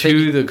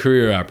the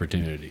career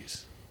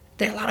opportunities.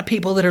 There are a lot of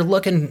people that are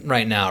looking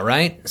right now,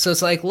 right? So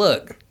it's like,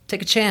 look.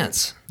 Take a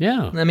chance.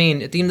 Yeah. I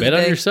mean, at the end of the day,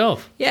 bet on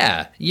yourself.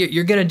 Yeah,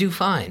 you're gonna do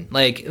fine.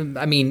 Like,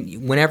 I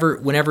mean,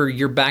 whenever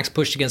your back's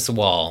pushed against the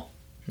wall,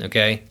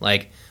 okay,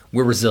 like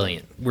we're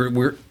resilient.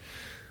 We're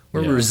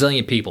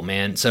resilient people,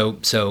 man.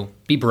 So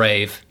be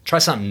brave. Try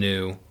something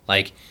new.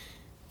 Like,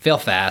 fail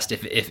fast.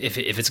 If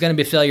it's gonna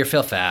be a failure,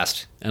 fail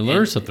fast and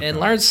learn something. And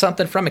learn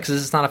something from it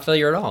because it's not a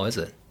failure at all, is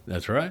it?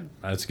 That's right.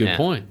 That's a good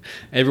point.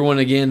 Everyone,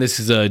 again,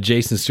 this is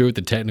Jason Stewart,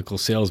 the Technical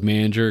Sales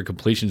Manager at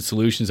Completion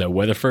Solutions at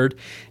Weatherford.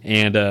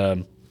 And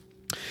if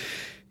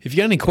you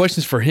got any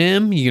questions for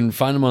him, you can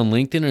find him on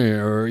LinkedIn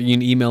or you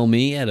can email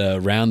me at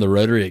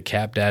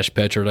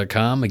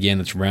roundtherotary@cap-petro.com. Again,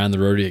 it's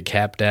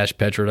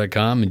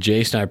roundtherotary@cap-petro.com. And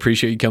Jason, I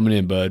appreciate you coming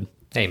in, bud.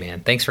 Hey,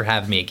 man, thanks for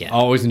having me again.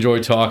 Always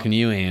enjoy talking to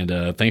you,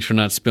 and thanks for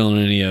not spilling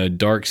any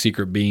dark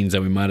secret beans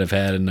that we might have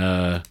had in,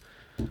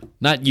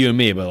 not you and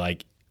me, but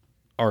like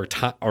our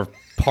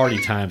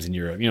party times in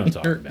Europe. You know what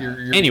I'm talking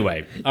about.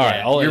 Anyway, all right,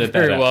 I'll edit that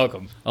out. You're very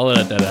welcome. I'll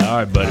edit that out. All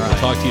right, buddy. We'll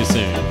talk to you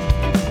soon.